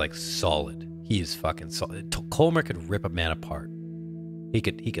 And he's like solid. He is fucking solid. Colmer could rip a man apart. He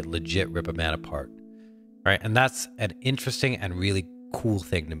could legit rip a man apart. Right? And that's an interesting and really cool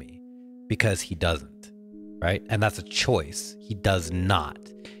thing to me, because he doesn't. Right? And that's a choice. He does not.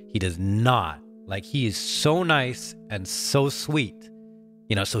 He does not. Like, he is so nice and so sweet.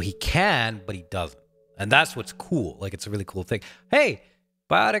 You know, so he can, but he doesn't. And that's what's cool. Like, it's a really cool thing. Hey,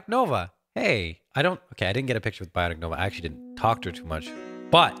 Biotic Nova. Hey, I didn't get a picture with Biotic Nova. I actually didn't talk to her too much,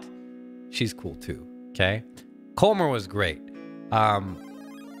 but she's cool too. Okay. Colmer was great.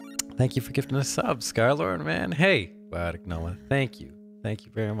 Thank you for gifting us subs, Skylord, man. Hey, Biotic Nova. Thank you. Thank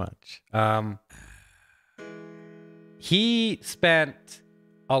you very much. He spent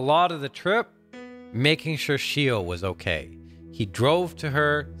a lot of the trip making sure Shio was okay. He drove to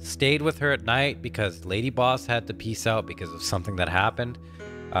her, stayed with her at night because Lady Boss had to peace out because of something that happened,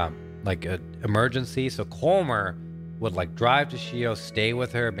 like an emergency. So Colmer would like drive to Shio, stay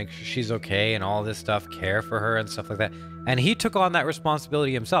with her, make sure she's okay and all this stuff, care for her and stuff like that. And he took on that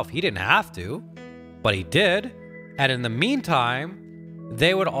responsibility himself. He didn't have to, but he did. And in the meantime,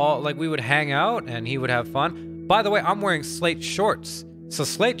 they would all, like, we would hang out and he would have fun. By the way, I'm wearing Slate shorts. So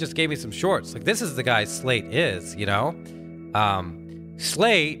Slate just gave me some shorts. Like, this is the guy Slate is, you know?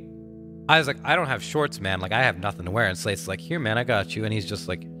 Slate, I was like, I don't have shorts, man. Like, I have nothing to wear. And Slate's like, here, man, I got you. And he's just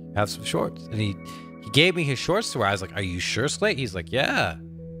like, have some shorts. And he gave me his shorts to wear. I was like, are you sure, Slate? He's like, yeah.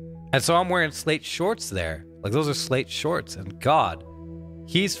 And so I'm wearing Slate shorts there. Like, those are Slate shorts. And God,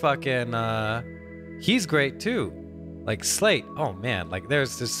 he's fucking, he's great too. Like, Slate, oh man, like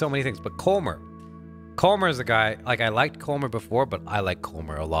there's so many things. But Colmer is a guy, like, I liked Colmer before, but I like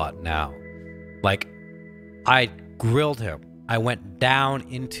Colmer a lot now. Like, I grilled him. I went down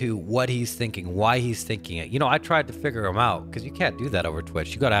into what he's thinking, why he's thinking it. You know, I tried to figure him out, because you can't do that over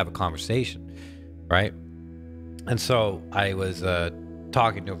Twitch. You got to have a conversation, right? And so I was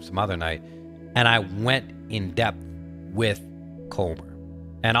talking to him some other night, and I went in depth with Colmer.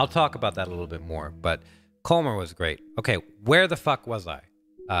 And I'll talk about that a little bit more, but Colmer was great. Okay, where the fuck was I?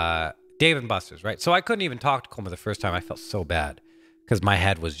 Dave & Buster's, right? So I couldn't even talk to Colmer the first time. I felt so bad because my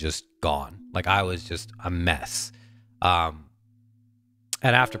head was just gone. Like, I was just a mess.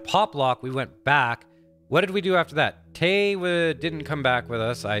 And after Pop Lock, we went back. What did we do after that? Tay didn't come back with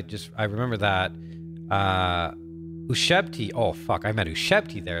us. I remember that. Ushebti. Oh, fuck. I met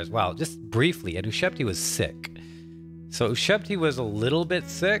Ushebti there as well, just briefly. And Ushebti was sick. So Ushebti was a little bit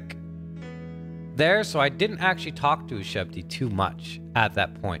sick there. So I didn't actually talk to Ushebti too much at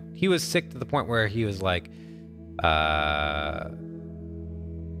that point. He was sick to the point where he was like,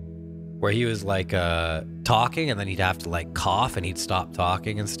 talking, and then he'd have to like cough and he'd stop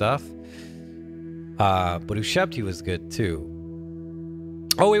talking and stuff. But Ushebti was good too.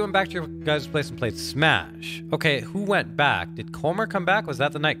 Oh, we went back to your guys' place and played Smash. Okay, who went back? Did Colmer come back? Was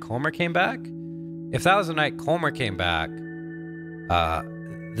that the night Colmer came back? If that was the night Colmer came back,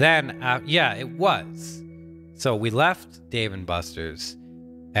 then yeah, it was. So we left Dave & Buster's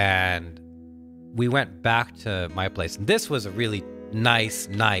and we went back to my place. And this was a really nice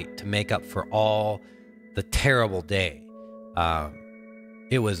night to make up for all the terrible day.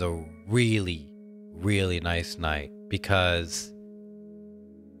 It was a really, really nice night because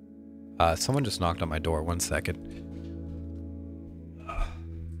someone just knocked on my door. 1 second.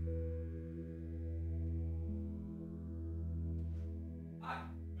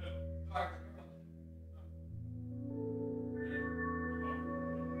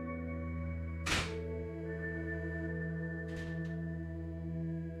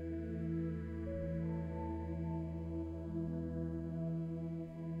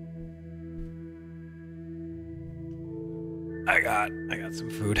 I got some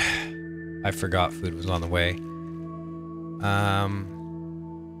food. I forgot food was on the way.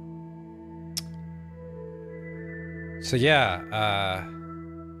 So yeah,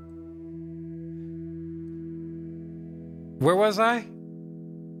 where was I?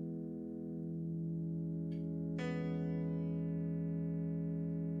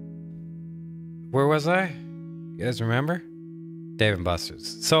 Where was I? You guys remember? Dave &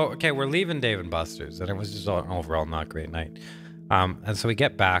 Buster's. So, okay, we're leaving Dave & Buster's, and it was just an overall not great night. And so we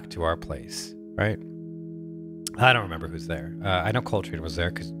get back to our place, right? I don't remember who's there. I know Coltrane was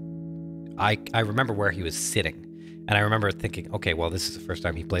there because I remember where he was sitting. And I remember thinking, okay, well, this is the first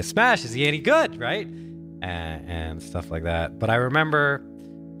time he plays Smash. Is he any good, right? And stuff like that. But I remember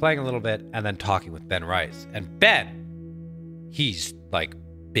playing a little bit and then talking with Ben Rice. And Ben, he's like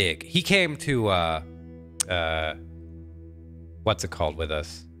big. He came to, what's it called with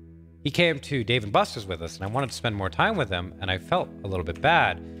us? He came to Dave & Buster's with us, and I wanted to spend more time with him, and I felt a little bit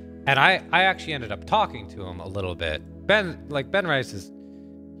bad. And I actually ended up talking to him a little bit. Ben Rice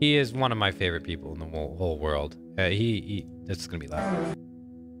he is one of my favorite people in the whole world. It's gonna be loud.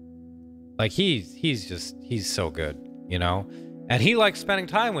 Like he's so good, you know? And he likes spending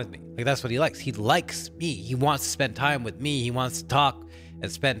time with me. Like that's what he likes. He likes me. He wants to spend time with me. He wants to talk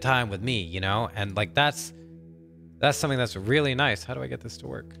and spend time with me, you know? And like that's something that's really nice. How do I get this to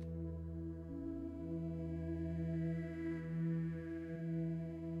work?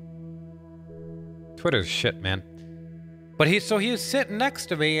 Twitter's shit, man. But he was sitting next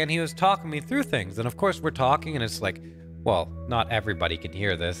to me and he was talking me through things. And of course we're talking and it's like, well, not everybody can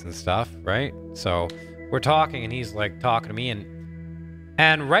hear this and stuff, right? So we're talking and he's like talking to me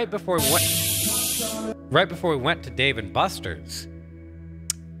and right before we went to Dave & Buster's,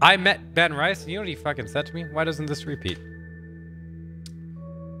 I met Ben Rice, and you know what he fucking said to me? Why doesn't this repeat?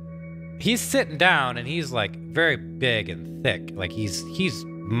 He's sitting down and he's like very big and thick. Like he's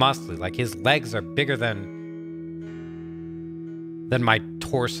muscly. Like his legs are bigger than my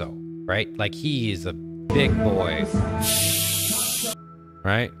torso, right? Like he is a big boy.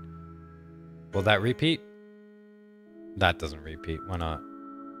 Right? Will that repeat? That doesn't repeat. Why not?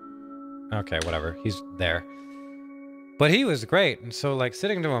 Okay, whatever. He's there. But he was great. And so like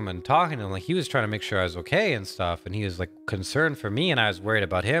sitting to him and talking to him, like he was trying to make sure I was okay and stuff. And he was like concerned for me and I was worried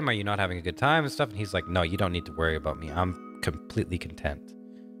about him. Are you not having a good time and stuff? And he's like, no, you don't need to worry about me. I'm completely content.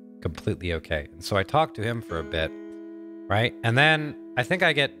 Completely okay. And so I talked to him for a bit, right? And then I think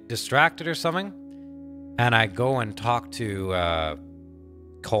I get distracted or something. And I go and talk to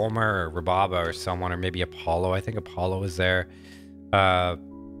Colmer or Rababa or someone, or maybe Apollo. I think Apollo was there. No,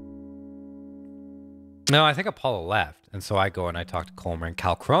 I think Apollo left. And so I go and I talk to Colmer and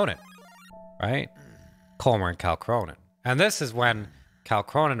Cal Cronin, right? Colmer and Cal Cronin. And this is when Cal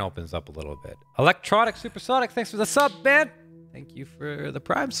Cronin opens up a little bit. Electronic Supersonic, thanks for the sub, man. Thank you for the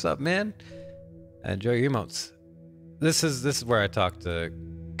Prime sub, man. Enjoy your emotes. This is where I talk to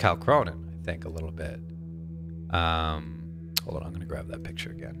Cal Cronin, I think, a little bit. Hold on, I'm gonna grab that picture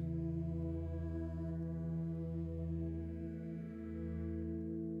again.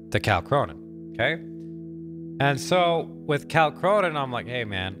 To Cal Cronin, okay? And so with Cal Cronin, I'm like, hey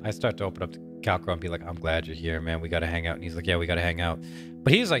man, I start to open up to Cal Cronin and be like, I'm glad you're here, man. We gotta hang out. And he's like, yeah, we gotta hang out.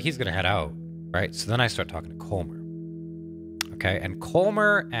 But he's like, he's gonna head out, right? So then I start talking to Colmer. Okay, and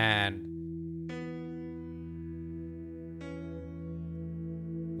Colmer and...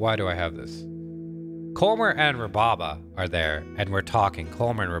 Why do I have this? Colmer and Rababa are there, and we're talking,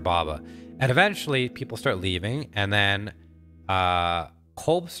 Colmer and Rababa. And eventually, people start leaving, and then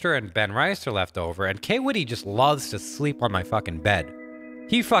Colbster and Ben Rice are left over, and K. Whitty just loves to sleep on my fucking bed.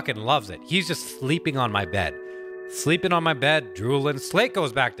 He fucking loves it. He's just sleeping on my bed. Sleeping on my bed, drooling. Slate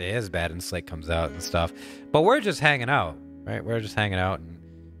goes back to his bed, and Slate comes out and stuff. But we're just hanging out, right? We're just hanging out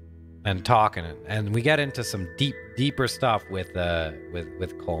and talking, and we get into some deeper stuff with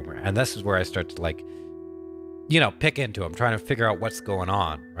Colmer. And this is where I start to, like, you know, pick into him, trying to figure out what's going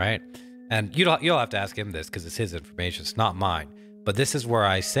on, right? And you'll have to ask him this because it's his information. It's not mine. But this is where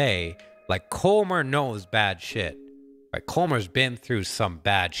I say, like, Colmer knows bad shit, right? Colmer's been through some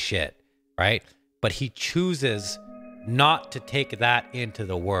bad shit, right? But he chooses not to take that into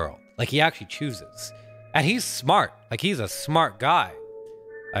the world. Like, he actually chooses. And he's smart. Like, he's a smart guy.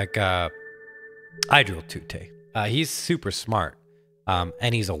 Like, I drill Tute. He's super smart.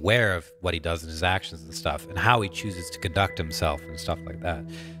 And he's aware of what he does in his actions and stuff, and how he chooses to conduct himself and stuff like that.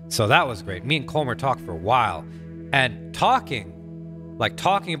 So that was great. Me and Colmer talked for a while, and talking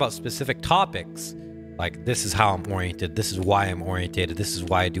about specific topics, like, this is how I'm oriented, this is why I'm orientated, this is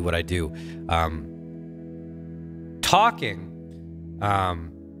why I do what I do. Talking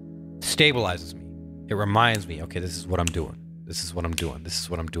stabilizes me. It reminds me, okay, this is what I'm doing. This is what I'm doing. This is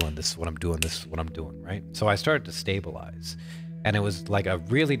what I'm doing. This is what I'm doing. This is what I'm doing, right? So I started to stabilize. And it was like a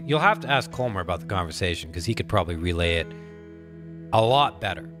really... You'll have to ask Colmer about the conversation because he could probably relay it a lot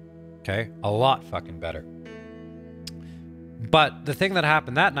better, okay? A lot fucking better. But the thing that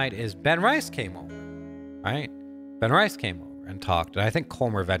happened that night is Ben Rice came over, right? Ben Rice came over and talked. And I think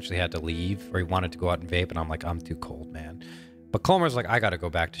Colmer eventually had to leave or he wanted to go out and vape. And I'm like, I'm too cold, man. But Colmer's like, I got to go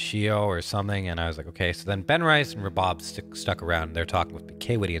back to Shio or something. And I was like, okay. So then Ben Rice and Rabob stuck around. They're talking with me.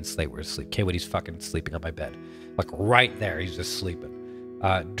 K-Witty and Slate were asleep. K-Witty's fucking sleeping on my bed. Like right there. He's just sleeping.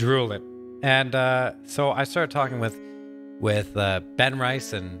 Drooling. And so I started talking with Ben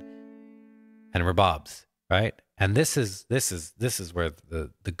Rice and Rabobs, right? And this is where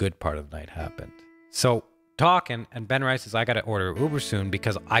the good part of the night happened. So talking, and Ben Rice says, I got to order Uber soon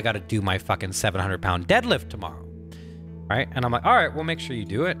because I got to do my fucking 700-pound deadlift tomorrow. Right? And I'm like, all right, we'll make sure you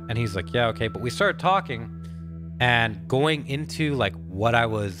do it. And he's like, yeah, okay. But we started talking and going into like what I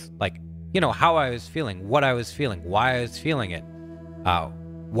was like, you know, how I was feeling, what I was feeling, why I was feeling it,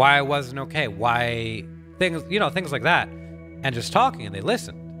 why I wasn't okay, why things, you know, things like that. And just talking, and they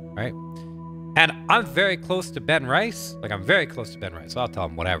listened, right? And I'm very close to Ben Rice. Like, I'm very close to Ben Rice. So I'll tell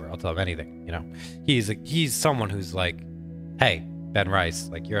him whatever. I'll tell him anything, you know? He's someone who's like, hey, Ben Rice,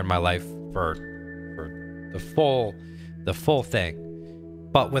 like, you're in my life for the full thing.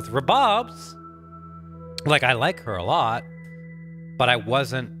 But with Rabobs, like, I like her a lot, but I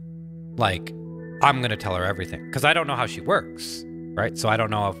wasn't like, I'm going to tell her everything. Because I don't know how she works. Right? So I don't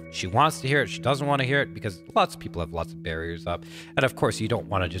know if she wants to hear it, she doesn't want to hear it, because lots of people have lots of barriers up. And of course, you don't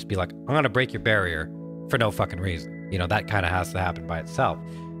want to just be like, I'm going to break your barrier for no fucking reason. You know, that kind of has to happen by itself.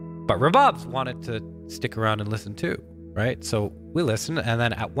 But Rabobs wanted to stick around and listen too, right? So we listened, and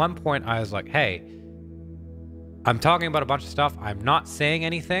then at one point I was like, hey, I'm talking about a bunch of stuff. I'm not saying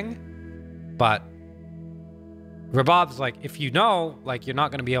anything, but Rabob's like, if you know, like, you're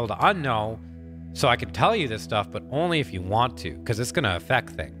not going to be able to unknow. So I can tell you this stuff, but only if you want to, because it's going to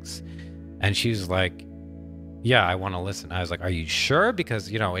affect things. And she's like, yeah, I want to listen. I was like, are you sure?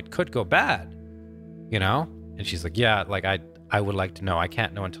 Because, you know, it could go bad, you know? And she's like, yeah, like, I would like to know. I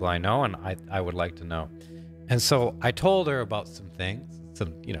can't know until I know, and I would like to know. And so I told her about some things,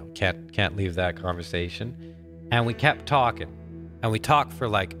 some, you know, can't leave that conversation. And we kept talking. And we talked for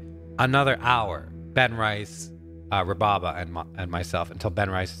like another hour, Ben Rice, Rababa, and myself, until Ben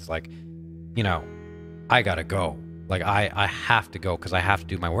Rice is like, you know, I gotta go. Like, I have to go because I have to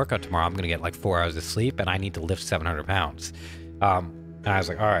do my workout tomorrow. I'm gonna get like 4 hours of sleep, and I need to lift 700 pounds. And I was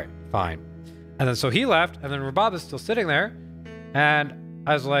like, all right, fine. And then so he left, and then Rabab is still sitting there, and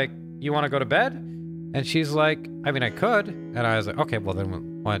I was like, you want to go to bed? And she's like, I mean, I could. And I was like, okay, well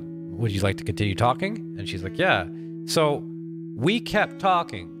then, what would you like to continue talking? And she's like, yeah. So we kept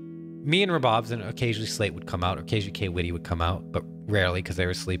talking. Me and Rabobs, and occasionally Slate would come out, occasionally K-Witty would come out, but rarely because they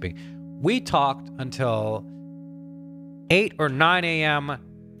were sleeping. We talked until 8 or 9 a.m.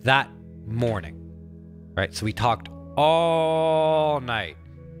 that morning, right? So we talked all night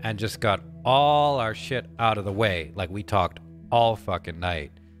and just got all our shit out of the way. Like, we talked all fucking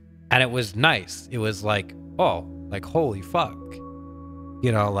night. And it was nice. It was like, oh, like, holy fuck.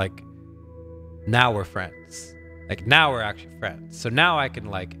 You know, like, now we're friends. Like, now we're actually friends. So now I can,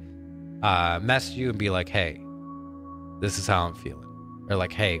 like, message you and be like, hey, this is how I'm feeling. Or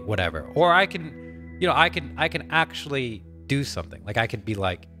like, hey, whatever. Or I can, you know, I can actually do something. Like, I could be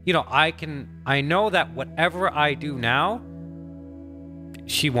like, you know, I know that whatever I do now,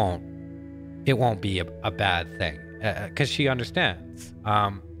 it won't be a bad thing. Because she understands.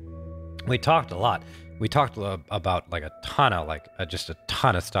 We talked a lot. We talked about like a ton of, like, just a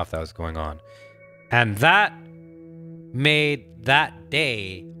ton of stuff that was going on. And that made that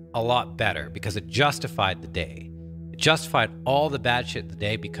day a lot better because it justified the day. Justified all the bad shit in the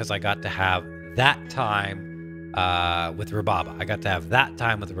day because I got to have that time with Rababa. I got to have that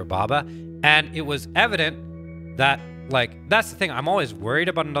time with Rababa, and it was evident that, like, that's the thing. I'm always worried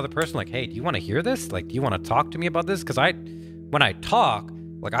about another person. Like, hey, do you want to hear this? Like, do you want to talk to me about this? Because when I talk,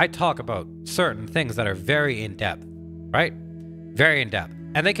 like, I talk about certain things that are very in depth, right? Very in depth,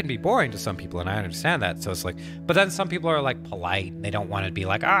 and they can be boring to some people, and I understand that. So it's like, but then some people are like polite. And they don't want to be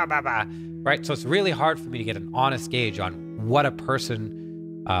like, blah, blah. Right? So it's really hard for me to get an honest gauge on what a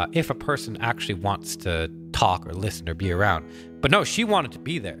person, if a person actually wants to talk or listen or be around. But no, she wanted to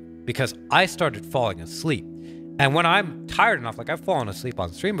be there because I started falling asleep. And when I'm tired enough, like, I've fallen asleep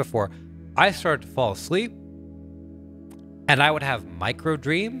on stream before, I started to fall asleep and I would have micro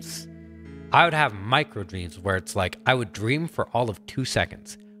dreams. I would have micro dreams where it's like I would dream for all of 2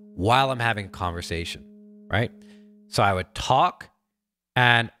 seconds while I'm having a conversation, right? So I would talk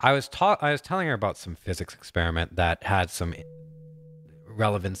And I was telling her about some physics experiment that had some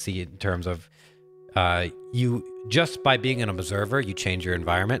relevancy in terms of you just by being an observer, you change your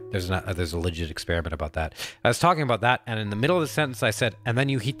environment. There's a legit experiment about that. I was talking about that, and in the middle of the sentence, I said, and then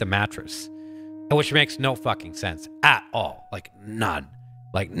you heat the mattress, which makes no fucking sense at all. Like none.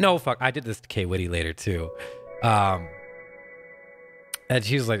 Like no fuck. I did this to Kay Whitty later too. And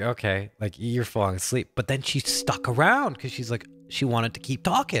she was like, okay, like you're falling asleep. But then she stuck around because she's like, she wanted to keep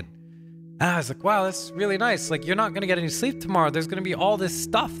talking. And I was like, wow, that's really nice. Like, you're not going to get any sleep tomorrow. There's going to be all this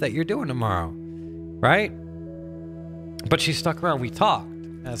stuff that you're doing tomorrow. Right? But she stuck around. We talked.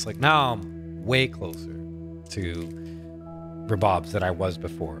 And it's like, now I'm way closer to Rabobs than I was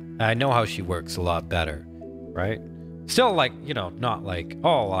before. And I know how she works a lot better. Right? Still, like, you know, not like,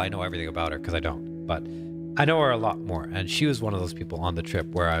 oh, well, I know everything about her, because I don't. But I know her a lot more. And she was one of those people on the trip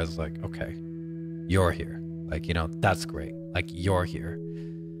where I was like, okay, you're here. Like, you know, that's great. Like, you're here.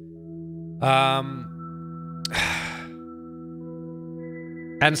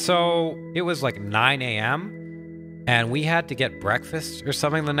 And so it was like 9 a.m. and we had to get breakfast or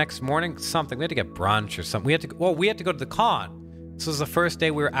something the next morning. Something. We had to get brunch or something. We had to go to the con. This was the first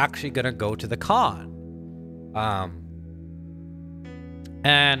day we were actually going to go to the con.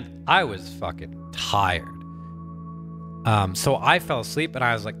 And I was fucking tired. So I fell asleep and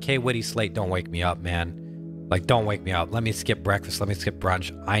I was like, Kay Whitty Slate, don't wake me up, man. Like, don't wake me up. Let me skip breakfast. Let me skip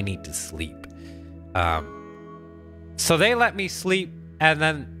brunch. I need to sleep. So they let me sleep, and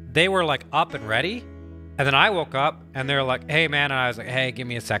then they were like up and ready. And then I woke up and they're like, hey man. And I was like, hey, give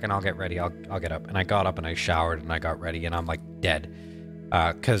me a second. I'll get ready. I'll get up. And I got up and I showered and I got ready and I'm like dead.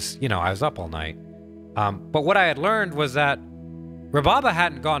 Cause you know, I was up all night. But what I had learned was that Rababa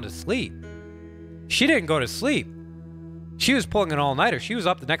hadn't gone to sleep. She didn't go to sleep. She was pulling an all-nighter. She was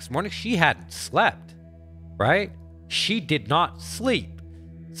up the next morning. She hadn't slept, right? She did not sleep.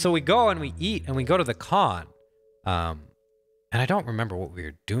 So we go and we eat and we go to the con. And I don't remember what we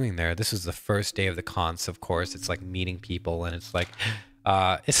were doing there. This is the first day of the con, so of course it's like meeting people and it's like,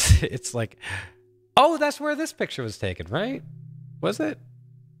 it's like, oh, that's where this picture was taken, right? Was it?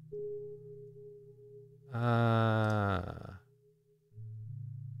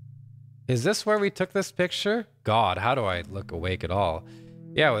 Is this where we took this picture? God, how do I look awake at all?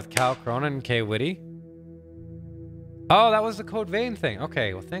 Yeah, with Cal Cronin and Kay Whitty. Oh, that was the Code Vein thing.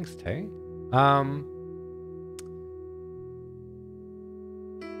 Okay, well, thanks, Tay.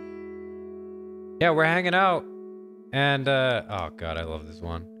 Yeah, we're hanging out. And, oh God, I love this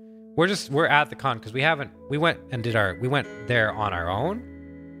one. We're at the con because we went there on our own.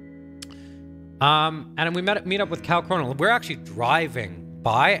 And we meet up with Cal Cronin. We're actually driving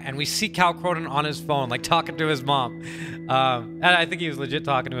by and we see Cal Cronin on his phone, like talking to his mom. And I think he was legit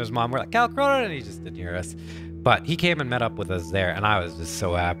talking to his mom. We're like, Cal Cronin, and he just didn't hear us. But he came and met up with us there, and I was just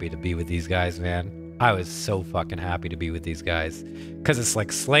so happy to be with these guys, man. I was so fucking happy to be with these guys. Because it's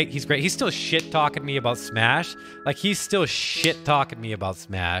like Slate, he's great. He's still shit-talking me about Smash. Like, he's still shit-talking me about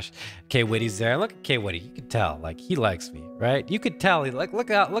Smash. Kay Whitty's there. Look at Kay Whitty. You could tell, like, he likes me, right? You could tell. He, like, look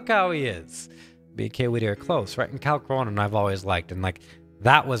how he is. Me and Kay Whitty are close, right? And Cal Cronin I've always liked. And, like,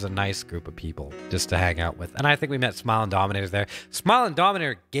 that was a nice group of people just to hang out with. And I think we met Smile and Dominators there. Smile and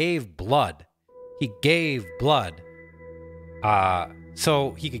Dominator gave blood. He gave blood.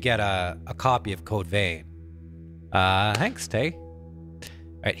 So he could get a copy of Code Vein. Thanks, Tay.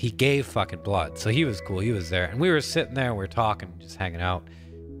 Right, he gave fucking blood. So he was cool. He was there. And we were sitting there and we were talking, just hanging out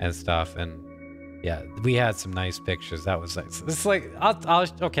and stuff. And yeah, we had some nice pictures. That was nice. It's like,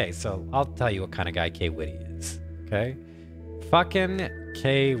 okay, so I'll tell you what kind of guy Kay Whitty is. Okay? Fucking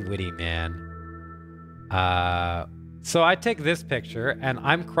Kay Whitty, man. So I take this picture and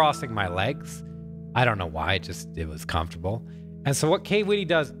I'm crossing my legs. I don't know why, it was comfortable. And so what Kay Whitty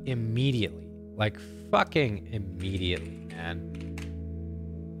does immediately, like fucking immediately, man.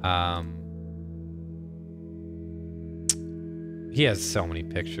 He has so many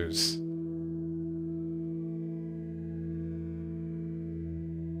pictures.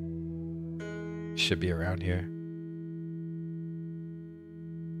 Should be around here.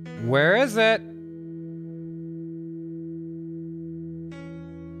 Where is it?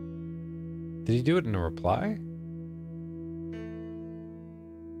 Did he do it in a reply?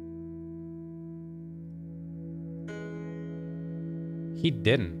 He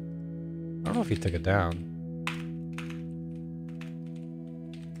didn't. I don't know if he took it down.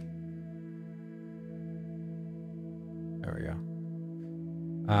 There we go.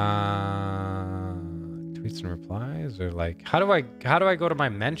 Tweets and replies, or like, how do I go to my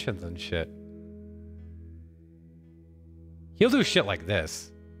mentions and shit? He'll do shit like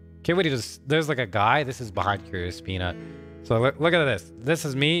this. Okay, wait, there's like a guy. This is behind Curious Peanut. So look at this. This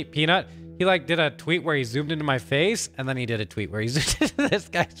is me, Peanut. He like did a tweet where he zoomed into my face, and then he did a tweet where he zoomed into this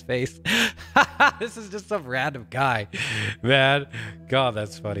guy's face. This is just some random guy, man. God,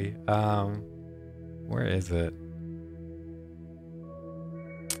 that's funny. Where is it?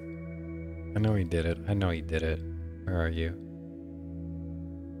 I know he did it. I know he did it. Where are you?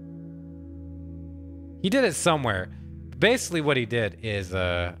 He did it somewhere. Basically what he did is,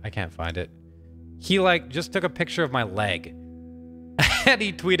 I can't find it. He like just took a picture of my leg and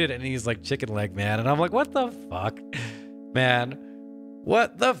he tweeted it and he's like, chicken leg, man. And I'm like, what the fuck, man?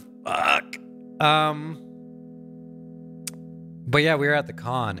 What the fuck? But yeah, we were at the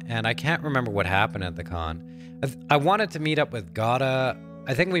con and I can't remember what happened at the con. I wanted to meet up with Gata.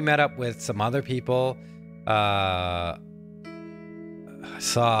 I think we met up with some other people. Saw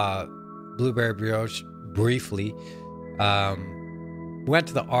Blueberry Brioche briefly. Went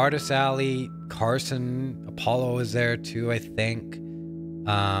to the artist alley. Carson, Apollo was there too, I think.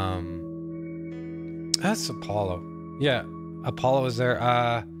 That's Apollo. Yeah, Apollo was there.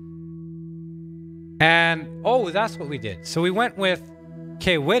 And oh, that's what we did. So we went with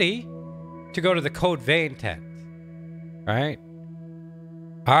K Witty to go to the Code Vein tent. Right?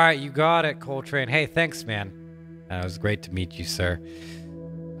 All right, you got it, Coltrane. Hey, thanks, man. It was great to meet you, sir.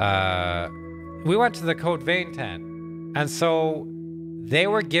 We went to the Code Vein tent. And so they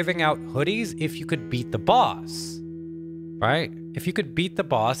were giving out hoodies if you could beat the boss. Right? If you could beat the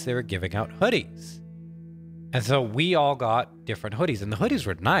boss, they were giving out hoodies. And so we all got different hoodies. And the hoodies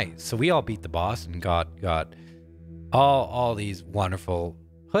were nice. So we all beat the boss and got all these wonderful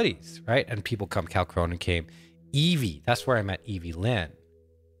hoodies. Right? And people come, Cal Cronin came. Evie. That's where I met Evie Lynn.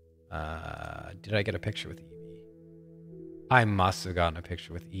 Did I get a picture with Evie? I must have gotten a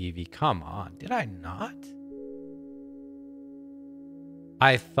picture with Evie. Come on. Did I not?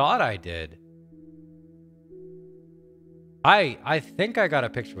 I thought I did. I think I got a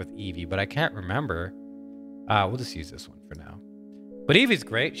picture with Evie, but I can't remember. We'll just use this one for now. But Evie's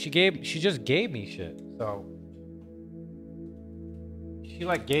great. She just gave me shit. So she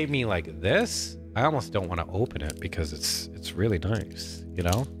like gave me like this. I almost don't want to open it because it's really nice, you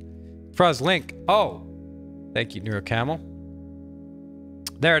know? Faraaz link. Oh, thank you, Neuro Camel.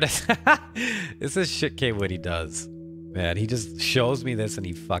 There it is. This is shit K Woody does. Man, he just shows me this and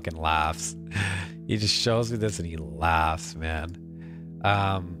he fucking laughs. He just shows me this and he laughs, man.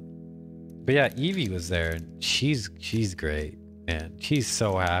 But yeah, Evie was there and she's great, man. She's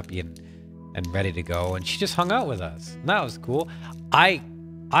so happy and ready to go, and she just hung out with us. And that was cool. I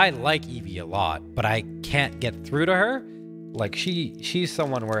like Evie a lot, but I can't get through to her. Like she's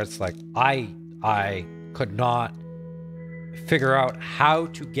someone where it's like I could not figure out how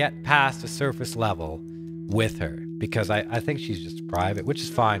to get past the surface level with her because I think she's just private, which is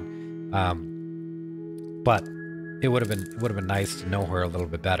fine. But it would have been nice to know her a little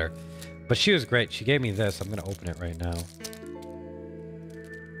bit better. But she was great. She gave me this. I'm gonna open it right now.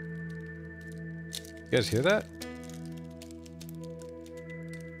 You guys hear that?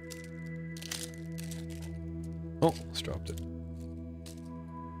 Oh, almost dropped it.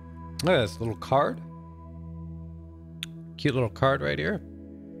 Look at this little card. Cute little card right here.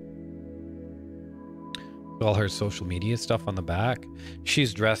 All her social media stuff on the back.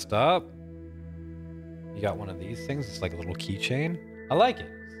 She's dressed up. You got one of these things. It's like a little keychain. I like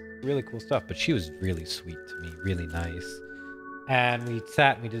it. It's really cool stuff. But she was really sweet to me. Really nice. And we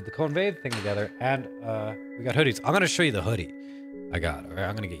sat and we did the Cone Bathe thing together. And we got hoodies. I'm gonna show you the hoodie I got. All right,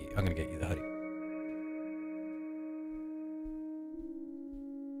 I'm gonna get you the hoodie.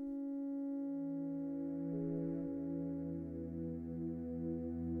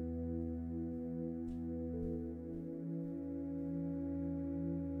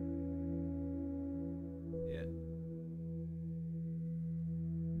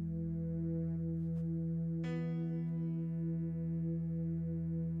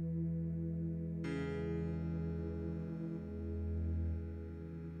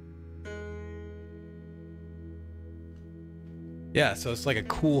 Yeah, so it's like a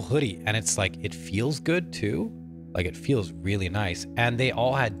cool hoodie, and it's like, it feels good too. Like, it feels really nice. And they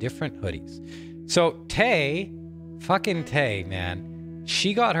all had different hoodies. So Tay, fucking Tay, man,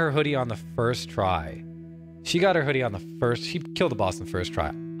 she got her hoodie on the first try. She killed the boss in the first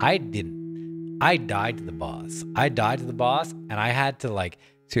try. I didn't. I died to the boss. And I had to like,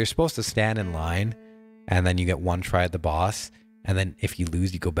 so you're supposed to stand in line, and then you get one try at the boss, and then if you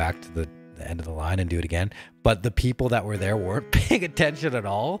lose, you go back to the end of the line and do it again. But the people that were there weren't paying attention at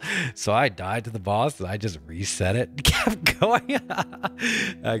all, so I died to the boss and I just reset it and kept going.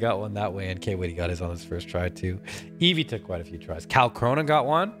 I got one that way, and K-Witty got his on his first try too. Evie took quite a few tries. Cal Cronin got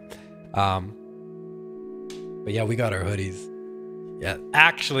one. But yeah, we got our hoodies. Yeah,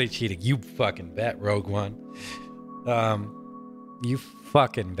 actually cheating. You fucking bet, Rogue One. You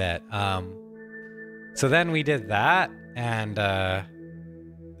fucking bet. So then we did that, and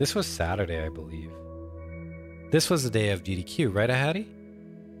this was Saturday, I believe. This was the day of GDQ, right, Hattie?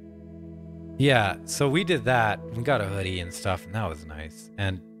 Yeah, so we did that. We got a hoodie and stuff, and that was nice.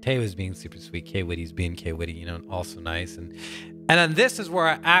 And Tay was being super sweet. K-Witty's being K-Witty, you know, also nice. And then this is where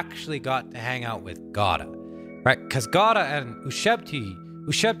I actually got to hang out with Gada, right? Because Gada and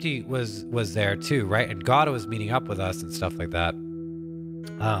Ushebti was there too, right? And Gada was meeting up with us and stuff like that.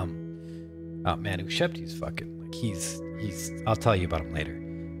 Oh man, Ushebti's fucking, like, he's I'll tell you about him later.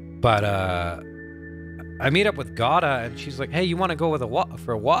 But I meet up with Gada, and she's like, hey, you want to go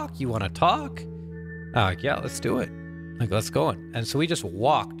for a walk? You want to talk? I'm like, yeah, let's do it. Like, let's go. And so we just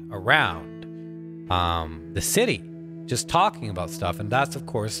walked around the city, just talking about stuff. And that's, of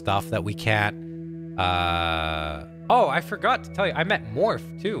course, stuff that we can't... Oh, I forgot to tell you, I met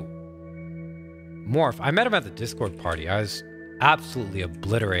Morph, too. Morph, I met him at the Discord party. I was absolutely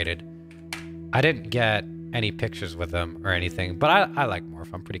obliterated. I didn't get any pictures with him or anything, but I like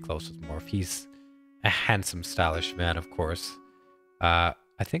Morph. I'm pretty close with Morph. He's a handsome, stylish man, of course. I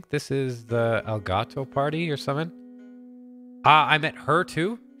think this is the Elgato party or something. I met her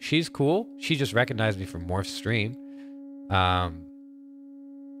too. She's cool. She just recognized me from Morph's stream.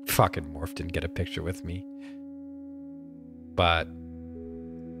 Fucking Morph didn't get a picture with me. But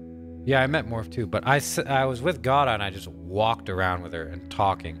yeah, I met Morph too. But I was with Gada, and I just walked around with her and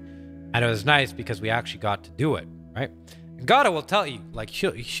talking. And it was nice because we actually got to do it, right? Gada will tell you, like,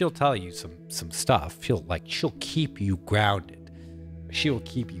 she'll tell you some stuff. She'll keep you grounded. She'll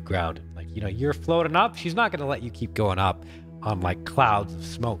keep you grounded. Like, you know, you're floating up. She's not gonna let you keep going up on like clouds of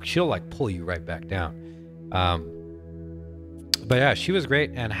smoke. She'll like pull you right back down. But yeah, she was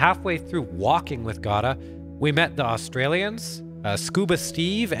great. And halfway through walking with Gada, we met the Australians, Scuba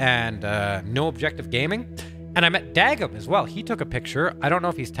Steve and No Objective Gaming. And I met Dagum as well. He took a picture. I don't know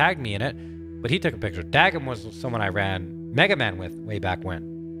if he's tagged me in it, but he took a picture. Dagum was someone I ran Mega Man with way back when.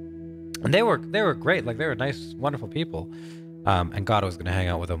 And they were great. Like, they were nice, wonderful people. And God was going to hang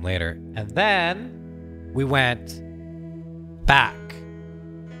out with them later. And then we went back.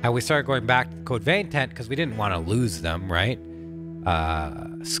 And we started going back to the Code Vein tent because we didn't want to lose them, right?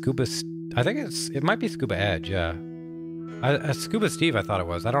 Scuba... I think it might be Scuba Edge, yeah. Scuba Steve, I thought it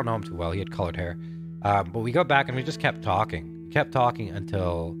was. I don't know him too well. He had colored hair. But we go back and we just kept talking. We kept talking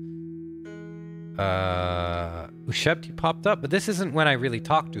until Ushebti popped up. But this isn't when I really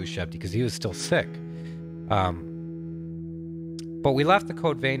talked to Ushebti because he was still sick. But we left the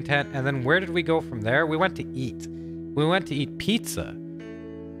Code Vein tent, and then where did we go from there? We went to eat. We went to eat pizza,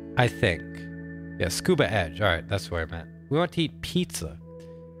 I think. Yeah, Scuba Edge. All right, that's where I meant. We went to eat pizza.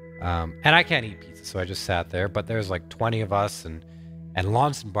 And I can't eat pizza, so I just sat there. But there's like 20 of us, and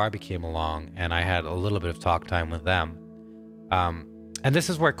Lawrence and Barbie came along, and I had a little bit of talk time with them. And this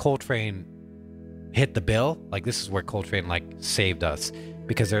is where Coltrane hit the bill. Like, this is where Coltrane, like, saved us.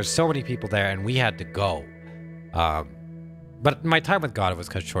 Because there's so many people there, and we had to go. But my time with God was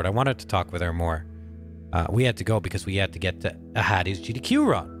cut short. I wanted to talk with her more. We had to go because we had to get to Hattie's GDQ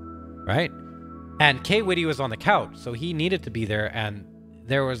run, right? And K-Witty was on the couch, so he needed to be there, and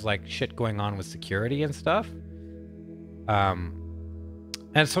there was, like, shit going on with security and stuff. And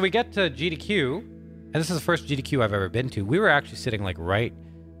so we get to GDQ, and this is the first GDQ I've ever been to. We were actually sitting, like, right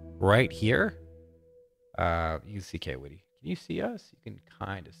here. You can see K-Witty. Can you see us? You can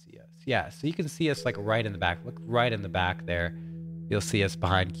kind of see us. Yeah, so you can see us, like, right in the back. Look right in the back there. You'll see us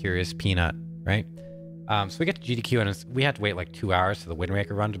behind Curious Peanut, right? So we get to GDQ, and we had to wait, like, 2 hours for the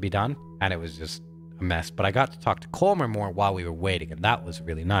Windmaker run to be done, and it was just a mess. But I got to talk to Colmer more while we were waiting, and that was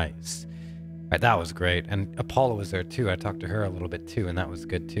really nice. Right, that was great. And Apollo was there, too. I talked to her a little bit, too, and that was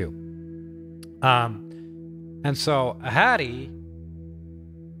good, too. And so Hattie,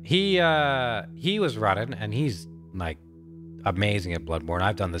 he was running, and he's, like, amazing at Bloodborne.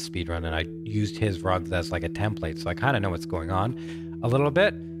 I've done the speed run, and I used his runs as like a template, so I kind of know what's going on a little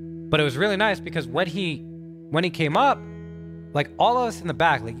bit. But it was really nice because when he came up, like, all of us in the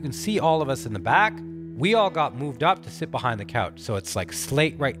back, like, you can see all of us in the back, we all got moved up to sit behind the couch. So it's like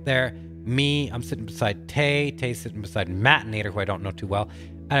Slate right there, me, I'm sitting beside Tay sitting beside Matinator, who I don't know too well,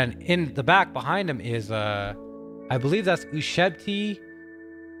 and in the back behind him is I believe that's Ushebti,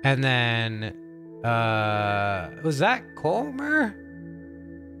 and then was that Colmer?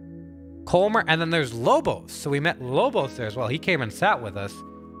 And then there's Lobos. So we met Lobos there as well. He came and sat with us.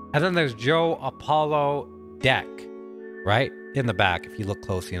 And then there's Joe, Apollo, Deck, right? In the back. If you look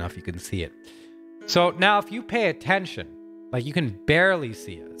closely enough, you can see it. So now if you pay attention, like, you can barely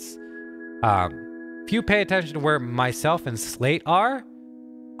see us. If if you pay attention to where myself and Slate are,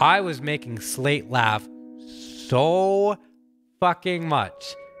 I was making Slate laugh so fucking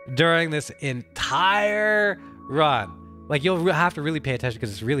much during this entire run. Like, you'll have to really pay attention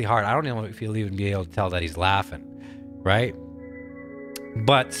because it's really hard. I don't know if you'll even be able to tell that he's laughing, right?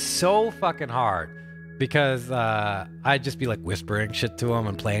 But so fucking hard because I'd just be like whispering shit to him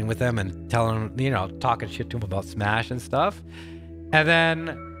and playing with him and telling him, talking shit to him about Smash and stuff. And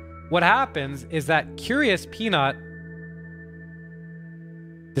then what happens is that Curious Peanut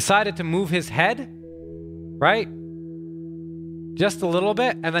decided to move his head, right? Just a little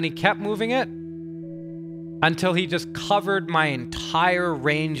bit, and then he kept moving it until he just covered my entire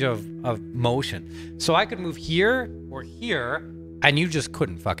range of motion. So I could move here or here, and you just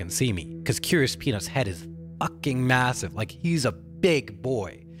couldn't fucking see me because Curious Peanut's head is fucking massive. Like, he's a big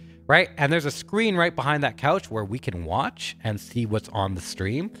boy, right? And there's a screen right behind that couch where we can watch and see what's on the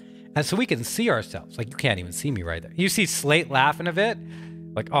stream. And so we can see ourselves. Like, you can't even see me right there. You see Slate laughing a bit.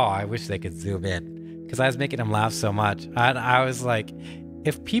 Like, oh, I wish they could zoom in because I was making him laugh so much. And I was like,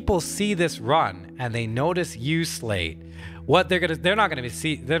 if people see this run and they notice you, Slate, what they're not gonna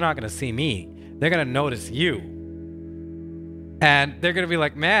see me. They're gonna notice you. And they're gonna be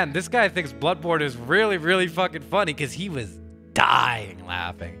like, man, this guy thinks Bloodborne is really, really fucking funny because he was dying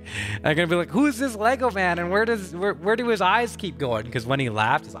laughing. And I'm gonna be like, who's this Lego man and where do his eyes keep going? Because when he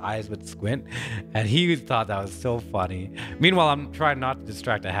laughed, his eyes would squint, and he thought that was so funny. Meanwhile, I'm trying not to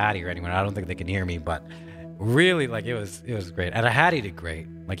distract a Hattie or anyone. I don't think they can hear me, but really, like, it was great. And a Hattie did great.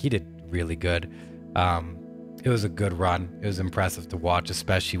 Like, he did really good. It was a good run. It was impressive to watch,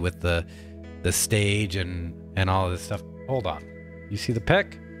 especially with the stage and all of this stuff. Hold on, you see the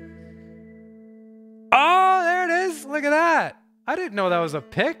pic? Oh, there it is. Look at that. I didn't know that was a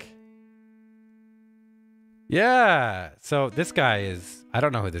pic. Yeah. So this guy is, I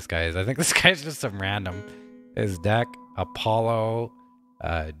don't know who this guy is. I think this guy's just some random. His deck, Apollo,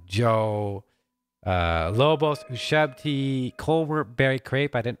 Joe, Lobos, Ushebti, Colbert, Barry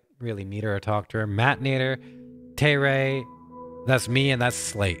Crepe. I didn't really meet her or talk to her. Matt Nader, Tay-Ray. That's me and that's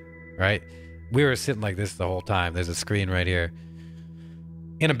Slate, right? We were sitting like this the whole time. There's a screen right here.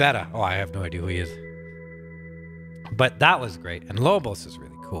 In a beta. Oh, I have no idea who he is. But that was great. And Lobos is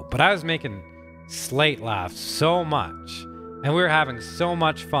really cool. But I was making Slate laugh so much. And we were having so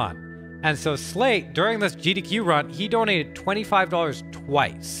much fun. And so Slate, during this GDQ run, he donated $25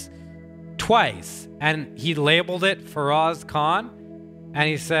 twice. Twice. And he labeled it Faraaz Khan. And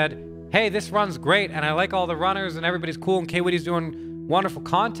he said, hey, this run's great. And I like all the runners and everybody's cool. And K-Witty's doing wonderful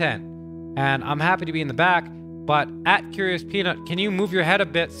content. And I'm happy to be in the back. But at Curious Peanut, can you move your head a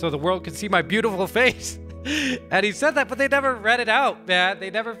bit so the world can see my beautiful face? And he said that, but they never read it out, man.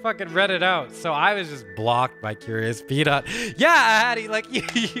 They never fucking read it out. So I was just blocked by Curious Peanut. Yeah, Hattie, like,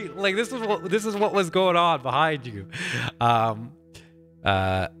 like this is what was going on behind you. Oh,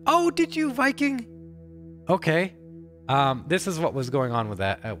 did you, Viking? Okay. This is what was going on with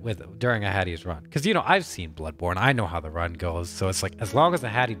that during a Hattie's run. Because, I've seen Bloodborne. I know how the run goes. So it's like, as long as the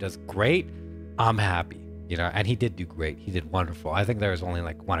Hattie does great, I'm happy. And he did do great. He did wonderful. I think there was only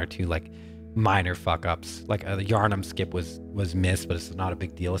like one or two like minor fuck ups. Like the Yarnum skip was missed, but it's not a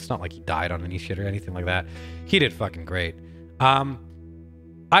big deal. It's not like he died on any shit or anything like that. He did fucking great.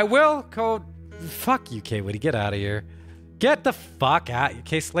 I will code. Fuck you, K-Witty. Get out of here. Get the fuck out.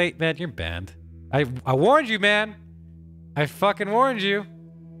 K-Slate, man, you're banned. I warned you, man. I fucking warned you.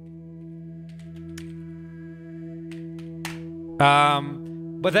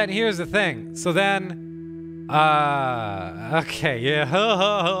 But then here's the thing. So then, okay,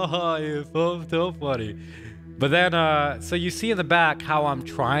 yeah, you're so funny. But then, so you see in the back how I'm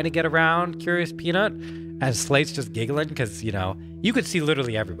trying to get around Curious Peanut, and Slate's just giggling because, you could see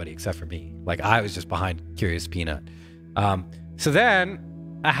literally everybody except for me. Like, I was just behind Curious Peanut. So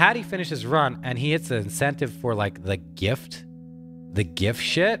then, a Hattie finishes run, and he hits the incentive for, like, the gift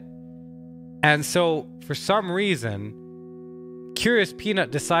shit. And so, for some reason, Curious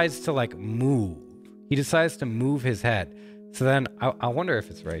Peanut decides to, like, move. He decides to move his head. So then, I wonder if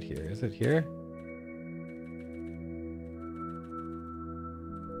it's right here. Is it here?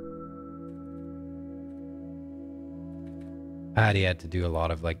 Hattie had to do a lot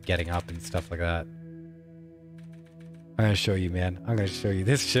of, like, getting up and stuff like that. I'm gonna show you, man. I'm gonna show you.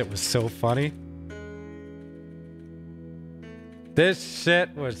 This shit was so funny. This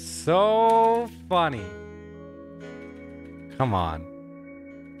shit was so funny. Come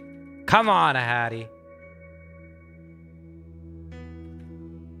on. Come on, Hattie.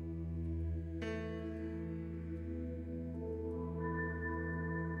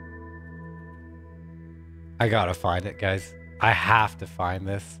 I gotta find it, guys. I have to find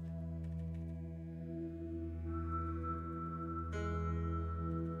this.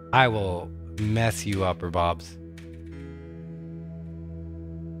 I will mess you up, Bobs.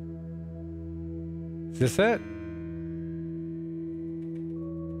 Is this it?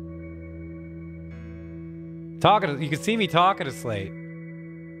 You can see me talking to Slate.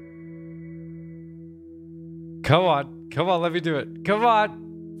 Come on, let me do it. Come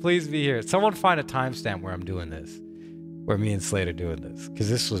on, please be here. Someone find a timestamp where I'm doing this, where me and Slate are doing this, because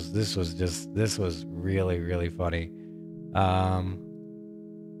this was really, really funny.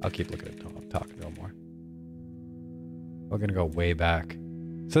 I'll keep looking at Tom, talking no more. We're gonna go way back.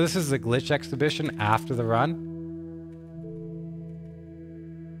 So this is the glitch exhibition after the run.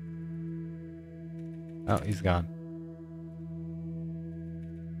 Oh, he's gone.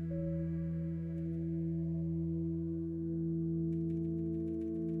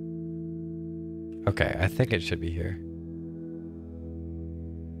 Okay, I think it should be here.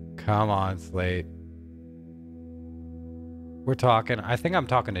 Come on, Slate. We're talking. I think I'm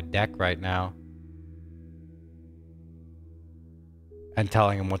talking to Deck right now. And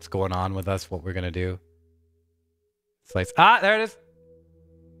telling him what's going on with us, what we're gonna do. Slate's... Ah, there it is!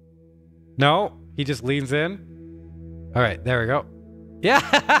 No, he just leans in. Alright, there we go.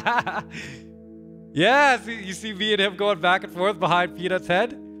 Yeah! Yeah, you see me and him going back and forth behind Peanut's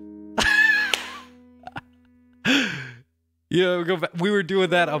head? Yeah, we were doing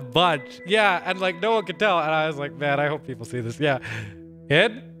that a bunch. Yeah, and like no one could tell. And I was like, man, I hope people see this. Yeah.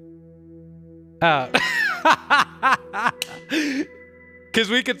 In. Out. Because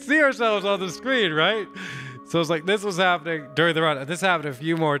we could see ourselves on the screen, right? So it's like this was happening during the run. And this happened a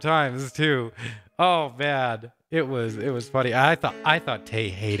few more times too. Oh man. It was funny. I thought Tay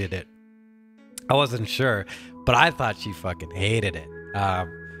hated it. I wasn't sure, but I thought she fucking hated it.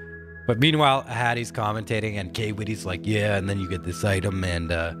 But meanwhile, Hattie's commentating, and K Witty's like, yeah, and then you get this item,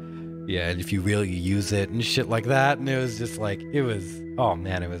 and yeah, and if you really use it and shit like that, and it was just like, oh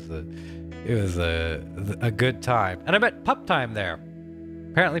man, it was a good time. And I met Pup Time there.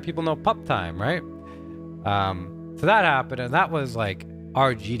 Apparently people know Pup Time, right? So that happened, and that was like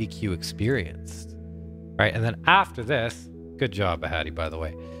our GDQ experience, right? And then after this, good job, Hattie, by the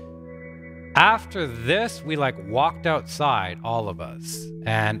way. After this, we like walked outside, all of us.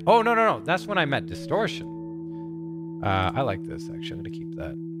 And, oh, no. That's when I met Distortion. I like this, actually. I'm going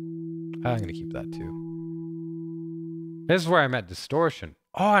to keep that too. This is where I met Distortion.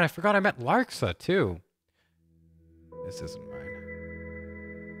 Oh, and I forgot I met Larksa too. This isn't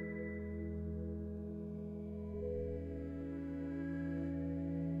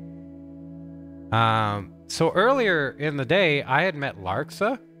mine. So earlier in the day, I had met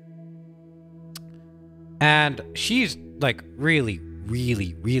Larksa. And she's like really,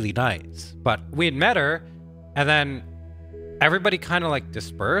 really, really nice. But we had met her, and then everybody kind of like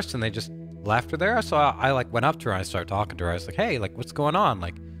dispersed, and they just left her there. So I like went up to her and I started talking to her. I was like, "Hey, like, what's going on?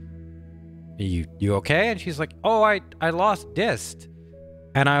 Like, you okay?" And she's like, "Oh, I lost Dist."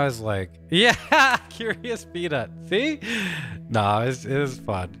 And I was like, "Yeah, Curious Peanut. See? No, it was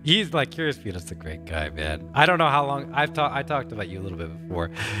fun. He's like Curious Peanut's a great guy, man. I don't know how long I talked about you a little bit before,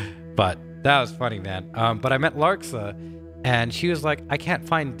 but." That was funny, man. But I met Larksa, and she was like, I can't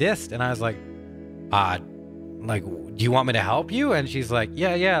find Dist. And I was like, do you want me to help you? And she's like,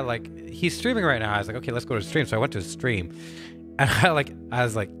 yeah, like, he's streaming right now. I was like, okay, let's go to stream. So I went to his stream, and I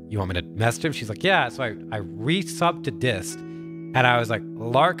was like, you want me to message him? She's like, yeah. So I resubbed to Dist, and I was like,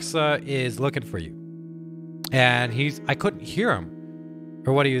 Larksa is looking for you. And I couldn't hear him,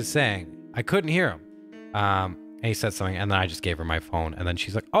 or what he was saying. I couldn't hear him. And he said something, and then I just gave her my phone, and then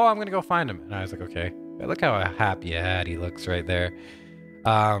she's like, "Oh, I'm gonna go find him." And I was like, "Okay." But look how happy he looks right there,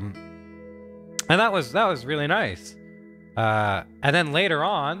 and that was really nice. And then later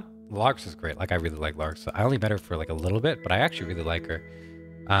on, Larks is great. Like I really like Larks. I only met her for like a little bit, but I actually really like her.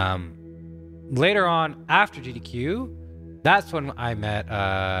 Later on, after GDQ, that's when I met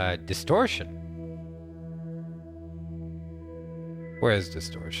Distortion. Where is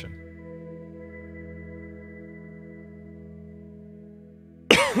Distortion?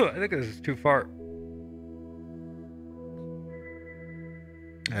 I think this is too far.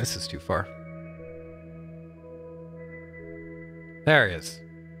 This is too far. There he is.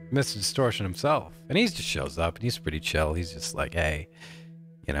 Mr. Distortion himself. And he just shows up, and he's pretty chill. He's just like, hey,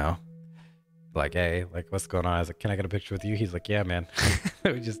 you know, like, hey, like, what's going on? I was like, can I get a picture with you? He's like, yeah, man.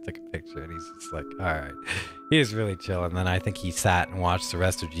 We just took a picture, and he's just like, all right. He's really chill. And then I think he sat and watched the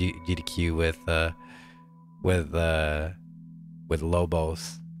rest of GDQ with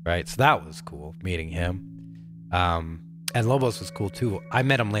Lobos. Right, so that was cool, meeting him. And Lobos was cool too. I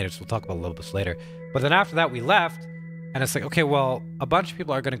met him later, so we'll talk about Lobos later. But then after that, we left, and it's like, okay, well, a bunch of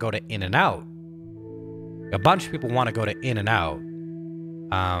people are going to go to In-N-Out. A bunch of people want to go to In-N-Out.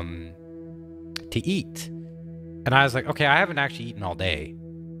 to eat. And I was like, okay, I haven't actually eaten all day,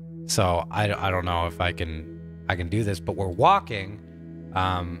 so I don't know if I can do this. But we're walking,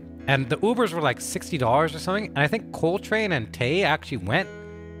 and the Ubers were like $60 or something. And I think Coltrane and Tay actually went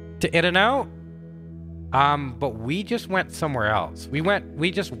to In-N-Out. But we just went somewhere else.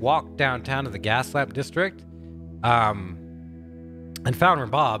 We just walked downtown to the Gaslamp district, and found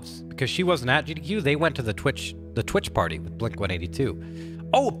Rabob's because she wasn't at GDQ. They went to the Twitch party with Blink-182.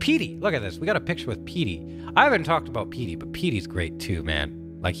 Oh, Petey, look at this. We got a picture with Petey. I haven't talked about Petey, but Petey's great too,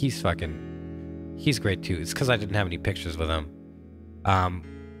 man. Like he's great too. It's because I didn't have any pictures with him.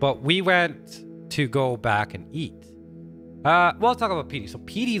 But we went to go back and eat. Well, I'll talk about Petey. So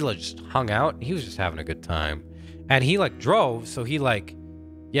Petey just hung out. He was just having a good time. And he like drove. So he like,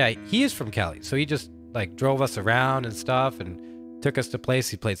 yeah, he is from Cali. So he just like drove us around and stuff and took us to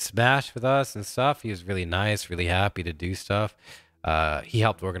places. He played Smash with us and stuff. He was really nice, really happy to do stuff. He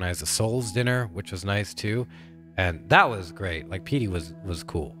helped organize the Souls dinner, which was nice too. And that was great. Like Petey was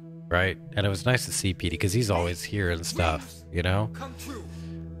cool, right? And it was nice to see Petey because he's always here and stuff, you know?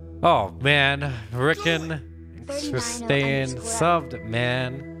 Oh man, Rickon. Thanks for staying subbed,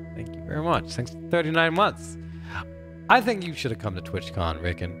 man. Thank you very much. Thanks for 39 months. I think you should have come to TwitchCon,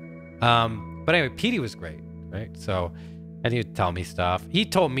 Rickon. But anyway, Petey was great, right? So, and he'd tell me stuff. He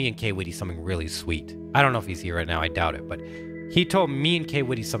told me and K Witty something really sweet. I don't know if he's here right now. I doubt it, but he told me and K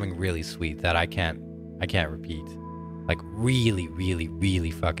Witty something really sweet that I can't repeat. Like really, really,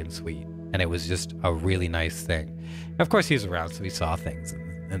 really fucking sweet. And it was just a really nice thing. And of course, he was around, so he saw things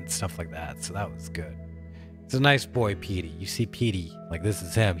and stuff like that. So that was good. He's a nice boy, Petey. You see Petey, like this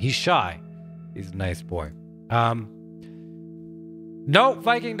is him. He's shy. He's a nice boy. No,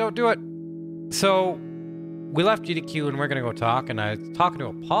 Viking, don't do it. So we left GDQ and we're going to go talk. And I was talking to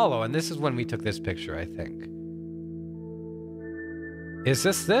Apollo, and this is when we took this picture, I think. Is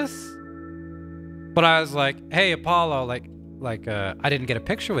this? But I was like, hey, Apollo, like I didn't get a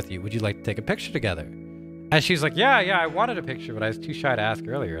picture with you. Would you like to take a picture together? And she's like, yeah, I wanted a picture, but I was too shy to ask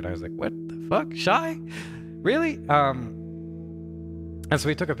earlier. And I was like, what the fuck? Shy? Really? And so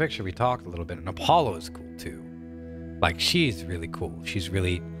we took a picture. We talked a little bit. And Apollo is cool too. Like she's really cool. She's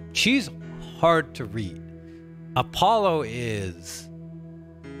hard to read. Apollo is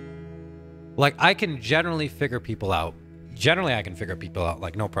like, I can generally figure people out. Generally, I can figure people out,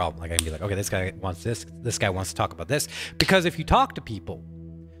 like, no problem. Like, I can be like, okay, this guy wants this guy wants to talk about this. Because if you talk to people,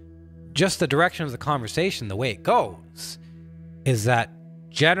 just the direction of the conversation, the way it goes, is that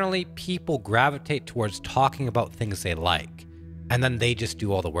generally people gravitate towards talking about things they like. And then they just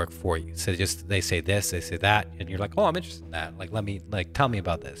do all the work for you. So they say this, they say that, and you're like, oh, I'm interested in that. Like, tell me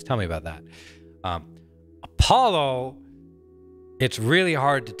about this, tell me about that. Apollo, it's really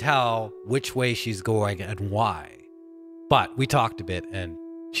hard to tell which way she's going and why. But we talked a bit, and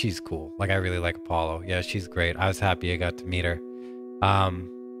she's cool. Like, I really like Apollo. Yeah, she's great. I was happy I got to meet her. I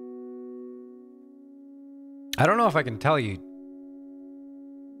don't know if I can tell you.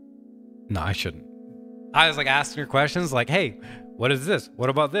 No, I shouldn't. I was like asking her questions like, hey, what is this? What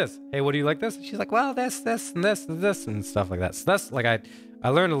about this? Hey, what do you like this? And she's like, well, this, and this, and this, and stuff like that. So that's like, I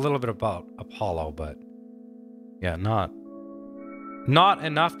learned a little bit about Apollo, but yeah, not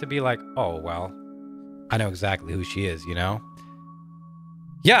enough to be like, oh, well, I know exactly who she is, you know?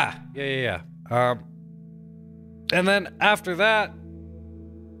 Yeah. And then after that,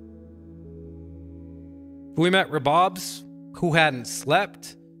 we met Rabobs, who hadn't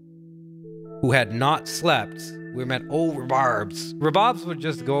slept, who had not slept. We met old Rabobs. Rabobs would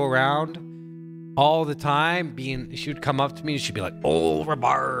just go around all the time, she would come up to me and she'd be like, oh,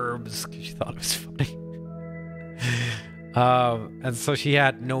 Rabobs, because she thought it was funny. And so she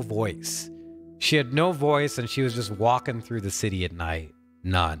had no voice. She had no voice, and she was just walking through the city at night.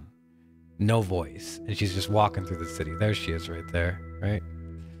 None. No voice. And she's just walking through the city. There she is right there, right?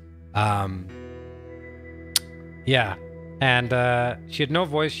 Yeah. And she had no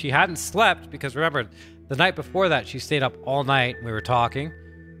voice. She hadn't slept because, remember, the night before that, she stayed up all night. We were talking.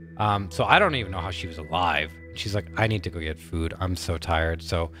 So I don't even know how she was alive. She's like, I need to go get food. I'm so tired.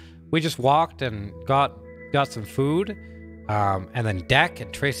 So we just walked and got some food. And then Deck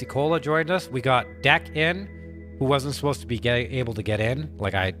and Tracy Cola joined us. We got Deck in, who wasn't supposed to be able to get in.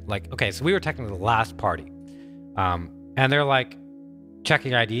 Okay, so we were technically the last party. And they're like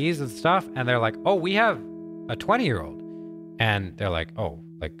checking IDs and stuff. And they're like, oh, we have a 20-year-old. And they're like, oh,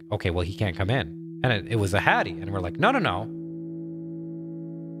 like, okay, well, he can't come in. And it was a Hattie. And we're like, no.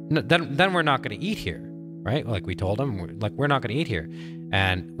 Then we're not going to eat here, right? Like we told him, we're not going to eat here.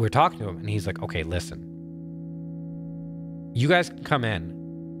 And we're talking to him, and he's like, okay, listen. You guys can come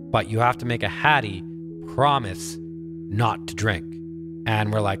in, but you have to make a Hattie promise not to drink.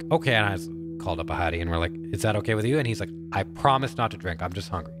 And we're like, okay. And I called up a Hattie and we're like, is that okay with you? And he's like, I promise not to drink. I'm just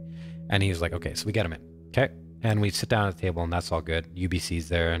hungry. And he's like, okay. So we get him in. Okay. And we sit down at the table and that's all good. UBC's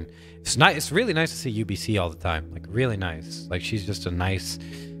there. And it's nice. It's really nice to see UBC all the time. Like really nice. Like she's just a nice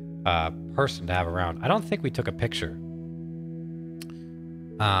person to have around. I don't think we took a picture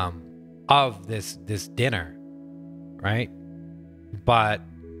of this dinner, right? But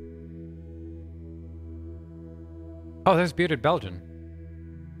oh, there's bearded Belgian.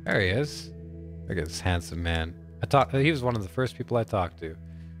 There he is. Look at this handsome man. He was one of the first people I talked to.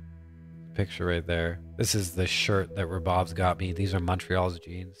 Picture right there. This is the shirt that Rabob's got me. These are Montreal's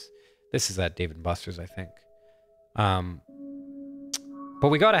jeans. This is at Dave & Buster's, I think. But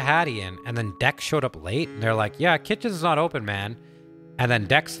we got a Hattie in, and then Dex showed up late, and they're like, yeah, kitchen's not open, man. And then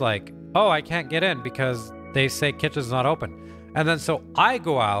Dex like, oh, I can't get in because they say kitchen's not open. And then so I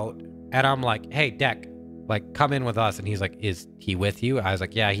go out, and I'm like, hey, Dex, like, come in with us. And he's like, is he with you? I was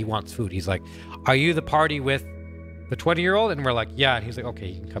like, yeah, he wants food. He's like, are you the party with the 20-year-old? And we're like, yeah. And he's like, okay,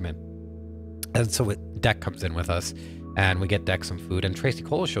 you can come in. And so Deck comes in with us, and we get Deck some food, and Tracy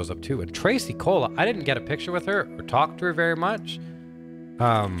Cola shows up too. And Tracy Cola, I didn't get a picture with her or talk to her very much,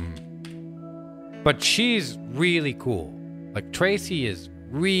 but she's really cool. Like Tracy is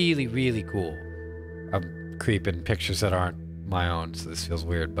really, really cool. I'm creeping pictures that aren't my own, so this feels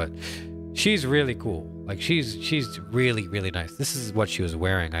weird, but she's really cool. Like she's really, really nice. This is what she was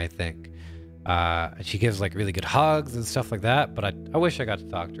wearing, I think. And she gives like really good hugs and stuff like that, but I wish I got to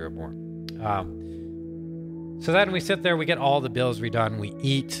talk to her more. So then we sit there, we get all the bills redone, we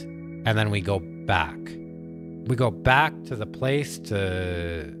eat, and then we go back. We go back to the place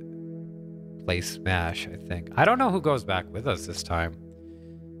to play Smash, I think. I don't know who goes back with us this time.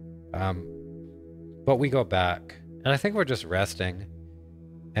 But we go back, and I think we're just resting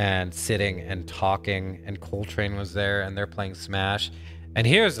and sitting and talking, and Coltrane was there, and they're playing Smash. And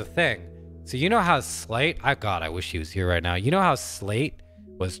here's the thing. So you know how Slate, I wish he was here right now. You know how Slate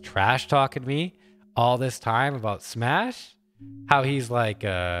was trash talking me all this time about Smash? How he's like,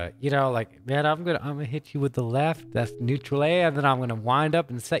 like, man, I'm gonna hit you with the left, that's neutral A, and then I'm gonna wind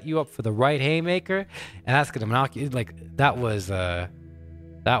up and set you up for the right haymaker, and that's gonna knock you. Like that was that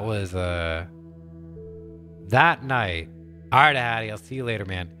night. All right, Hattie, I'll see you later,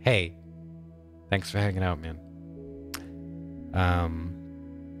 man. Hey, thanks for hanging out, man.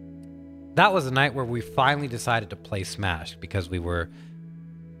 That was a night where we finally decided to play Smash because we were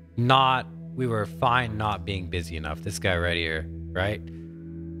fine not being busy enough. This guy right here, right?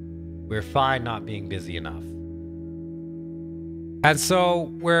 We're fine not being busy enough. And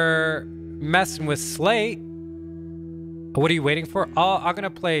so we're messing with Slate. What are you waiting for? Oh, I'm gonna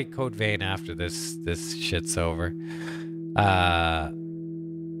play Code Vein after this shit's over.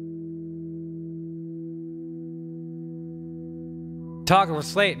 Talking with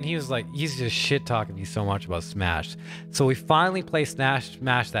Slate, and he was like, he's just shit talking me so much about Smash. So we finally play Smash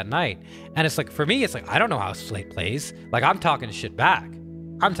that night, and it's like, for me, it's like, I don't know how Slate plays. Like, I'm talking shit back,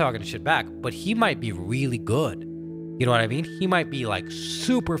 but he might be really good. You know what I mean? He might be like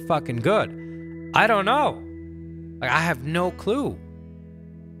super fucking good. I don't know. Like, I have no clue.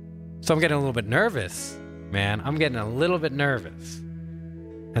 So I'm getting a little bit nervous, man. I'm getting a little bit nervous.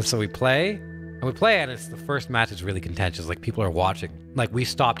 And so we play, and it's the first match is really contentious. Like, people are watching. Like, we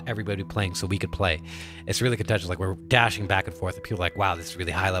stopped everybody playing so we could play. It's really contentious. Like, we're dashing back and forth, and people are like, wow, this is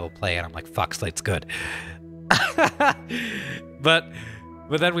really high-level play. And I'm like, fuck, Slate's good. But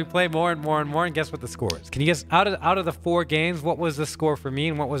then we play more and more and more, and guess what the score is? Can you guess, out of the 4 games, what was the score for me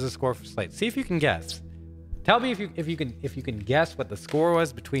and what was the score for Slate? See if you can guess. Tell me if you can guess what the score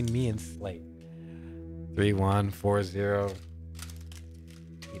was between me and Slate. 3-1, 4-0.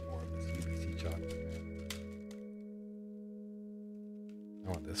 I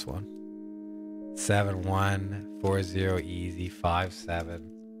want this one. 7-1, 4-0, easy, 5-7.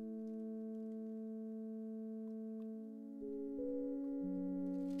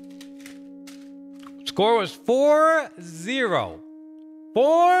 Score was 4-0.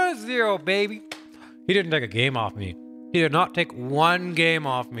 4-0, baby. He didn't take a game off me. He did not take one game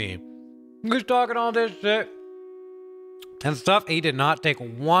off me. He was talking all this shit and stuff. He did not take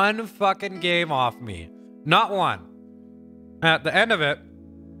one fucking game off me. Not one. At the end of it,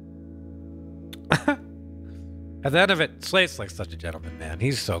 Slate's like such a gentleman, man.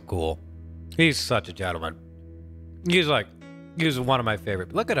 He's so cool. He's such a gentleman. He's one of my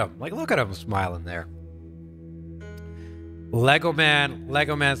favorite. Look at him. Like, look at him smiling there. Lego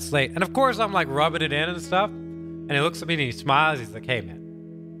Man Slate. And of course, I'm like rubbing it in and stuff. And he looks at me and he smiles. He's like, hey,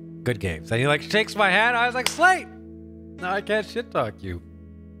 man, good games. And he like shakes my hand. I was like, Slate, no, I can't shit talk you.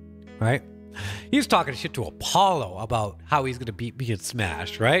 Right? He's talking shit to Apollo about how he's gonna beat me in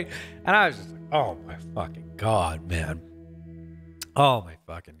Smash, right? And I was just like, oh my fucking god, man. Oh my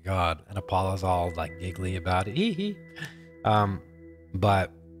fucking god. And Apollo's all like giggly about it. Hee hee.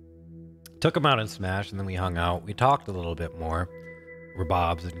 But took him out in Smash, and then we hung out. We talked a little bit more.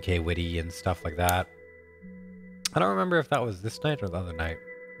 Rabobs and K Witty and stuff like that. I don't remember if that was this night or the other night.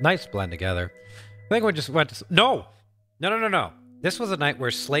 Nice blend together. I think we just went to... No! This was a night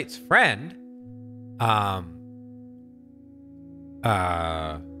where Slate's friend...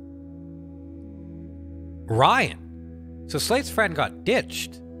 Ryan. So Slate's friend got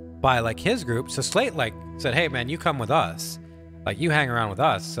ditched by, like, his group. So Slate, like, said, hey, man, you come with us. Like, you hang around with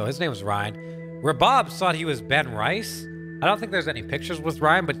us. So his name was Ryan. Rabobs thought he was Ben Rice. I don't think there's any pictures with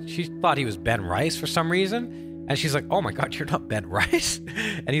Ryan, but she thought he was Ben Rice for some reason. And she's like, oh my god, you're not Ben Rice?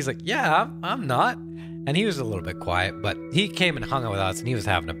 And he's like, yeah, I'm not. And he was a little bit quiet, but he came and hung out with us, and he was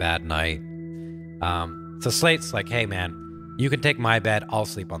having a bad night. So Slate's like, hey man, you can take my bed, I'll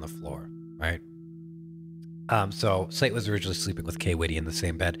sleep on the floor, right? So Slate was originally sleeping with K Witty in the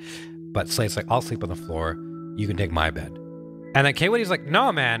same bed, but Slate's like, I'll sleep on the floor, you can take my bed. And then K Witty's like,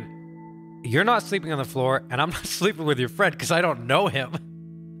 no man, you're not sleeping on the floor, and I'm not sleeping with your friend because I don't know him.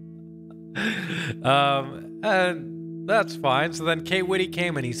 And that's fine. So then K Witty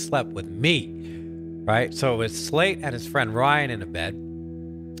came and he slept with me, right? So it was Slate and his friend Ryan in a bed,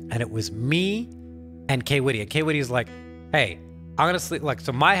 and it was me and K Witty. And K Witty's like, hey, I'm gonna sleep, like,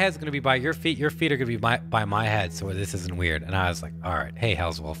 so my head's gonna be by your feet are gonna be by my head, so this isn't weird. And I was like, all right, hey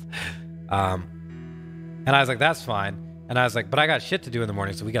Hellswolf. And I was like, that's fine. And I was like, but I got shit to do in the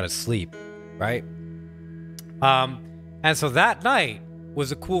morning, so we gotta sleep, right? And so that night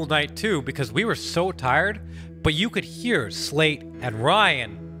was a cool night too, because we were so tired, but you could hear Slate and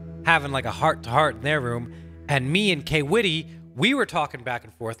Ryan having like a heart-to-heart in their room, and me and K Witty, we were talking back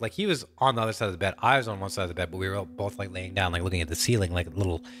and forth. Like, he was on the other side of the bed, I was on one side of the bed, but we were both like laying down, like looking at the ceiling, like a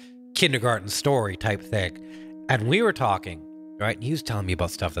little kindergarten story type thing. And we were talking, right? And he was telling me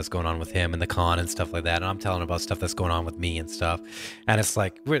about stuff that's going on with him and the con and stuff like that, and I'm telling him about stuff that's going on with me and stuff. And it's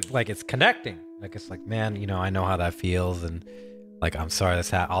like, it's connecting. Like, it's like, man, you know, I know how that feels, and like, I'm sorry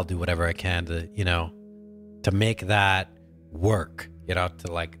that's I'll do whatever I can to, you know, to make that work, you know,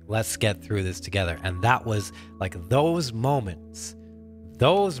 to like, let's get through this together. And that was like, those moments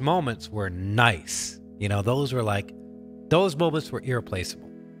were nice. You know, those moments were irreplaceable,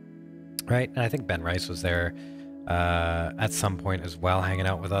 right? And I think Ben Rice was there at some point as well, hanging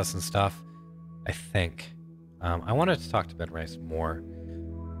out with us and stuff, I think. I wanted to talk to Ben Rice more.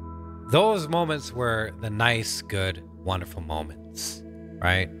 Those moments were the nice, good, wonderful moments,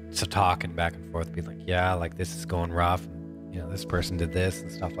 right? So talking back and forth, being like, yeah, like, this is going rough, and, you know, this person did this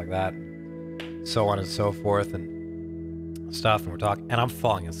and stuff like that, and so on and so forth and stuff. And we're talking, and I'm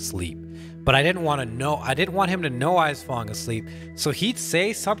falling asleep, but I didn't want him to know I was falling asleep. So he'd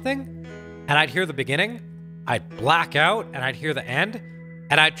say something and I'd hear the beginning, I'd black out, and I'd hear the end,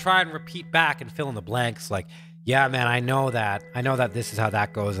 and I'd try and repeat back and fill in the blanks, like, yeah, man, I know that this is how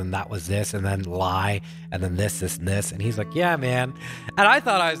that goes, and that was this, and then lie, and then this, and this. And he's like, yeah, man. And I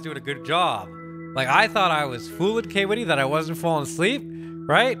thought I was doing a good job. Like, I thought I was fooling K Witty that I wasn't falling asleep,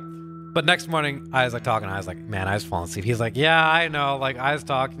 right? But next morning, I was like talking, I was like, man, I was falling asleep. He's like, yeah, I know. Like, I was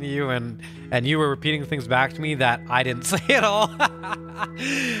talking to you, and you were repeating things back to me that I didn't say at all.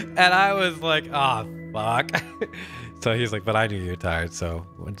 And I was like, oh, fuck. So he's like, but I knew you were tired, so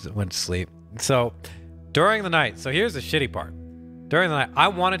went to sleep. So during the night, so here's the shitty part. During the night, I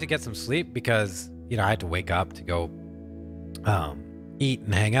wanted to get some sleep because, you know, I had to wake up to go eat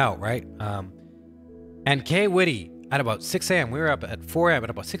and hang out, right? And K Witty, at about 6 a.m., we were up at 4 a.m., at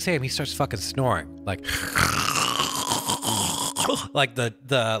about 6 a.m., he starts fucking snoring. Like, like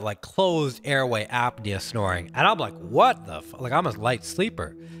the like closed airway apnea snoring. And I'm like, what the fuck? Like, I'm a light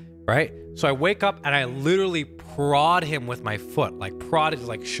sleeper, right? So I wake up and I literally prod him with my foot, like prod his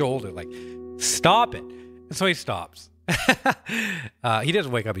like shoulder, like, stop it. And so he stops. He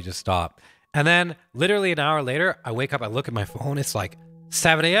doesn't wake up, he just stopped. And then literally an hour later, I wake up, I look at my phone, it's like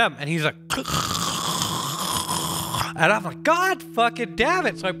 7 a.m. and he's like, and I'm like, God fucking damn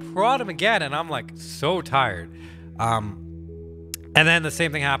it. So I prod him again, and I'm like so tired. And then the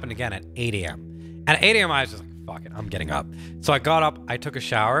same thing happened again at 8 a.m. And at 8 a.m. I was just like, fuck it, I'm getting up. So I got up, I took a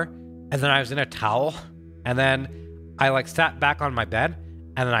shower, and then I was in a towel, and then I like sat back on my bed,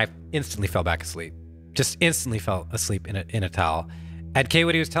 and then I instantly fell back asleep. Just instantly fell asleep in a towel. And K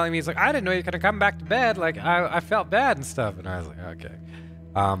Witty was telling me, he's like, I didn't know you were gonna come back to bed. Like, I felt bad and stuff. And I was like, okay.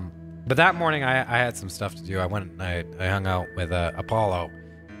 But that morning I had some stuff to do. I went and I hung out with Apollo.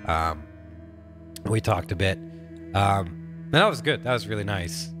 We talked a bit. And that was good. That was really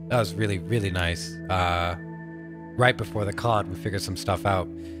nice. That was really, really nice. Right before the COD, we figured some stuff out.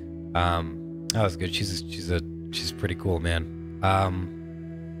 That was good. She's pretty cool, man.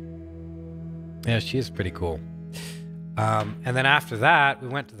 Yeah, she is pretty cool. And then after that, we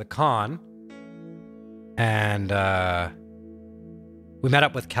went to the con, and we met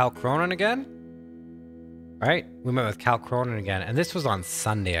up with Cal Cronin again. Right? We met with Cal Cronin again, and this was on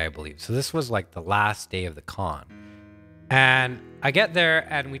Sunday, I believe. So this was like the last day of the con. And I get there,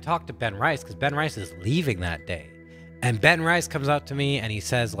 and we talked to Ben Rice, because Ben Rice is leaving that day. And Ben Rice comes up to me, and he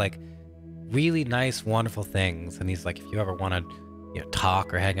says, like, really nice, wonderful things. And he's like, if you ever want to,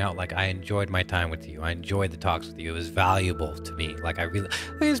 talk or hang out, like, I enjoyed my time with you. I enjoyed the talks with you. It was valuable to me. Like,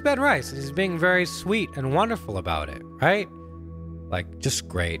 he's Ben Rice, and he's being very sweet and wonderful about it, right? Like, just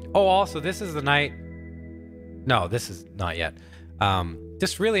great. Oh, also, this is the night. No, this is not yet.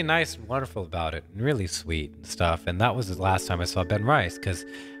 Just really nice and wonderful about it, and really sweet and stuff. And that was the last time I saw Ben Rice, because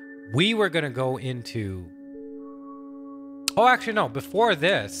we were going to go into... Oh, actually, no. Before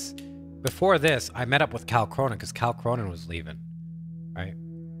this, I met up with Cal Cronin, because Cal Cronin was leaving, right?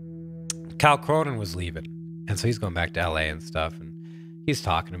 Cal Cronin was leaving, and so he's going back to LA and stuff, and he's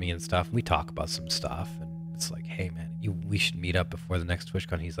talking to me and stuff. We talk about some stuff, and it's like, hey, man, we should meet up before the next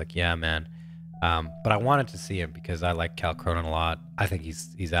TwitchCon. He's like, yeah, man. But I wanted to see him because I like Cal Cronin a lot. I think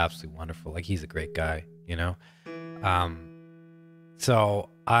he's absolutely wonderful. Like, he's a great guy, So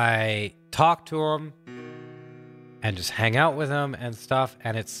I talked to him and just hang out with him and stuff,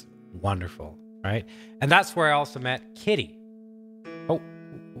 and it's wonderful, right? And that's where I also met Kitty. Oh,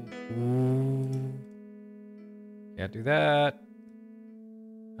 can't do that.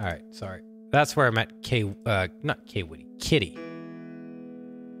 All right, sorry. That's where I met Kitty.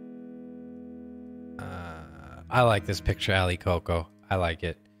 I like this picture, Ali Coco. I like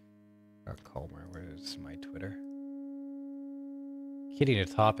it. Comer, where's my Twitter? Kitty in a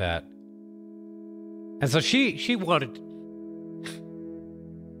top hat. And so she wanted...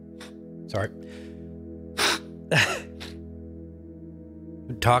 Sorry.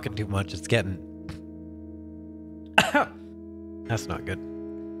 I'm talking too much. It's getting... That's not good.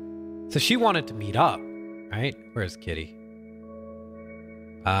 So she wanted to meet up, right? Where's Kitty?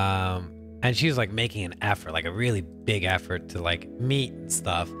 And she's like making an effort, like a really big effort to like meet and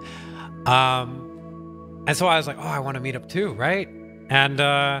stuff. And so I was like, oh, I want to meet up too, right?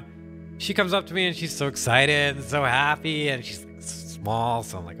 And she comes up to me and she's so excited and so happy, and she's like small,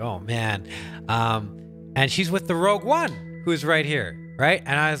 so I'm like, oh man. And she's with the Rogue One, who's right here, right?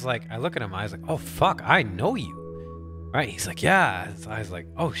 And I was like, I look at him, I was like, oh fuck, I know you. Right? He's like, yeah. So I was like,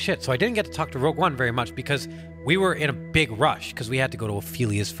 oh shit. So I didn't get to talk to Rogue One very much because we were in a big rush because we had to go to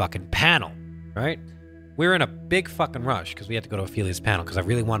Ophelia's fucking panel, right? We were in a big fucking rush because we had to go to Ophelia's panel because I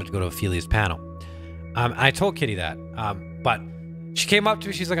really wanted to go to Ophelia's panel. I told Kitty that, but she came up to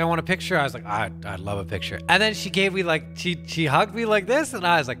me. She's like, I want a picture. I was like, I'd love a picture. And then she gave me like, she hugged me like this, and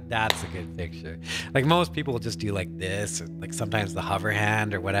I was like, that's a good picture. Like most people will just do like this, or like sometimes the hover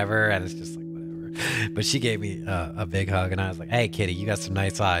hand or whatever, and it's just like whatever. But she gave me a big hug, and I was like, hey Kitty, you got some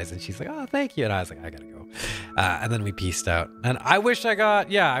nice eyes. And she's like, oh, thank you. And I was like, I gotta go. And then we pieced out. And I wish I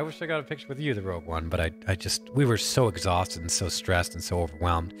got a picture with you, the Rogue One, but we were so exhausted and so stressed and so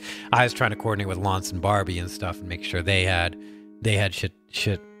overwhelmed. I was trying to coordinate with Lance and Barbie and stuff and make sure they had shit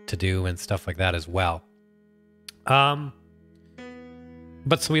to do and stuff like that as well. But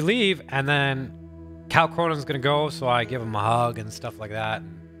so we leave, and then Cal Cronin's gonna go, so I give him a hug and stuff like that,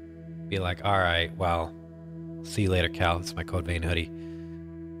 and be like, all right, well, see you later, Cal. It's my Code Vein hoodie.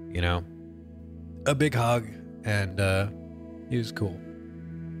 You know? A big hug, and he was cool.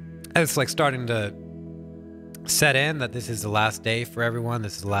 And it's like starting to set in that this is the last day for everyone.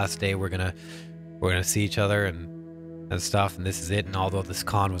 This is the last day we're gonna see each other and stuff, and this is it. And although this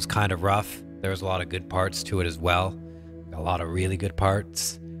con was kind of rough, there was a lot of good parts to it as well. A lot of really good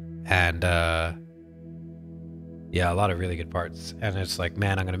parts, and yeah, a lot of really good parts. And it's like,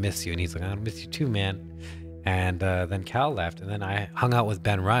 man, I'm gonna miss you. And he's like, I'm gonna miss you too, man. And then Cal left, and then I hung out with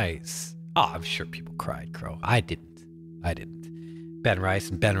Ben Rice. Oh, I'm sure people cried, Crow. I didn't. Ben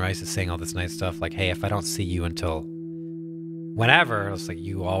Rice is saying all this nice stuff like, hey, if I don't see you until whenever, it's like,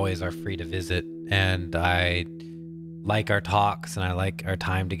 you always are free to visit, and I like our talks, and I like our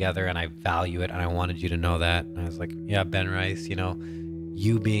time together, and I value it, and I wanted you to know that. And I was like, yeah, Ben Rice,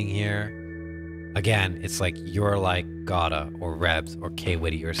 you being here, again, it's like you're like Gada or Rebs or K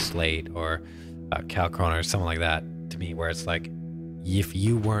Witty or Slade or Cal Cronin or someone like that to me, where it's like, if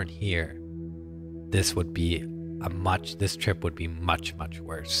you weren't here, this trip would be much, much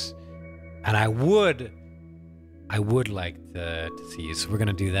worse. And I would I would like to see you, so we're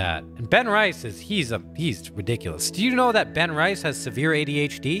gonna do that. And Ben Rice he's ridiculous. Do you know that Ben Rice has severe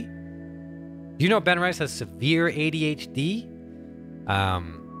ADHD? Do you know Ben Rice has severe ADHD?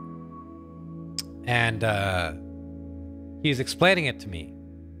 He's explaining it to me.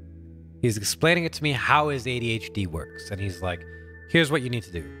 He's explaining it to me how his ADHD works. And he's like, here's what you need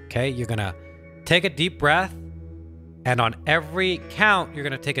to do, okay? You're going to take a deep breath, and on every count, you're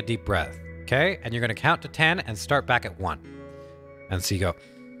going to take a deep breath, okay? And you're going to count to 10 and start back at 1. And so you go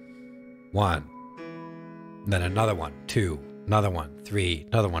 1, then another one, 2, another one, 3,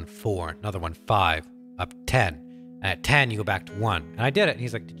 another one, 4, another one, 5, up 10. And at 10, you go back to 1. And I did it. And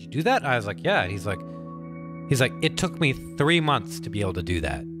he's like, did you do that? And I was like, yeah. And he's like, it took me 3 months to be able to do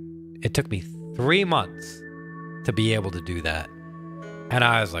that. It took me 3 months to be able to do that. And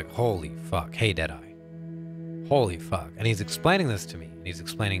I was like, holy fuck. Hey, Deadeye. Holy fuck. And he's explaining this to me. And he's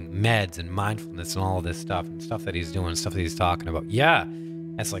explaining meds and mindfulness and all of this stuff and stuff that he's doing, stuff that he's talking about. Yeah.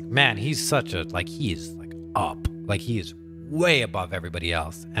 And it's like, man, he's such a, like, he is like up. Like, he is way above everybody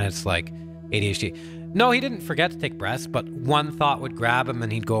else. And it's like ADHD. No, he didn't forget to take breaths, but one thought would grab him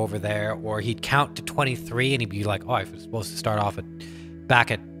and he'd go over there, or he'd count to 23 and he'd be like, oh, I was supposed to start off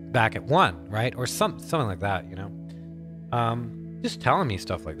back at 1, right? Or something like that, you know? Just telling me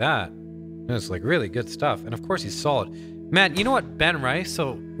stuff like that. And it's like really good stuff. And of course he's solid. Man, you know what, Ben Rice?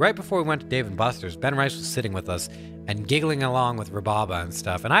 So right before we went to Dave & Buster's, Ben Rice was sitting with us and giggling along with Rababa and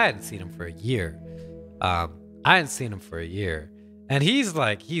stuff. And I hadn't seen him for a year. And he's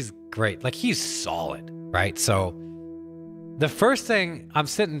great. Like, he's solid, right? So the first thing, I'm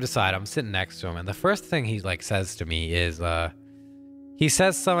sitting next to him, and the first thing he like says to me is, he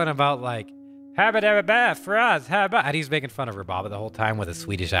says something about like, Faraaz, and he's making fun of Rababa the whole time with a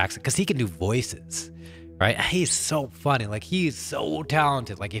Swedish accent, because he can do voices, right? He's so funny. Like, he's so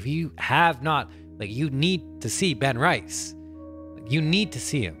talented. Like, if you have not, like, you need to see Ben Rice. Like, you need to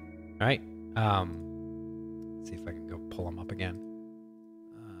see him, right? Let's see if I can go pull him up again.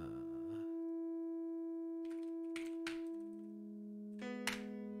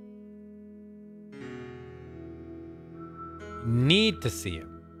 Need to see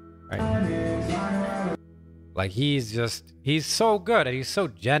him, right? Like, he's so good, and he's so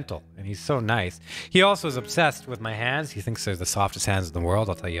gentle, and he's so nice. He also is obsessed with my hands. He thinks they're the softest hands in the world.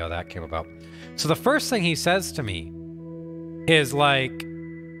 I'll tell you how that came about. So the first thing he says to me is like,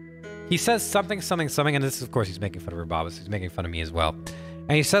 he says something, and this is, of course, he's making fun of Rababa, so he's making fun of me as well.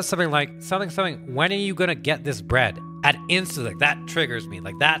 And he says something like, when are you gonna get this bread? And instantly, like, that triggers me.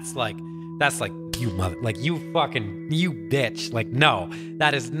 Like, that's like, you mother, like, you bitch. Like, no,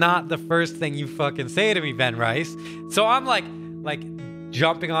 that is not the first thing you fucking say to me, Ben Rice. So I'm like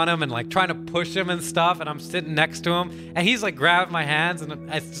jumping on him and like trying to push him and stuff, and I'm sitting next to him, and he's like grabbing my hands, and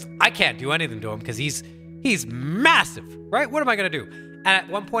I can't do anything to him because he's massive, right? What am I gonna do? And at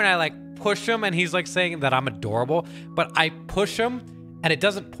one point I like push him, and he's like saying that I'm adorable, but I push him, and it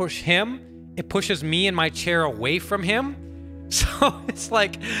doesn't push him, it pushes me and my chair away from him. So it's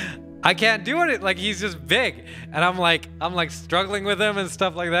like, I can't do it. Like, he's just big, and I'm like struggling with him and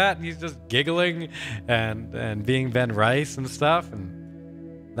stuff like that. And he's just giggling and being Ben Rice and stuff,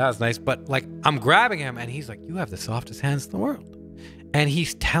 and that was nice. But like, I'm grabbing him, and he's like, "You have the softest hands in the world," and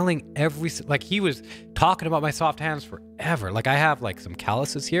he's telling like, he was talking about my soft hands forever. Like, I have like some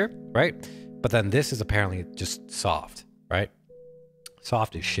calluses here, right? But then this is apparently just soft, right?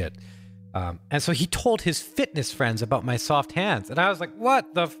 Soft as shit. And so he told his fitness friends about my soft hands, and I was like,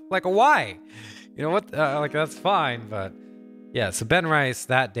 what the, like, why? You know what? Like, that's fine, but yeah. So Ben Rice,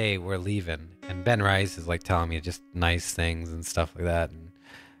 that day we're leaving, and Ben Rice is like telling me just nice things and stuff like that,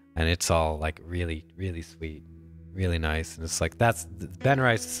 and it's all like really, really sweet, really nice. And it's like, Ben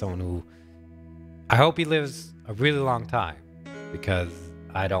Rice is someone who, I hope he lives a really long time, because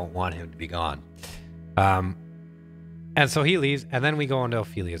I don't want him to be gone. And so he leaves, and then we go into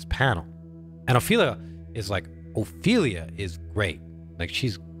Ophelia's panel. And Ophelia is great. Like,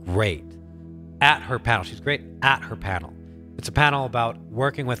 she's great at her panel. She's great at her panel. It's a panel about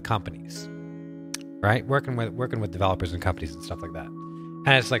working with companies, right? Working with developers and companies and stuff like that. And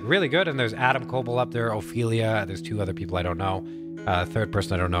it's like really good. And there's Adam Coble up there, Ophelia. There's 2 other people I don't know. Third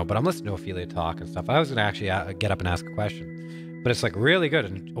person I don't know. But I'm listening to Ophelia talk and stuff. I was gonna actually get up and ask a question, but it's like really good.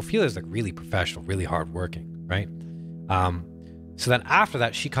 And Ophelia is like really professional, really hardworking, right? So then after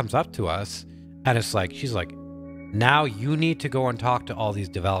that, she comes up to us, and it's like, she's like, now you need to go and talk to all these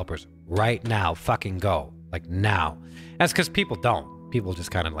developers right now. Fucking go. Like, now. That's because people don't. People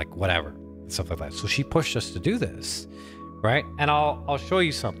just kind of like, whatever, stuff like that. So she pushed us to do this, right? And I'll show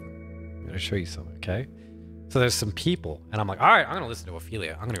you something. I'm going to show you something, okay? So there's some people, and I'm like, all right, I'm going to listen to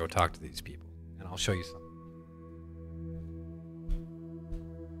Ophelia. I'm going to go talk to these people, and I'll show you something.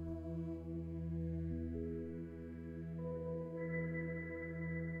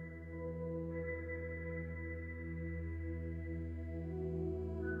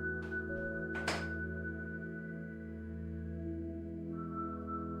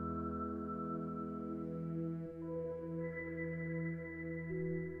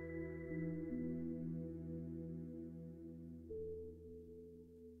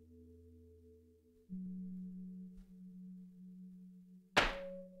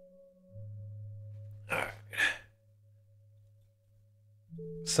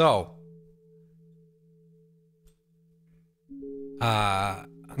 So, I'm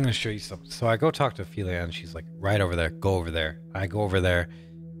gonna show you something. So I go talk to Ophelia, and she's like, right over there. Go over there. I go over there,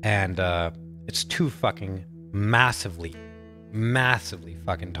 and it's two fucking massively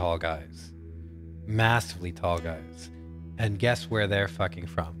fucking tall guys. Massively tall guys. And guess where they're fucking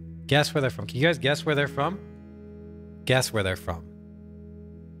from? Guess where they're from? Can you guys guess where they're from? Guess where they're from?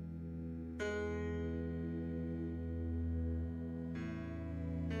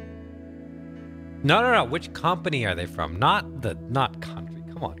 No. Which company are they from? Not country.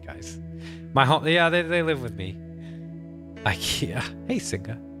 Come on, guys. My home. Yeah, they live with me. IKEA. Hey,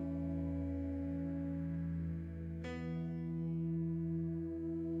 Singa.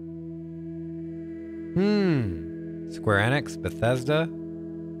 Square Enix, Bethesda,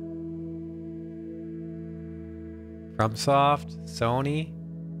 FromSoft, Sony,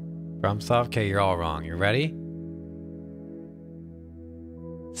 FromSoft. Okay, you're all wrong. You ready?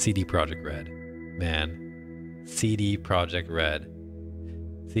 CD Projekt Red. Man. CD Projekt Red.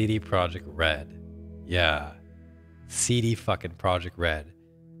 CD Projekt Red. Yeah. CD fucking Projekt Red.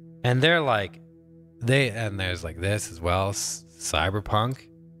 And they're like, and there's like this as well, Cyberpunk,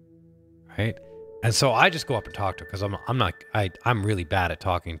 right? And so I just go up and talk to her because I'm really bad at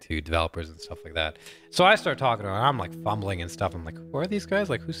talking to developers and stuff like that. So I start talking to her and I'm like fumbling and stuff. I'm like, who are these guys?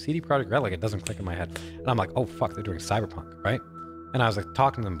 Like, who's CD Projekt Red? Like, it doesn't click in my head. And I'm like, oh fuck, they're doing Cyberpunk, right? And I was like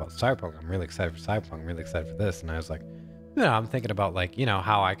talking to them about Cyberpunk. I'm really excited for Cyberpunk. I'm really excited for this. And I was like, I'm thinking about like,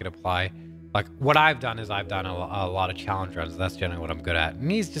 how I could apply. Like what I've done is I've done a lot of challenge runs. That's generally what I'm good at.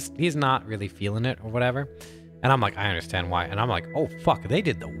 And he's not really feeling it or whatever. And I'm like, I understand why. And I'm like, oh fuck, they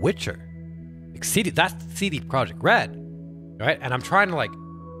did The Witcher. That's CD Projekt Red, right? And I'm trying to like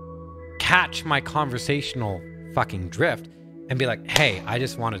catch my conversational fucking drift and be like, hey, I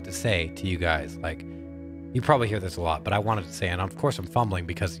just wanted to say to you guys, like, you probably hear this a lot, but I wanted to say, and of course I'm fumbling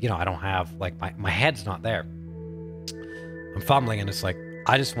because, I don't have, like, my head's not there. I'm fumbling and it's like,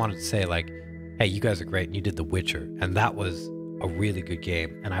 I just wanted to say, like, hey, you guys are great and you did The Witcher and that was a really good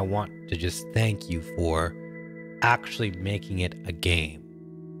game. And I want to just thank you for actually making it a game.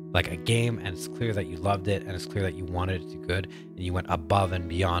 Like a game, and it's clear that you loved it, and it's clear that you wanted it to be good, and you went above and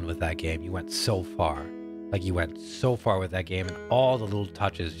beyond with that game. You went so far. Like, you went so far with that game, and all the little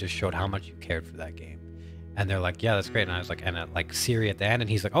touches just showed how much you cared for that game. And they're like, yeah, that's great. And I was like, and like Siri at the end, and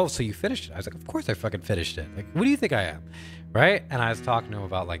he's like, oh, so you finished it? I was like, of course I fucking finished it. Like, what do you think I am? Right? And I was talking to him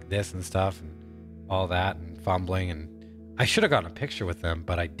about like this and stuff, and all that, and fumbling, and I should have gotten a picture with them,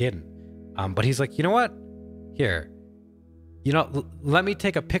 but I didn't. But he's like, you know what? Here. Let me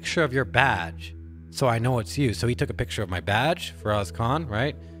take a picture of your badge so I know it's you. So he took a picture of my badge, Faraaz Khan,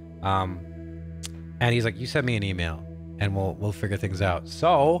 right? And he's like, you send me an email and we'll figure things out.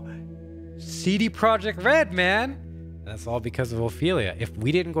 So CD Projekt Red, man. And that's all because of Ophelia. If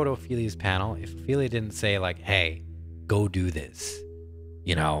we didn't go to Ophelia's panel, if Ophelia didn't say like, hey, go do this,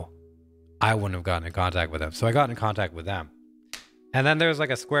 I wouldn't have gotten in contact with them. So I got in contact with them. And then there's like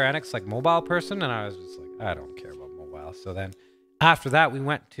a Square Enix like mobile person, and I was just like, I don't care about mobile. So then after that, we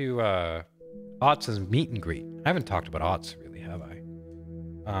went to Otz's meet and greet. I haven't talked about Otz really, have I?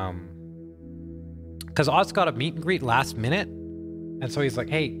 Because Otz got a meet and greet last minute. And so he's like,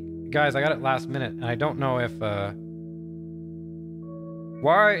 hey, guys, I got it last minute. And I don't know if...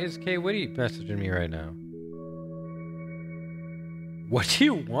 Why is K Witty messaging me right now? What do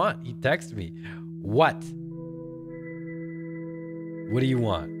you want? He texted me. What? What do you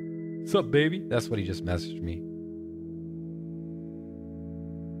want? What's up, baby? That's what he just messaged me.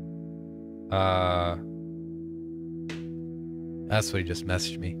 That's what he just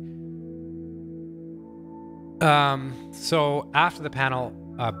messaged me. So after the panel,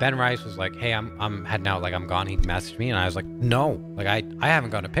 Ben Rice was like, hey, I'm heading out, like I'm gone. He messaged me and I was like, no, like I haven't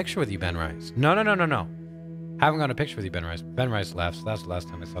gotten a picture with you, Ben Rice. No. Haven't gotten a picture with you, Ben Rice. Ben Rice left, so that's the last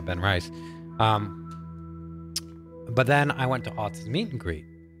time I saw Ben Rice. But then I went to Otz's meet and greet.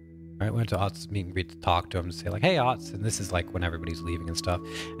 Right, went to Otz's meet and greet to talk to him, to say like, hey Otz, and this is like when everybody's leaving and stuff.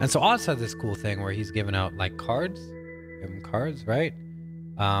 And so Otz had this cool thing where he's giving out like cards, right?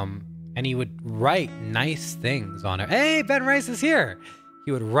 And he would write nice things on it. Hey, Ben Rice is here.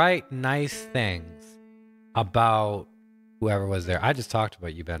 He would write nice things about whoever was there. I just talked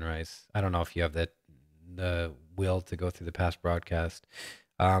about you, Ben Rice. I don't know if you have the will to go through the past broadcast.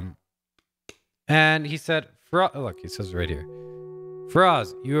 And he said, look, he says right here,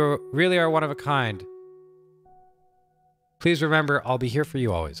 Faraaz, you really are one of a kind. Please remember, I'll be here for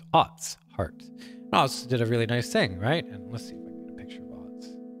you always. Otz, heart. Otz did a really nice thing, right? And let's see if I can get a picture of Otz.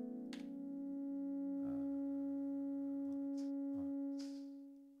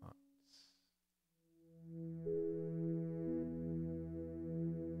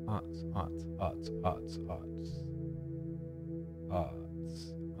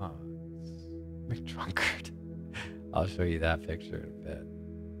 McDrunkard. I'll show you that picture in a bit.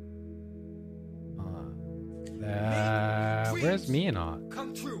 Where's me and Ots?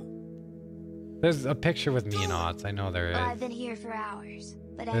 Come true. There's a picture with me and Ots. I know there is. Well, I've been here for hours,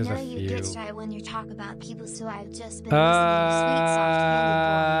 but There's I a know you get few. shy when you talk about people, so I've just been listening to sweet,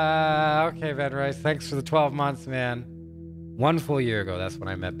 soft-handed Okay, Ben Rice. Thanks for the 12 months, man. 1 full year ago, that's when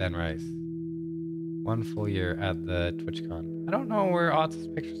I met Ben Rice. 1 full year at the Twitchcon. I don't know where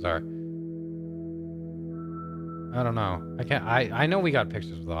Ots' pictures are. I don't know. I know we got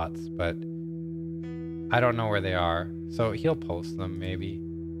pictures with Ots, but I don't know where they are. So he'll post them maybe.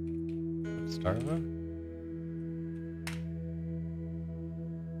 Starva?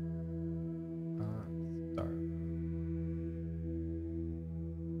 Starva.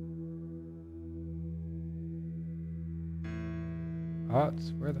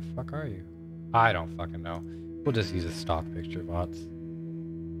 Ots, where the fuck are you? I don't fucking know. We'll just use a stock picture of Ots.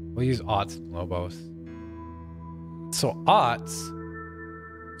 We'll use Ots and Lobos. So Ots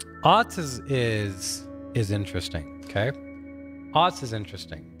is interesting, okay? Ots is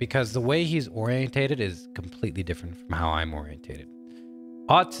interesting because the way he's orientated is completely different from how I'm orientated.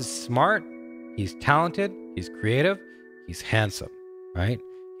 Ots is smart, he's talented, he's creative, he's handsome, right?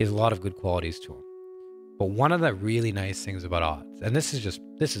 He has a lot of good qualities to him. But one of the really nice things about Ots, and this is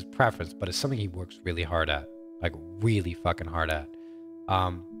preference, but it's something he works really hard at, like really fucking hard at,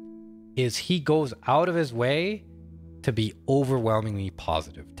 is he goes out of his way to be overwhelmingly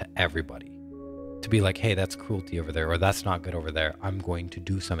positive to everybody. To be like, hey, that's cruelty over there, or that's not good over there. I'm going to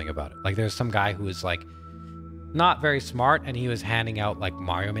do something about it. Like there's some guy who is like not very smart, and he was handing out like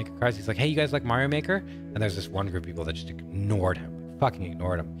Mario Maker cards. He's like, hey, you guys like Mario Maker? And there's this one group of people that just ignored him, fucking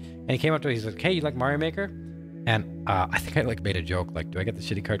ignored him. And he came up to me, he's like, hey, you like Mario Maker? And I think I like made a joke, like, do I get the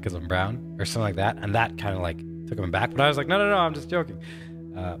shitty card because I'm brown? Or something like that. And that kind of like took him back. But I was like, no, I'm just joking.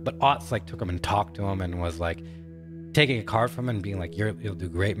 But Ots like took him and talked to him and was like taking a card from him and being like, you'll do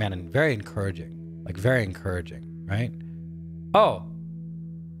great, man. And very encouraging. Like very encouraging, right? Oh.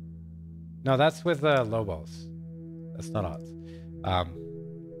 No, that's with Lobos. That's not Ots.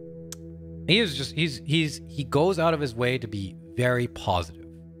 He goes out of his way to be very positive,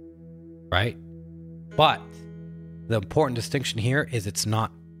 right? But the important distinction here is it's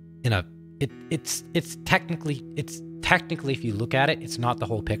not in a it's technically if you look at it, it's not the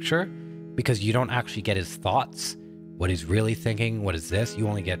whole picture because you don't actually get his thoughts, what he's really thinking, what is this? You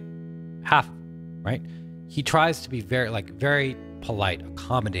only get half, right? He tries to be very polite,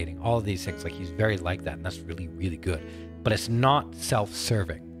 accommodating, all of these things. Like he's very like that, and that's really, really good. But it's not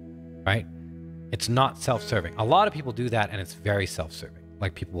self-serving, right? It's not self-serving. A lot of people do that, and it's very self-serving.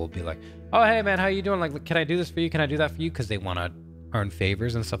 Like people will be like, "Oh, hey man, how you doing? Like, can I do this for you? Can I do that for you?" Because they want to earn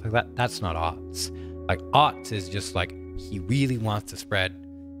favors and stuff like that. That's not Ots. Like Ots is just like he really wants to spread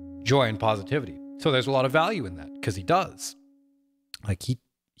joy and positivity. So there's a lot of value in that because he does. Like he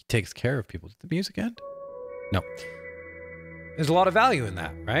takes care of people. Did the music end? No. There's a lot of value in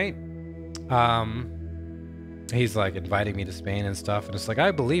that, right? He's like inviting me to Spain and stuff, and it's like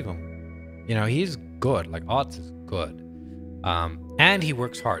I believe him. You know, he's good. Like Ots is good. And he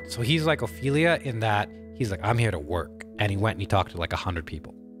works hard. So he's like Ophelia in that he's like, I'm here to work. And he went and he talked to like 100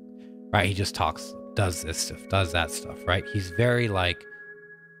 people. Right? He just talks, does this stuff, does that stuff, right? He's very like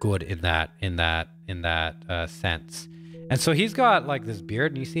good in that sense. And so he's got like this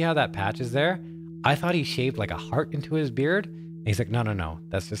beard, and you see how that patch is there? I thought he shaved like a heart into his beard. And he's like, no.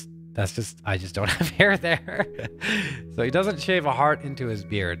 That's just I just don't have hair there. So he doesn't shave a heart into his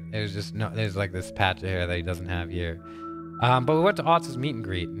beard. There's like this patch of hair that he doesn't have here. But we went to Ots' meet and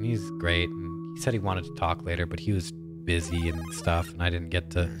greet, and he's great. And he said he wanted to talk later, but he was busy and stuff, and I didn't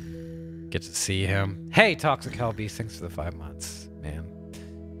get to see him. Hey, Toxic Hellbeast, thanks for the 5 months, man.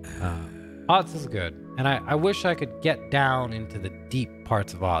 Ots is good, and I wish I could get down into the deep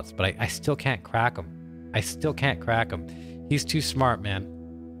parts of Ots, but I still can't crack him. He's too smart, man.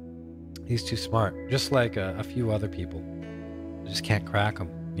 He's too smart, just like a few other people. I just can't crack him,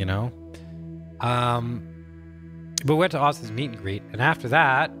 you know? But we went to Ots' meet and greet, and after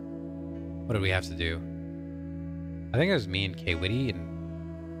that, what did we have to do? I think it was me and K Witty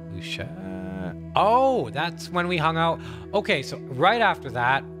and Lucia. Oh, that's when we hung out. Okay, so right after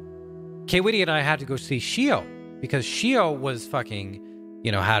that, K Witty and I had to go see Shio because Shio was fucking,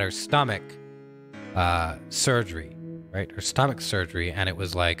 had her stomach surgery, right? Her stomach surgery, and it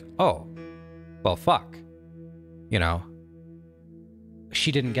was like, oh, well, fuck,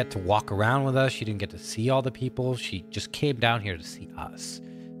 She didn't get to walk around with us. She didn't get to see all the people. She just came down here to see us.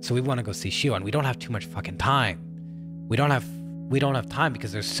 So we want to go see Shio, and we don't have too much fucking time. We don't have we don't have time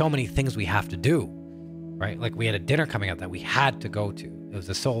because there's so many things we have to do, right? Like we had a dinner coming up that we had to go to. It was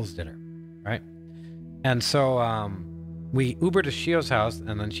a Souls dinner, right? And so we Uber to Shio's house,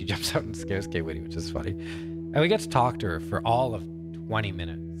 and then she jumps out and scares K-Witty, which is funny. And we get to talk to her for all of 20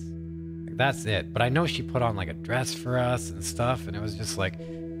 minutes. Like, that's it. But I know she put on like a dress for us and stuff, and it was just like,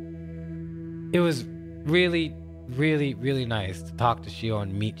 it was really, really, really nice to talk to Shio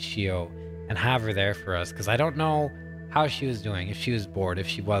and meet Shio and have her there for us, because I don't know how she was doing, if she was bored, if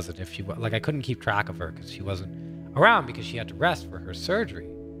she wasn't, if she was, like, I couldn't keep track of her because she wasn't around because she had to rest for her surgery,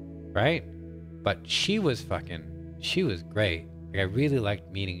 right? But she was great. Like, I really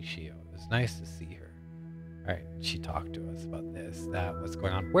liked meeting Shio. It was nice to see her. All right, she talked to us about this, that, what's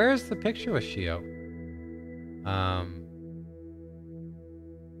going on. Where's the picture with Shio?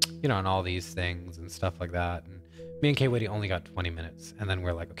 You know, and all these things and stuff like that. And me and K-Witty only got 20 minutes, and then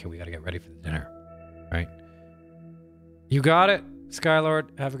we're like, okay, we got to get ready for the dinner, right? You got it,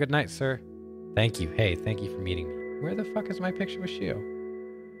 Skylord. Have a good night, sir. Thank you. Hey, thank you for meeting me. Where the fuck is my picture with Shio?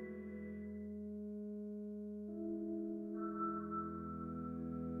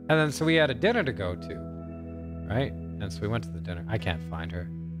 And then so we had a dinner to go to, right? And so we went to the dinner. I can't find her.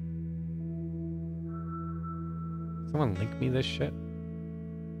 Someone link me this shit?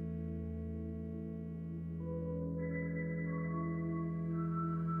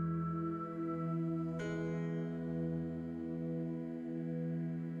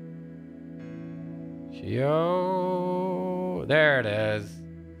 Shio. There it is.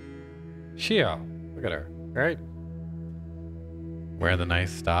 Shio. Look at her, right? Wear the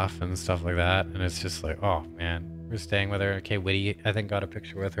nice stuff and stuff like that. And it's just like, oh man, we're staying with her. Okay, Witty, I think, got a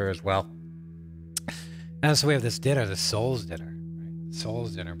picture with her as well. And so we have this dinner, the Souls dinner, right?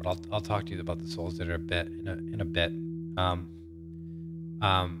 Souls dinner, but I'll talk to you about the Souls dinner a bit in a bit.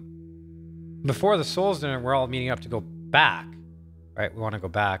 Before the Souls dinner, we're all meeting up to go back, right? We want to go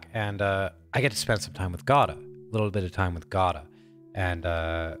back, and I get to spend some time with Gada, a little bit of time with Gada, and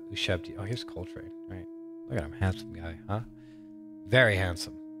Ushebti. Oh, here's Coltrane, right? Look at him, handsome guy, huh? Very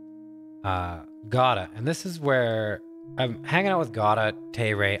handsome. Gada, and this is where I'm hanging out with Gada,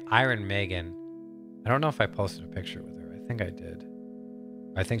 Tay-Ray, Iron Megan. I don't know if I posted a picture with her. I think I did.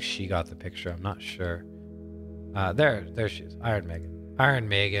 I think she got the picture. I'm not sure. There she is. Iron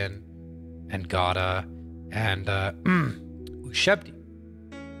Megan, and Gada, and Ushebti.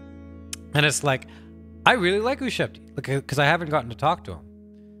 And it's like, I really like Ushebti, because I haven't gotten to talk to him.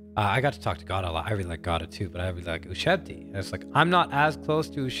 I got to talk to Gada a lot. I really like Gada too, but I really like Ushebti. And it's like, I'm not as close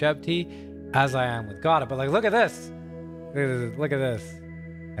to Ushebti as I am with Gada, but like, look at this. Look at this.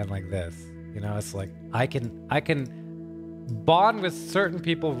 And like this. You know, it's like, I can bond with certain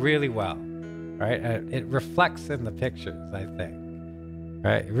people really well, right? And it reflects in the pictures, I think,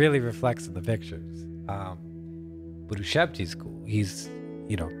 right? It really reflects in the pictures. But Ushebti's cool. He's,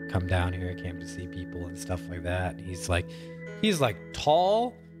 you know, come down here, came to see people and stuff like that. He's like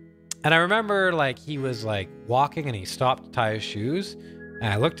tall. And I remember like he was like walking and he stopped to tie his shoes. And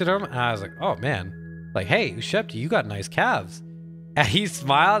I looked at him and I was like, oh man, like, hey, Ushebti, you got nice calves. And he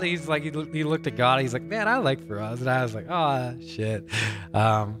smiled. He's like, he looked at God. He's like, man, I like Faraaz. And I was like, oh, shit.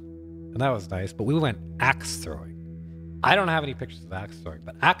 And that was nice. But we went axe throwing. I don't have any pictures of axe throwing,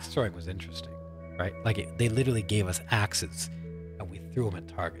 but axe throwing was interesting, right? Like they literally gave us axes and we threw them at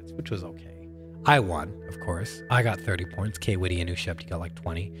targets, which was okay. I won, of course. I got 30 points. K-Witty and Ushebti got like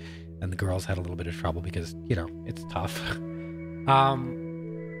 20. And the girls had a little bit of trouble because, you know, it's tough.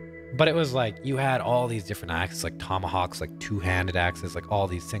 But it was like you had all these different axes, like tomahawks, like two-handed axes, like all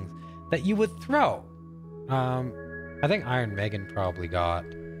these things that you would throw. I think Iron Megan probably got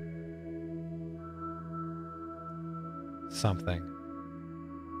something.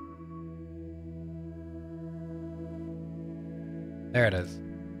 There it is.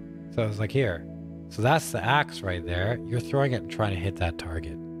 So it was like here. So that's the axe right there. You're throwing it and trying to hit that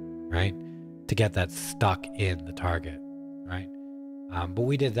target, right? To get that stuck in the target, right? But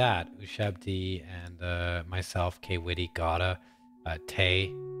we did that. Ushebti and myself, K-Witty, Gada, Tay,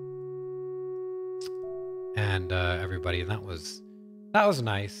 and everybody, and that was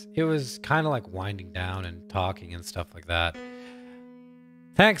nice. It was kind of like winding down and talking and stuff like that.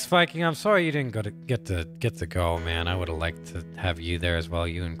 Thanks, Viking. I'm sorry you didn't get to go, man. I would have liked to have you there as well,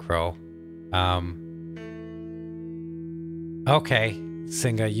 you and Crow. Okay,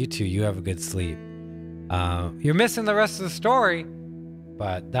 Singa, you two, you have a good sleep. You're missing the rest of the story.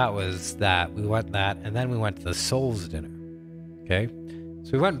 But that was that. We went that, and then we went to the Souls dinner. Okay?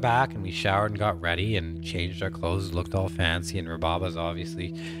 So we went back, and we showered and got ready and changed our clothes, looked all fancy, and Rababa's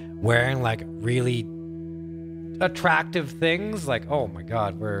obviously wearing, like, really attractive things. Like, oh my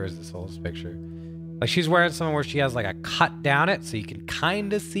god, where is the Souls picture? Like she's wearing something where she has like a cut down it so you can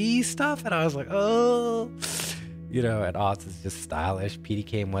kind of see stuff. And I was like, oh, you know, and Oz is just stylish. Petey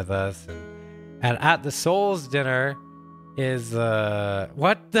came with us. And at the Souls dinner is,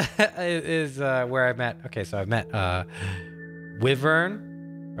 what the is where I met, okay, so I met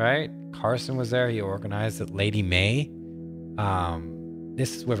Wyvern, right? Carson was there. He organized it. Lady May.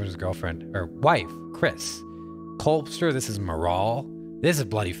 This is Wyvern's girlfriend, or wife, Chris. Colpster, this is Moral. This is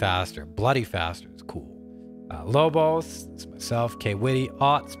Bloody Faster. Bloody Faster is cool. Lobos, it's myself, K Witty,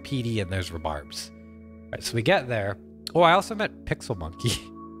 Otts, Petey, and there's Rebarbs. Right, so we get there. Oh, I also met Pixel Monkey,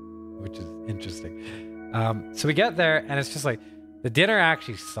 which is interesting. So we get there, and it's just like, the dinner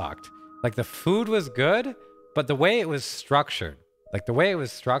actually sucked. Like, the food was good, but the way it was structured,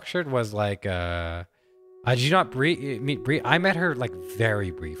 was like, did you not meet Bree? I met her, like, very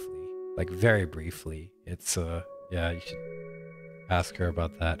briefly. It's, yeah, you should ask her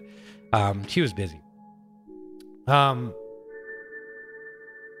about that. She was busy. At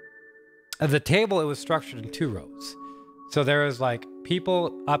the table, it was structured in 2 rows. So there was like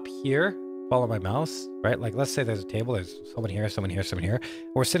people up here, follow my mouse, right? Like let's say there's a table, there's someone here, someone here, someone here.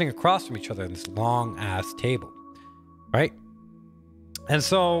 We're sitting across from each other in this long ass table, right? And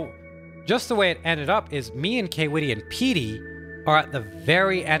so just the way it ended up is me and K Witty and Petey are at the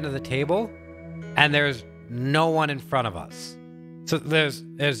very end of the table and there's no one in front of us. So there's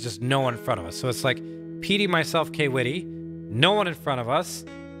just no one in front of us. So it's like Petey, myself, K Witty, no one in front of us.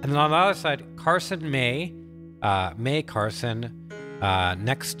 And then on the other side, Carson, May, Carson,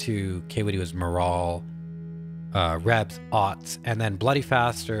 next to K Witty was Moral, Rebs, Otts, and then Bloody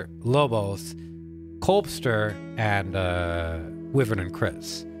Faster, Lobos, Colpster, and Wyvern and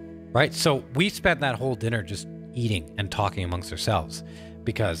Chris. Right? So we spent that whole dinner just eating and talking amongst ourselves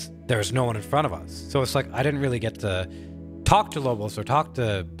because there's no one in front of us. So it's like I didn't really get to talk to Lobos or talk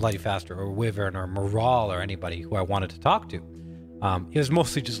to Bloody Faster or Wyvern or Moral or anybody who I wanted to talk to. It was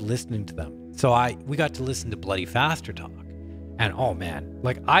mostly just listening to them. So we got to listen to Bloody Faster talk. And oh man,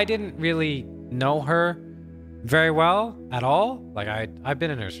 like I didn't really know her very well at all. Like I've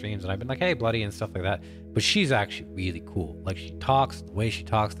been in her streams and I've been like, hey, Bloody and stuff like that. But she's actually really cool. Like she talks, the way she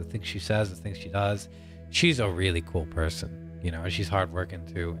talks, the things she says, the things she does. She's a really cool person, you know, and she's hardworking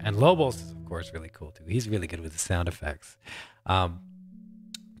too. And Lobos is of course really cool too. He's really good with the sound effects.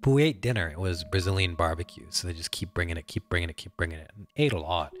 But we ate dinner. It was Brazilian barbecue. So they just keep bringing it. And ate a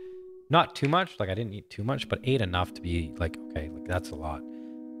lot. Not too much. Like I didn't eat too much, but ate enough to be like, okay, like that's a lot.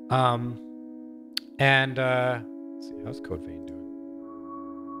 Let's see, how's Code Vein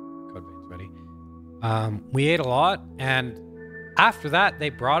doing? Code Vein's ready. We ate a lot. And after that, they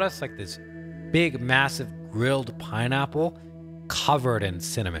brought us like this big, massive grilled pineapple covered in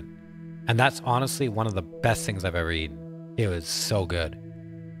cinnamon. And that's honestly one of the best things I've ever eaten. It was so good.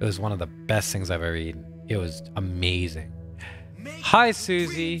 It was one of the best things I've ever eaten. It was amazing. Hi,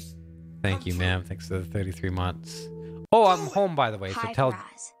 Susie. Thank you, ma'am. Thanks for the 33 months. Oh, I'm home, by the way. Hi, So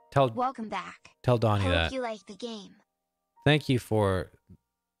tell welcome back. Tell Donnie Hope that. you like the game. Thank you for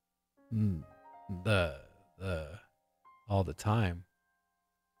the all the time.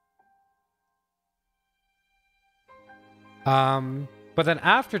 But then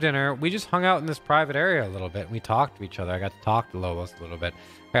after dinner, we just hung out in this private area a little bit. We talked to each other. I got to talk to Lobos a little bit.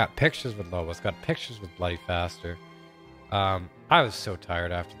 I got pictures with Lobos. Got pictures with Bloody Faster. I was so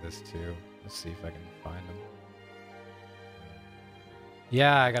tired after this too. Let's see if I can find them.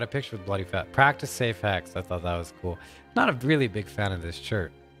 Yeah, I got a picture with Bloody Fat. Practice Safe Hex. I thought that was cool. Not a really big fan of this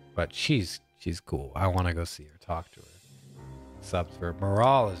shirt, but she's cool. I want to go see her, talk to her. Subs for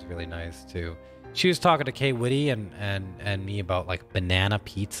Moral is really nice too. She was talking to K Witty and me about like banana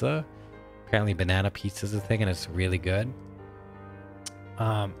pizza. Apparently banana pizza is a thing and it's really good.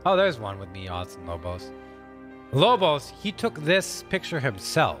 Oh, there's one with me, Odds and Lobos. Lobos, he took this picture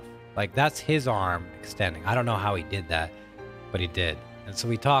himself. Like that's his arm extending. I don't know how he did that, but he did. And so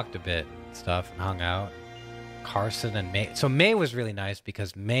we talked a bit and stuff and hung out. Carson and May. So May was really nice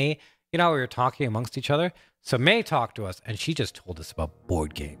because May, you know, we were talking amongst each other. So May talked to us and she just told us about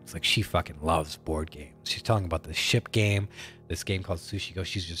board games. Like she fucking loves board games. She's telling about the ship game, this game called Sushi Go.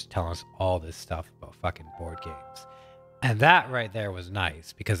 She's just telling us all this stuff about fucking board games. And that right there was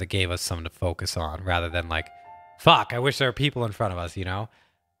nice because it gave us something to focus on rather than like, fuck, I wish there were people in front of us, you know?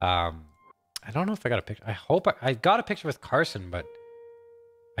 I don't know if I got a picture. I hope I got a picture with Carson, but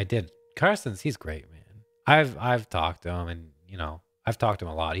I did. He's great, man. I've talked to him and, you know, I've talked to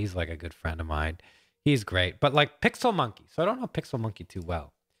him a lot. He's like a good friend of mine. He's great. But like Pixel Monkey. So I don't know Pixel Monkey too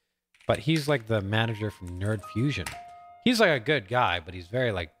well. But he's like the manager from Nerd Fusion. He's like a good guy, but he's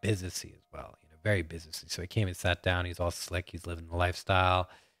very like businessy as well. You know, very businessy. So he came and sat down. He's all slick. He's living the lifestyle.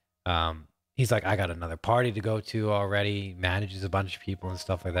 he's like, I got another party to go to already. Manages a bunch of people and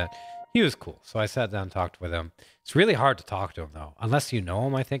stuff like that. He was cool. So I sat down and talked with him. It's really hard to talk to him though. Unless you know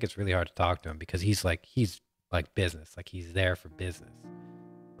him, I think it's really hard to talk to him because he's like business. Like he's there for business.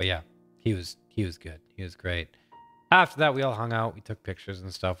 But yeah, he was good. He was great. After that, we all hung out. We took pictures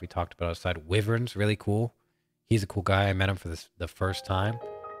and stuff. We talked about outside. Wyvern's really cool. He's a cool guy. I met him for the first time.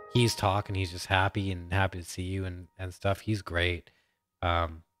 He's talking. He's just happy to see you and stuff. He's great.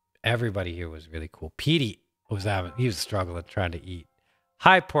 Everybody here was really cool. Petey he was struggling trying to eat.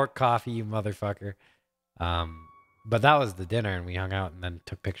 High pork coffee, you motherfucker. But that was the dinner, and we hung out and then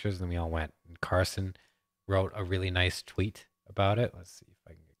took pictures, and we all went. And Carson wrote a really nice tweet about it. Let's see if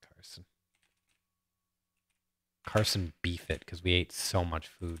I can get Carson. Carson beef it because we ate so much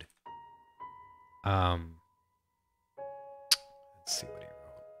food. Let's see what he wrote.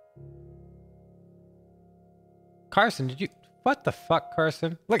 Carson, did you? What the fuck,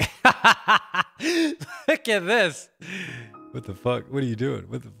 Carson? Look, look at this. What the fuck? What are you doing?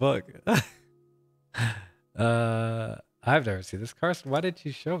 What the fuck? I've never seen this. Carson, why did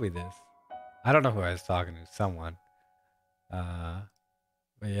you show me this? I don't know who I was talking to. Someone. But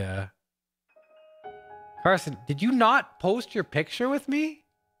yeah. Carson, did you not post your picture with me?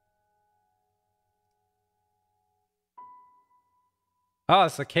 Oh,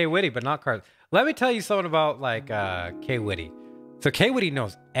 it's a K Witty, but not Carson. Let me tell you something about like K Witty. So K Witty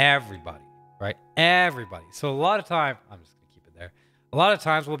knows everybody, right? Everybody. So a lot of time, I'm just gonna keep it there. A lot of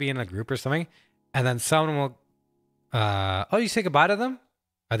times we'll be in a group or something, and then someone will. Oh, you say goodbye to them?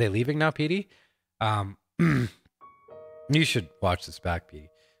 Are they leaving now, Petey? You should watch this back, Petey.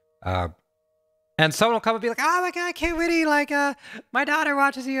 And someone will come and be like, oh my God, K Witty, like, my daughter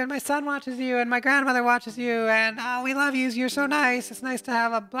watches you, and my son watches you, and my grandmother watches you, and we love you. You're so nice. It's nice to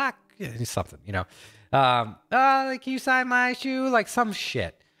have a black something, you know. Like, can you sign my shoe? Like some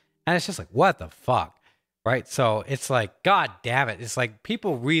shit. And it's just like, what the fuck? Right? So it's like, God damn it. It's like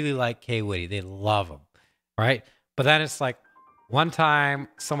people really like K Witty. They love him. Right? But then it's like, one time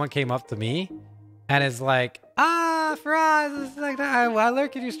someone came up to me and is like, Faraaz, it's like, I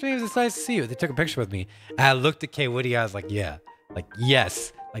lurk at your streams. It's nice to see you. They took a picture with me. And I looked at K Witty. I was like, yeah, like,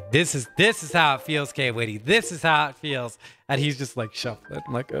 yes, like this is how it feels, K Witty. This is how it feels. And he's just like shuffling.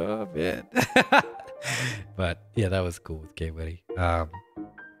 I'm like, oh man. But yeah, that was cool with K Witty.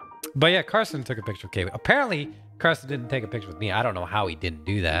 But yeah, Carson took a picture with K Witty. Apparently, Carson didn't take a picture with me. I don't know how he didn't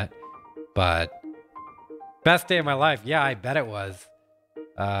do that. But best day of my life. Yeah, I bet it was.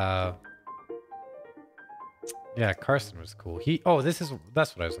 Yeah, Carson was cool.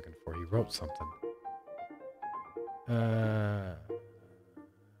 That's what I was looking for. He wrote something.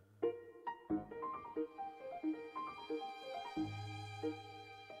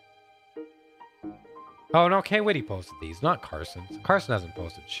 Oh no, K Witty posted these, not Carson. Carson hasn't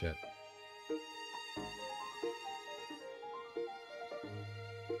posted shit.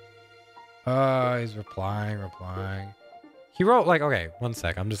 He's replying. He wrote like, okay, one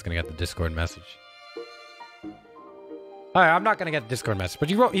sec. I'm just gonna get the Discord message. All right, I'm not gonna get the Discord message, but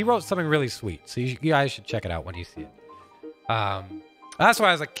he wrote something really sweet. So you guys should check it out when you see it. That's why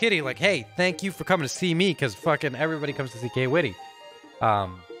I was like, Kitty, like, hey, thank you for coming to see me, because fucking everybody comes to see K Witty.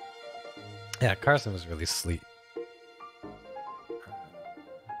 Yeah, Carson was really sweet.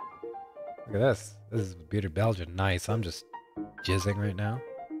 Look at this. This is Bearded Belgian. Nice. I'm just jizzing right now.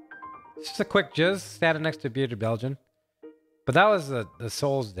 It's just a quick jizz standing next to Bearded Belgian. But that was the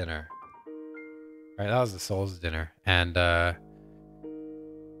Souls dinner. Right, that was the Souls dinner. And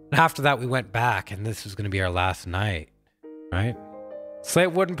after that, we went back, and this was going to be our last night. Right?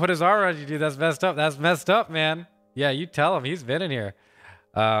 Slate wouldn't put his arm around you, dude. That's messed up. That's messed up, man. Yeah, you tell him. He's been in here.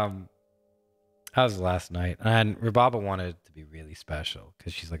 That was the last night. And Rubaba wanted it to be really special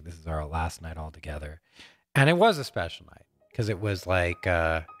because she's like, this is our last night all together. And it was a special night because it was like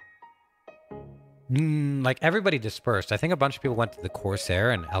everybody dispersed. I think a bunch of people went to the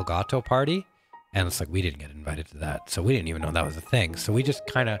Corsair and Elgato party. And it's like, we didn't get invited to that. So we didn't even know that was a thing. So we just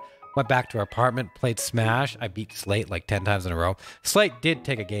kind of went back to our apartment, played Smash. I beat Slate like 10 times in a row. Slate did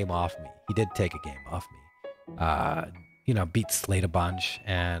take a game off me. He did take a game off me. Beat Slate a bunch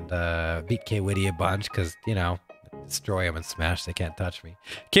and beat K Witty a bunch because, destroy him and Smash. They can't touch me.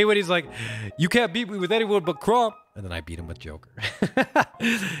 K Witty's like, you can't beat me with anyone but Crump. And then I beat him with Joker.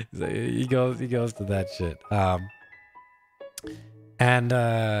 He goes to that shit.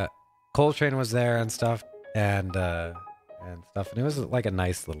 Coltrane was there and stuff and it was like a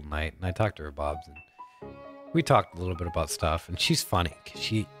nice little night. And I talked to her Bobs and we talked a little bit about stuff. And she's funny.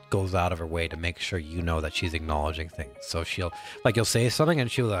 She goes out of her way to make sure you know that she's acknowledging things. So she'll like, you'll say something and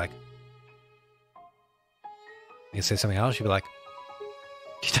she'll like, you say something else, she'll be like,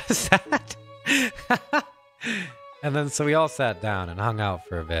 she does that. And then so we all sat down and hung out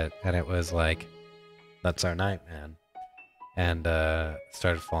for a bit, and it was like, that's our night, man. And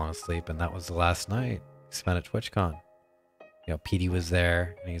started falling asleep, and that was the last night we spent at TwitchCon. You know, Petey was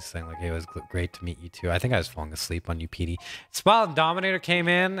there, and he's saying like, "Hey, it was great to meet you too." I think I was falling asleep on you, Petey. Smile and Dominator came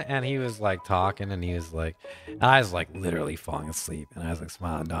in, and he was like talking, and he was like, and I was like literally falling asleep, and I was like,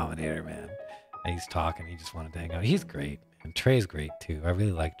 "Smile and Dominator, man." And he's talking. He just wanted to hang out. He's great, and Trey's great too. I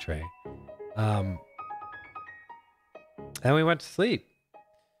really like Trey. And we went to sleep,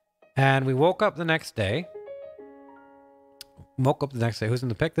 and we woke up the next day. Who's in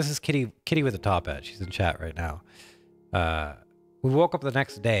the pic? This is Kitty with the top edge. She's in chat right now. We woke up the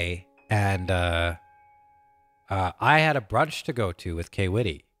next day, and I had a brunch to go to with K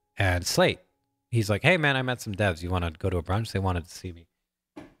Witty and Slate. He's like, "Hey man, I met some devs. You want to go to a brunch?" They wanted to see me.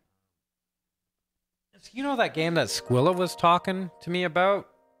 So you know that game that Squilla was talking to me about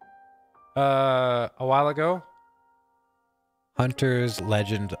a while ago? Hunter's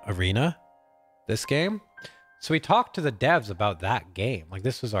Legend Arena. This game. So we talked to the devs about that game. Like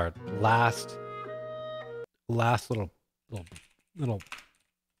this was our last little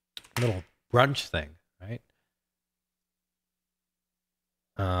brunch thing, right?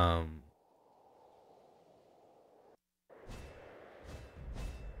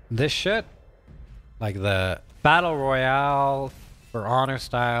 This shit, like the battle royale for honor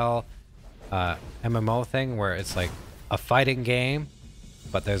style MMO thing, where it's like a fighting game,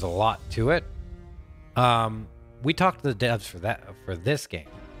 but there's a lot to it. We talked to the devs for this game,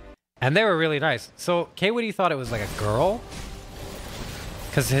 and they were really nice. So K Witty thought it was like a girl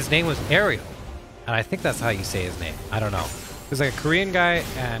because his name was Ariel, and I think that's how you say his name. I don't know. It was like a Korean guy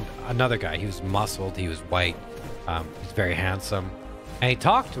and another guy. He was muscled. He was white. He's very handsome, and he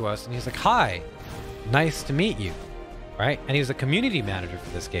talked to us, and he's like, "Hi, nice to meet you," right? And he was a community manager for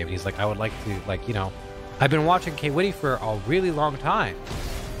this game. And he's like, "I would like to, like, you know, I've been watching K Witty for a really long time,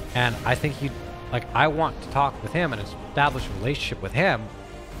 and I think you." Like, I want to talk with him and establish a relationship with him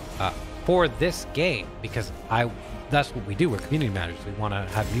for this game because that's what we do. We're community managers. We want to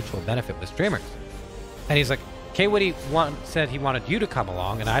have mutual benefit with streamers. And he's like, K Witty said he wanted you to come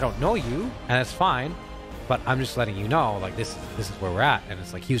along, and I don't know you, and that's fine, but I'm just letting you know, like, this is where we're at. And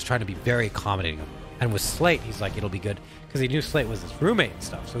it's like, he was trying to be very accommodating. And with Slate, he's like, it'll be good because he knew Slate was his roommate and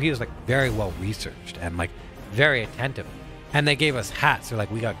stuff. So he was like very well researched and like very attentive. And they gave us hats. They're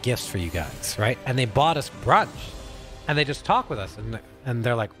like, "We got gifts for you guys," right? And they bought us brunch. And they just talk with us. And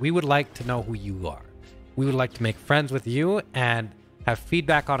they're like, "We would like to know who you are. We would like to make friends with you and have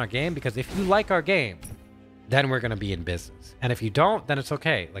feedback on our game. Because if you like our game, then we're going to be in business. And if you don't, then it's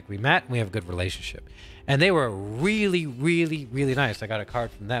okay. Like, we met and we have a good relationship." And they were really, really, really nice. I got a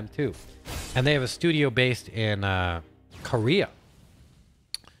card from them too. And they have a studio based in Korea.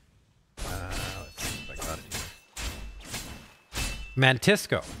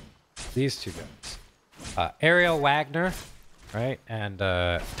 Mantisco, these two guys, Ariel Wagner, right, and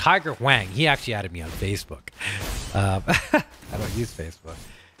Tiger Wang. He actually added me on Facebook. I don't use Facebook,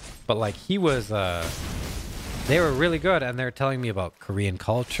 but like he was, they were really good, and they're telling me about Korean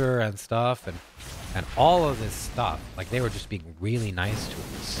culture and stuff, and all of this stuff. Like they were just being really nice to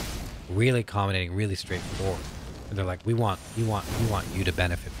us, really accommodating, really straightforward. And they're like, we want you to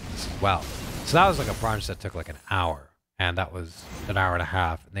benefit from this as well. So that was like a brunch that took like an hour. And that was an hour and a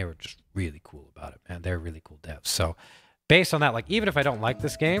half, and they were just really cool about it, man. They're really cool devs. So based on that, like, even if I don't like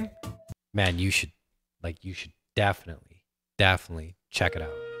this game, man, you should definitely check it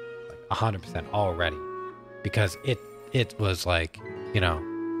out. Like 100% already. Because it was like, you know,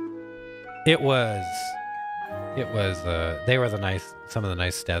 they were some of the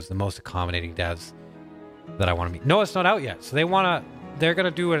nice devs, the most accommodating devs that I want to meet. No, it's not out yet. So they're going to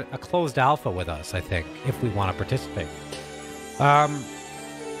do a closed alpha with us, I think, if we want to participate.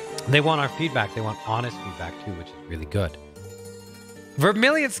 They want our feedback. They want honest feedback, too, which is really good.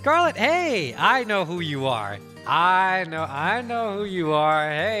 Vermilion Scarlet, hey! I know who you are. I know who you are.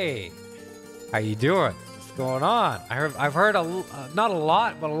 Hey! How you doing? What's going on? I've heard not a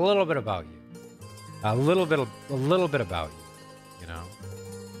lot, but a little bit about you. A little bit about you, you know?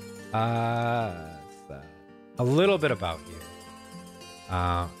 A little bit about you.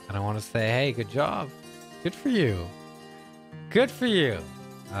 And I want to say, hey, good job. Good for you. Good for you.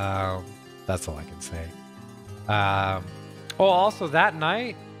 That's all I can say. Also that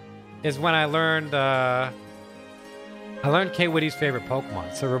night is when I learned K Witty's favorite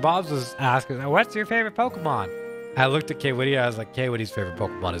Pokemon. So Rabobs was asking, "What's your favorite Pokemon?" I looked at K Witty. I was like, K Witty's favorite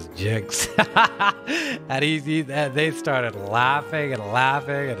Pokemon is Jinx. And they started laughing, and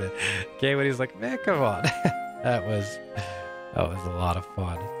K Witty's like, "Man, come on." That was a lot of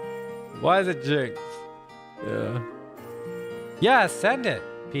fun. Why is it Jinx? Yeah. Yeah, send it,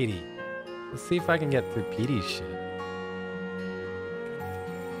 Petey. Let's see if I can get through Petey's shit.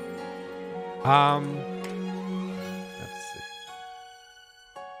 Let's see.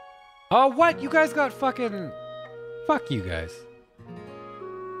 Oh, what? You guys got fucking... Fuck you guys.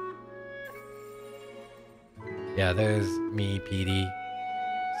 Yeah, there's me, Petey,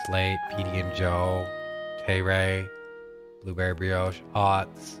 Slate, Petey and Joe, Tay-Ray, Blueberry Brioche,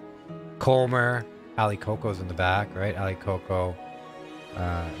 Otts, Colmer, Ali Coco's in the back, right? Ali Coco.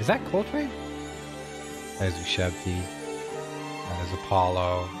 Is that Coltrane? There's Ushebti. There's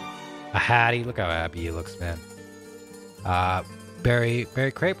Apollo. A Hattie. Look how happy he looks, man. Barry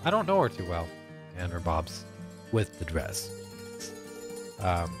Crepe. I don't know her too well. And her bobs with the dress.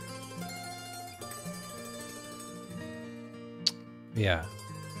 Yeah,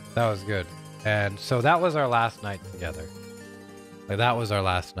 that was good. And so that was our last night together. Like, that was our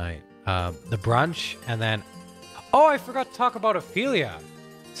last night. The brunch, and then... Oh, I forgot to talk about Ophelia.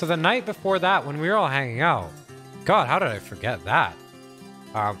 So the night before that, when we were all hanging out... God, how did I forget that?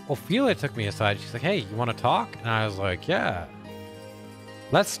 Ophelia took me aside. She's like, hey, you want to talk? And I was like, yeah.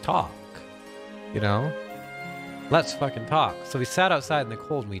 Let's talk. You know? Let's fucking talk. So we sat outside in the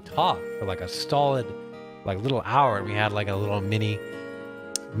cold and we talked for like a solid... like little hour, and we had like a little mini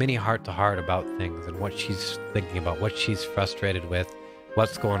heart-to-heart about things and what she's thinking about, what she's frustrated with,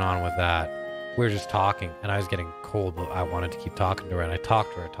 what's going on with that. We were just talking, and I was getting cold, but I wanted to keep talking to her, and I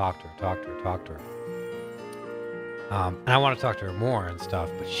talked to her. And I want to talk to her more and stuff,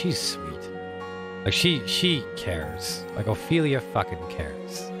 but she's sweet. Like, she cares. Like, Ophelia fucking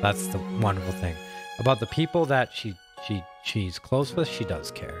cares. That's the wonderful thing. About the people that she's close with, she does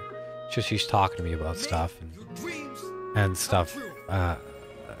care. Just she's talking to me about stuff and stuff.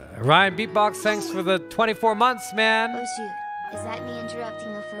 Ryan Beatbox, thanks for the 24 months, man. Oh shoot, is that me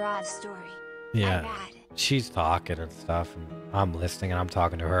interrupting the Faraaz story? Yeah, My bad. she's talking and stuff, and I'm listening, and I'm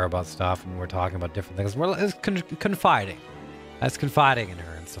talking to her about stuff, and we're talking about different things. It's confiding. That's confiding in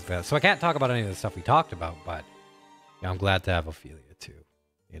her and stuff like that. So I can't talk about any of the stuff we talked about, but you know, I'm glad to have Ophelia too.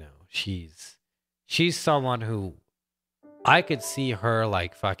 You know, she's someone who I could see her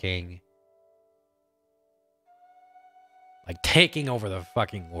like fucking like taking over the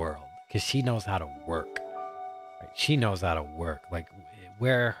fucking world, because she knows how to work. Right? She knows how to work. Like,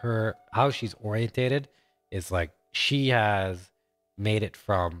 how she's orientated is like she has made it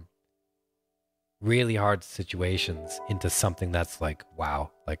from really hard situations into something that's like, wow,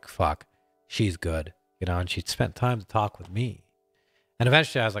 like fuck, she's good, you know. And she spent time to talk with me. And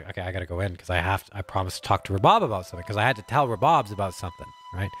eventually I was like, okay, I gotta go in, because I promised to talk to Rababa about something, because I had to tell Rababs about something,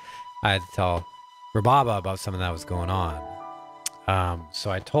 right? I had to tell Rababa about something that was going on.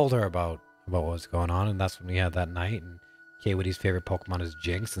 So I told her about what was going on, and that's when we had that night. And K-Witty's favorite Pokemon is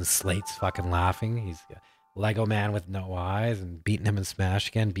Jinx, and Slate's fucking laughing. He's a Lego man with no eyes, and beating him in Smash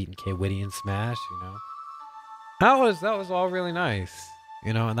again, beating K-Witty in Smash, you know. That was all really nice,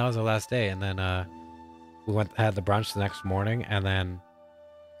 you know, and that was the last day. And then we had the brunch the next morning, and then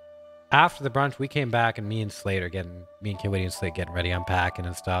after the brunch, we came back, and me and K-Witty and Slate getting ready, unpacking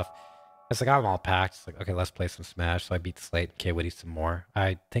and stuff. It's like, I'm all packed. It's like, okay, let's play some Smash. So I beat Slate and K-Witty some more.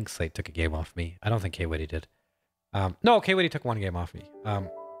 I think Slate took a game off me. I don't think K-Witty did. No, K-Witty took one game off me. And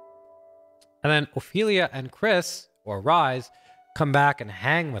then Ophelia and Chris, or Rise, come back and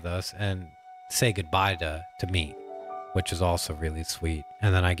hang with us and say goodbye to me, which is also really sweet.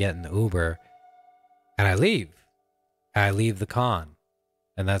 And then I get in the Uber, and I leave. I leave the con.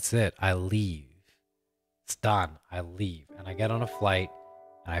 And that's it. I leave. It's done. I leave. And I get on a flight,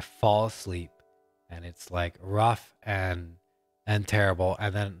 and I fall asleep, and it's like rough and terrible.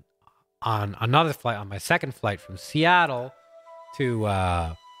 And then on another flight, on my second flight from Seattle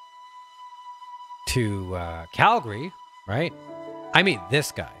to Calgary, right? I meet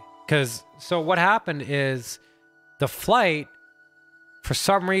this guy. So what happened is the flight, for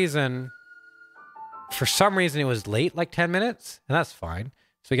some reason it was late, like 10 minutes, and that's fine.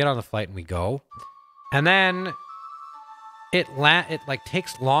 So we get on the flight and we go, and then it like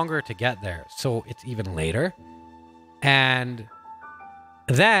takes longer to get there, so it's even later. And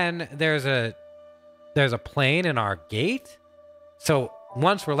then there's a plane in our gate, so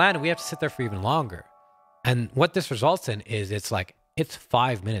once we're landed, we have to sit there for even longer. And what this results in is it's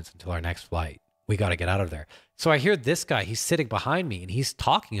 5 minutes until our next flight. We got to get out of there. So I hear this guy, he's sitting behind me, and he's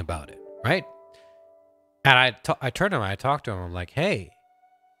talking about it, right? And I turn to him, I talk to him, I'm like, hey,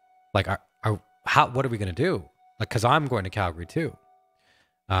 like, what are we gonna do? Like, cause I'm going to Calgary too.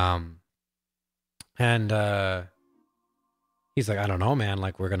 And he's like, I don't know, man.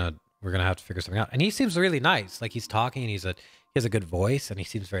 Like, we're gonna We're gonna have to figure something out. And he seems really nice. Like he's talking and he has a good voice and he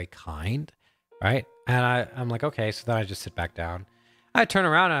seems very kind, right? And I'm like, okay. So then I just sit back down. I turn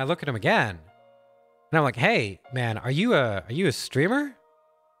around and I look at him again, and I'm like, hey man, are you a streamer?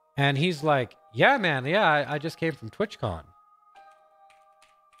 And he's like, yeah man, yeah, I just came from Twitchcon.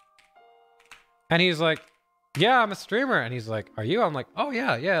 And he's like, yeah, I'm a streamer. And he's like, are you? I'm like, oh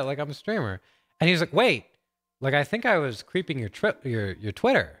yeah, like I'm a streamer. And he's like, wait, like I think I was creeping your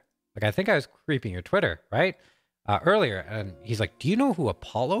Twitter. Like I think I was creeping your Twitter, right? Earlier. And he's like, do you know who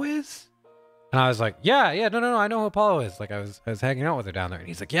Apollo is? And I was like, yeah, no, I know who Apollo is. Like I was hanging out with her down there. And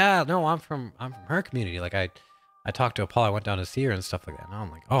he's like, yeah, no, I'm from her community. Like I talked to Apollo, I went down to see her and stuff like that. And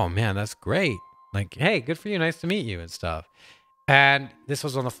I'm like, oh man, that's great. Like, hey, good for you, nice to meet you and stuff. And this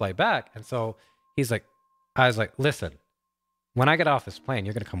was on the flight back. And so I was like, listen, when I get off this plane,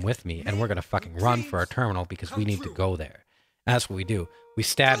 you're gonna come with me and we're gonna fucking run for our terminal because we need to go there. And that's what we do. We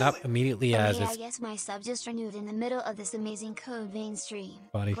stand up immediately as it's... I guess my sub just renewed in the middle of this amazing Code Vein stream.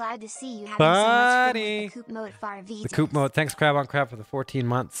 Buddy. Glad to see you having so much fun with the Coop mode Faraaz. The Coop mode. Thanks, Crab on Crab, for the 14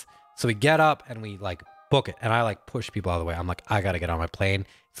 months. So we get up and we like book it. And I like push people out of the way. I'm like, I gotta get on my plane.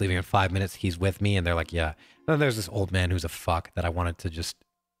 It's leaving in 5 minutes. He's with me. And they're like, yeah. And then there's this old man who's a fuck that I wanted to just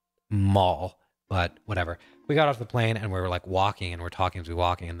maul. But whatever. We got off the plane and we were like walking and we're talking as we're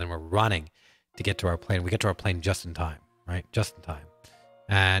walking. And then we're running to get to our plane. We get to our plane just in time, right? Just in time.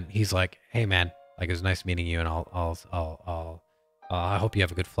 And he's like, hey man, like it was nice meeting you, and I hope you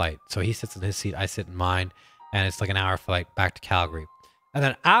have a good flight. So he sits in his seat, I sit in mine, and it's like an hour flight back to Calgary. And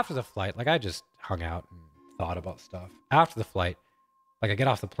then after the flight, like I just hung out and thought about stuff. After the flight, like I get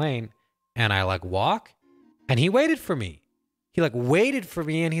off the plane and I like walk, and he waited for me. He like waited for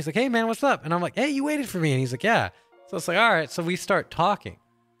me, and he's like, hey man, what's up? And I'm like, hey, you waited for me? And he's like, yeah. So it's like, all right. So we start talking,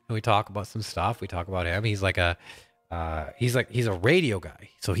 and we talk about some stuff. We talk about him. He's like he's a radio guy.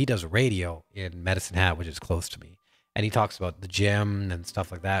 So he does radio in Medicine Hat, which is close to me. And he talks about the gym and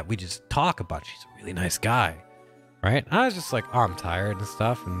stuff like that. We just talk a bunch. He's a really nice guy, right? And I was just like, oh, I'm tired and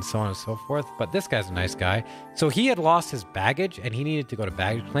stuff and so on and so forth. But this guy's a nice guy. So he had lost his baggage and he needed to go to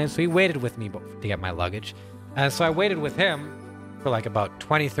baggage claim. So he waited with me to get my luggage. And so I waited with him for like about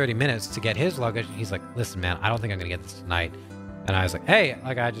 20, 30 minutes to get his luggage. And he's like, listen, man, I don't think I'm going to get this tonight. And I was like, hey,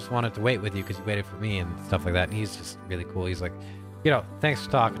 like I just wanted to wait with you because you waited for me and stuff like that. And he's just really cool. He's like, you know, thanks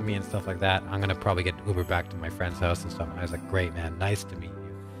for talking to me and stuff like that. I'm going to probably get Uber back to my friend's house and stuff. And I was like, great, man. Nice to meet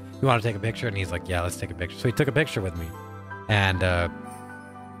you. You want to take a picture? And he's like, yeah, let's take a picture. So he took a picture with me. And that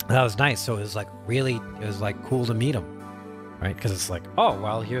was nice. So it was like cool to meet him, right? Because it's like, oh,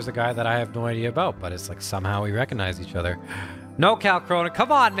 well, here's a guy that I have no idea about. But it's like somehow we recognize each other. No, Cal Corona.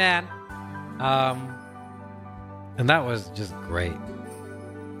 Come on, man. And that was just great.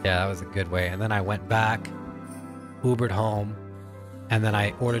 Yeah, that was a good way. And then I went back, Ubered home, and then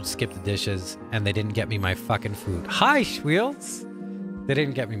I ordered Skip the Dishes, and they didn't get me my fucking food. Hi, Schwiels! They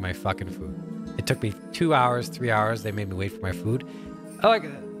didn't get me my fucking food. It took me 2 hours, 3 hours. They made me wait for my food. Like,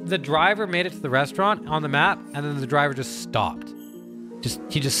 the driver made it to the restaurant on the map, and then the driver just stopped.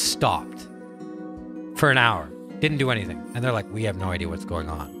 He just stopped for an hour. Didn't do anything. And they're like, we have no idea what's going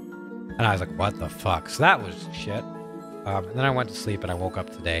on. And I was like, what the fuck? So that was shit. And then I went to sleep and I woke up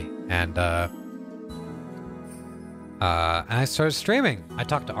today and I started streaming. I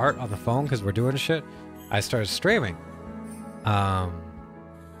talked to Art on the phone because we're doing shit. I started streaming. Yeah,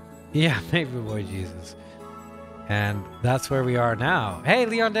 maybe boy Jesus. And that's where we are now. Hey,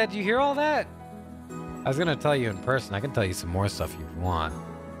 Leon Dad, did you hear all that? I was gonna tell you in person. I can tell you some more stuff if you want.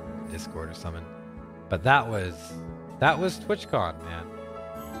 Discord or something. But that was TwitchCon, man.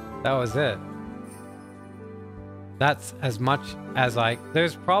 That was it. That's as much as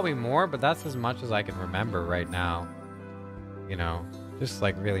there's probably more, but that's as much as I can remember right now. You know, just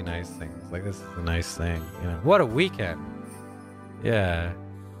like really nice things. Like this is a nice thing. You know, what a weekend. Yeah.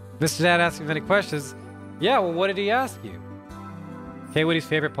 Mr. Dad asked me any questions. Yeah, well, what did he ask you? K Woody's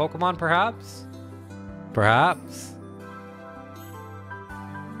favorite Pokemon, perhaps? Perhaps?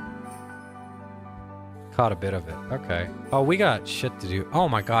 Caught a bit of it. Okay. Oh, we got shit to do. Oh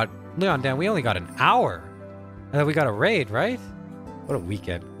my god. Leon Dan, we only got an hour. And then we got a raid, right? What a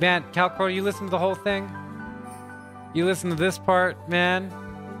weekend. Man, Calcro, you listen to the whole thing? You listen to this part, man?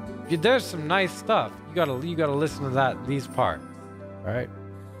 There's some nice stuff. You gotta listen to these parts. Alright?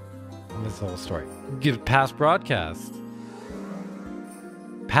 And this whole story. Give past broadcast.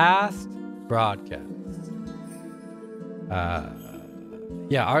 Past broadcast.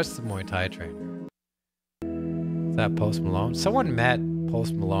 Yeah, ours the Muay Thai trainer. Is that Post Malone? Someone met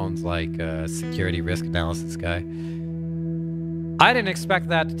Post Malone's like security risk analysis guy. I didn't expect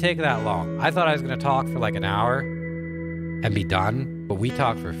that to take that long. I thought I was gonna talk for like an hour and be done But we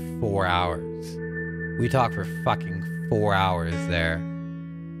talked for 4 hours. We talked for fucking 4 hours there.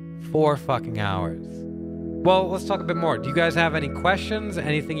 4 fucking hours. Well, let's talk a bit more. Do you guys have any questions?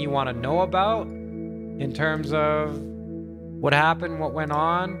 Anything you want to know about in terms of what happened, what went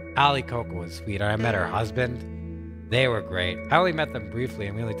on? Ali Coco was sweet. I met her husband. They were great. I only met them briefly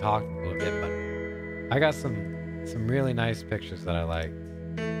and we only talked a little bit, but I got some really nice pictures that I liked.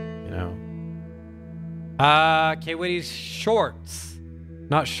 You know. K Witty's shorts.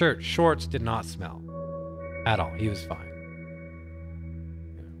 Not shirt. Shorts did not smell. At all. He was fine.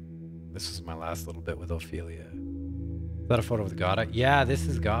 You know, this was my last little bit with Ophelia. Is that a photo with Gata? Yeah, this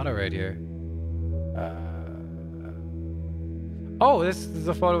is Gata right here. Oh, this is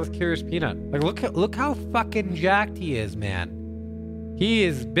a photo with Curious Peanut. Like, look how fucking jacked he is, man. He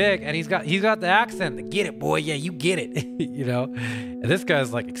is big, and he's got the accent. The get it, boy. Yeah, you get it. You know. And this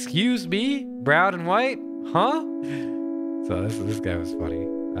guy's like, excuse me, brown and white, huh? So this guy was funny.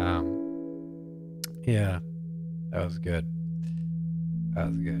 Yeah, that was good. That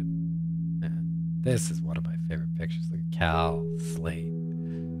was good. Man, this is one of my favorite pictures. Look at Cal, Slate,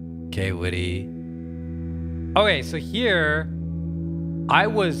 K Witty. Okay, so here. I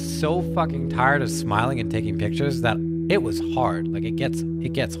was so fucking tired of smiling and taking pictures that it was hard. Like it gets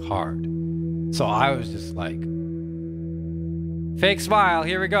hard. So I was just like, fake smile,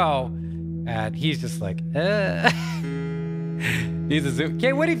 here we go. And he's just like, He's a zoom.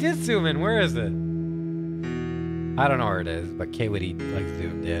 K Witty did zoom in. Where is it? I don't know where it is, but K Witty like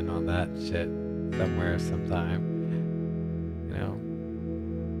zoomed in on that shit somewhere, sometime. You know,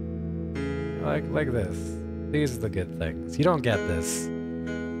 like this. These are the good things. You don't get this.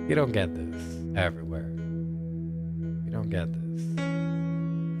 You don't get this everywhere. You don't get this.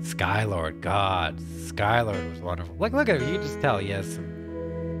 Skylord, God. Skylord was wonderful. Look at him. You can just tell he has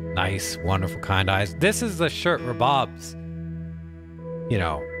some nice, wonderful, kind eyes. This is the shirt Rabob's, you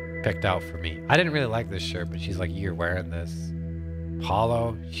know, picked out for me. I didn't really like this shirt, but she's like, you're wearing this.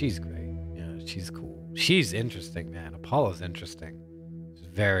 Apollo, she's great. You know, she's cool. She's interesting, man. Apollo's interesting. She's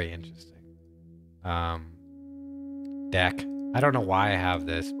very interesting. Deck. I don't know why I have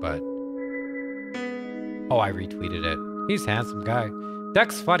this, but... Oh, I retweeted it. He's a handsome guy.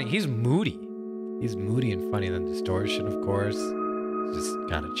 Deck's funny. He's moody. He's moody and funny. Then Distortion, of course. He's just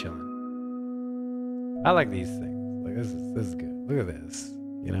kind of chilling. I like these things. Like, this is good. Look at this.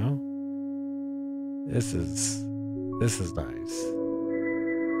 You know? This is nice.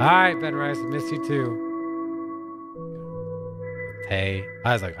 Alright, Ben Rice. I miss you too. Hey.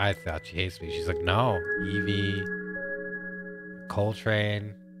 I was like, I thought she hates me. She's like, no. Evie...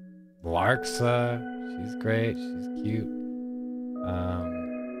 Coltrane, Larksa, she's great, she's cute.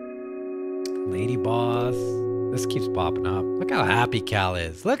 Lady Boss, this keeps popping up. Look how happy Cal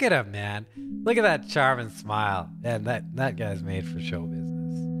is. Look at him, man. Look at that charming smile. And that guy's made for show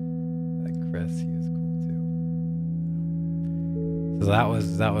business. Like Chris, he was cool too. So that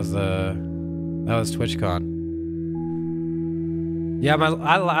was TwitchCon. Yeah, my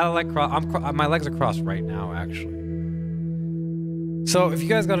legs are crossed right now, actually. So if you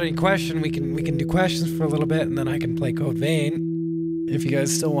guys got any question, we can do questions for a little bit, and then I can play Code Vein. If you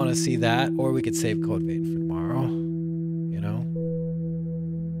guys still want to see that, or we could save Code Vein for tomorrow. You know.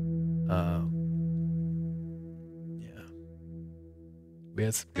 Yeah. We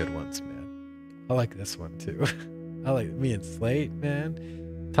had some good ones, man. I like this one too. I like me and Slate, man,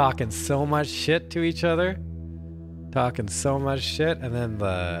 talking so much shit to each other, talking so much shit, and then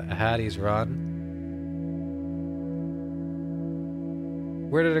the Hattie's run.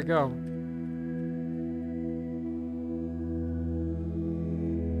 Where did it go?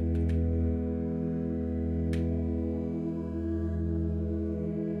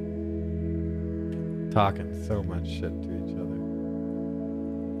 Talking so much shit to each other.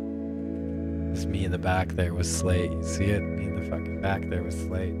 Just me in the back there with Slate. You see it? Me in the fucking back there with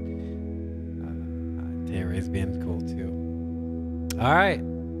Slate. Terry's being cool too. Alright.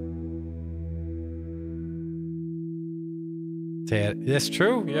 It's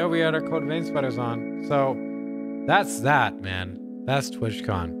true. Yeah, we had our Code Vein sweaters on. So that's that, man. That's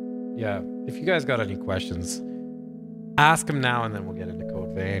TwitchCon. Yeah. If you guys got any questions, ask them now, and then we'll get into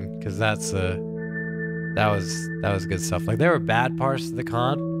Code Vein, because that was good stuff. Like, there were bad parts of the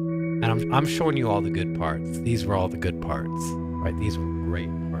con, and I'm showing you all the good parts. These were all the good parts, right? These were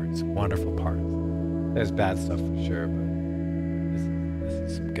great parts, wonderful parts. There's bad stuff for sure, but this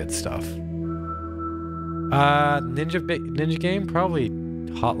is some good stuff. Ninja game? Probably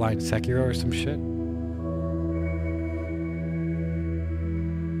Hotline Sekiro or some shit.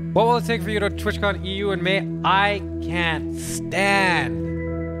 What will it take for you to TwitchCon EU in May? I can't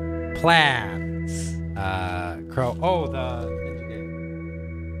stand plans. Crow. Oh, the Ninja game.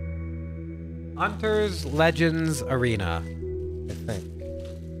 Hunters Legends Arena, I think.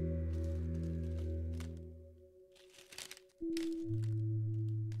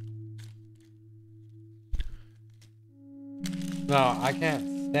 No, I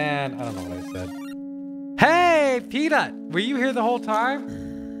can't stand. I don't know what I said. Hey, Peanut! Were you here the whole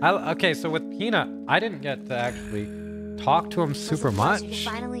time? Okay, so with Peanut, I didn't get to actually talk to him super much.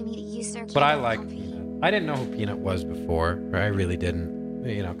 But I like Peanut. I didn't know who Peanut was before. I really didn't.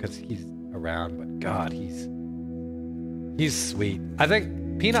 You know, because he's around, but God, he's sweet. I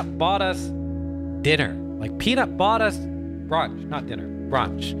think Peanut bought us dinner. Like, Peanut bought us brunch. Not dinner.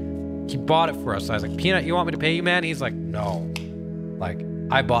 Brunch. He bought it for us. So I was like, Peanut, you want me to pay you, man? He's like, no. Like,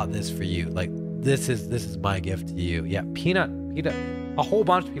 I bought this for you. Like, this is my gift to you. Yeah, Peanut, a whole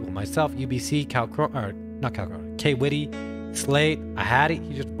bunch of people. Myself, UBC, K Witty, Slate, I had it.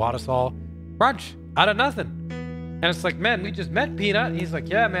 He just bought us all brunch out of nothing. And it's like, man, we just met Peanut. He's like,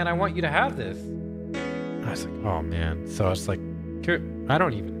 yeah, man, I want you to have this. I was like, oh, man. So it's like, I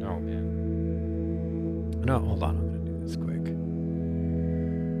don't even know, man. No, hold on. I'm going to do this quick.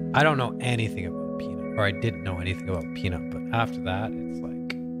 I don't know anything about Peanut, or I didn't know anything about Peanut, but after that, it's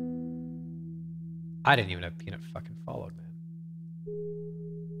like, I didn't even have Peanut fucking followed, man.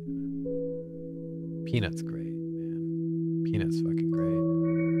 Peanut's great, man. Peanut's fucking great.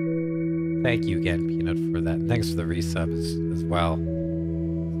 Thank you again, Peanut, for that. And thanks for the resubs as well.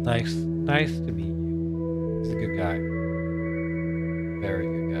 Nice to meet you. He's a good guy. Very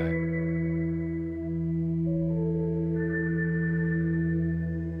good guy.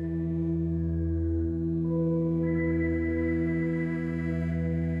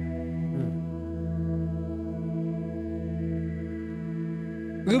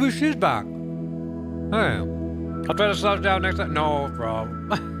 Maybe she's back. Hey, I'll try to slow down next time. No problem.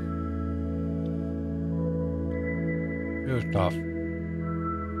 It was tough.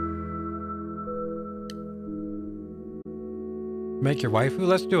 Make your waifu?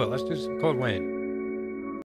 Let's do it. Let's do some Code Wayne.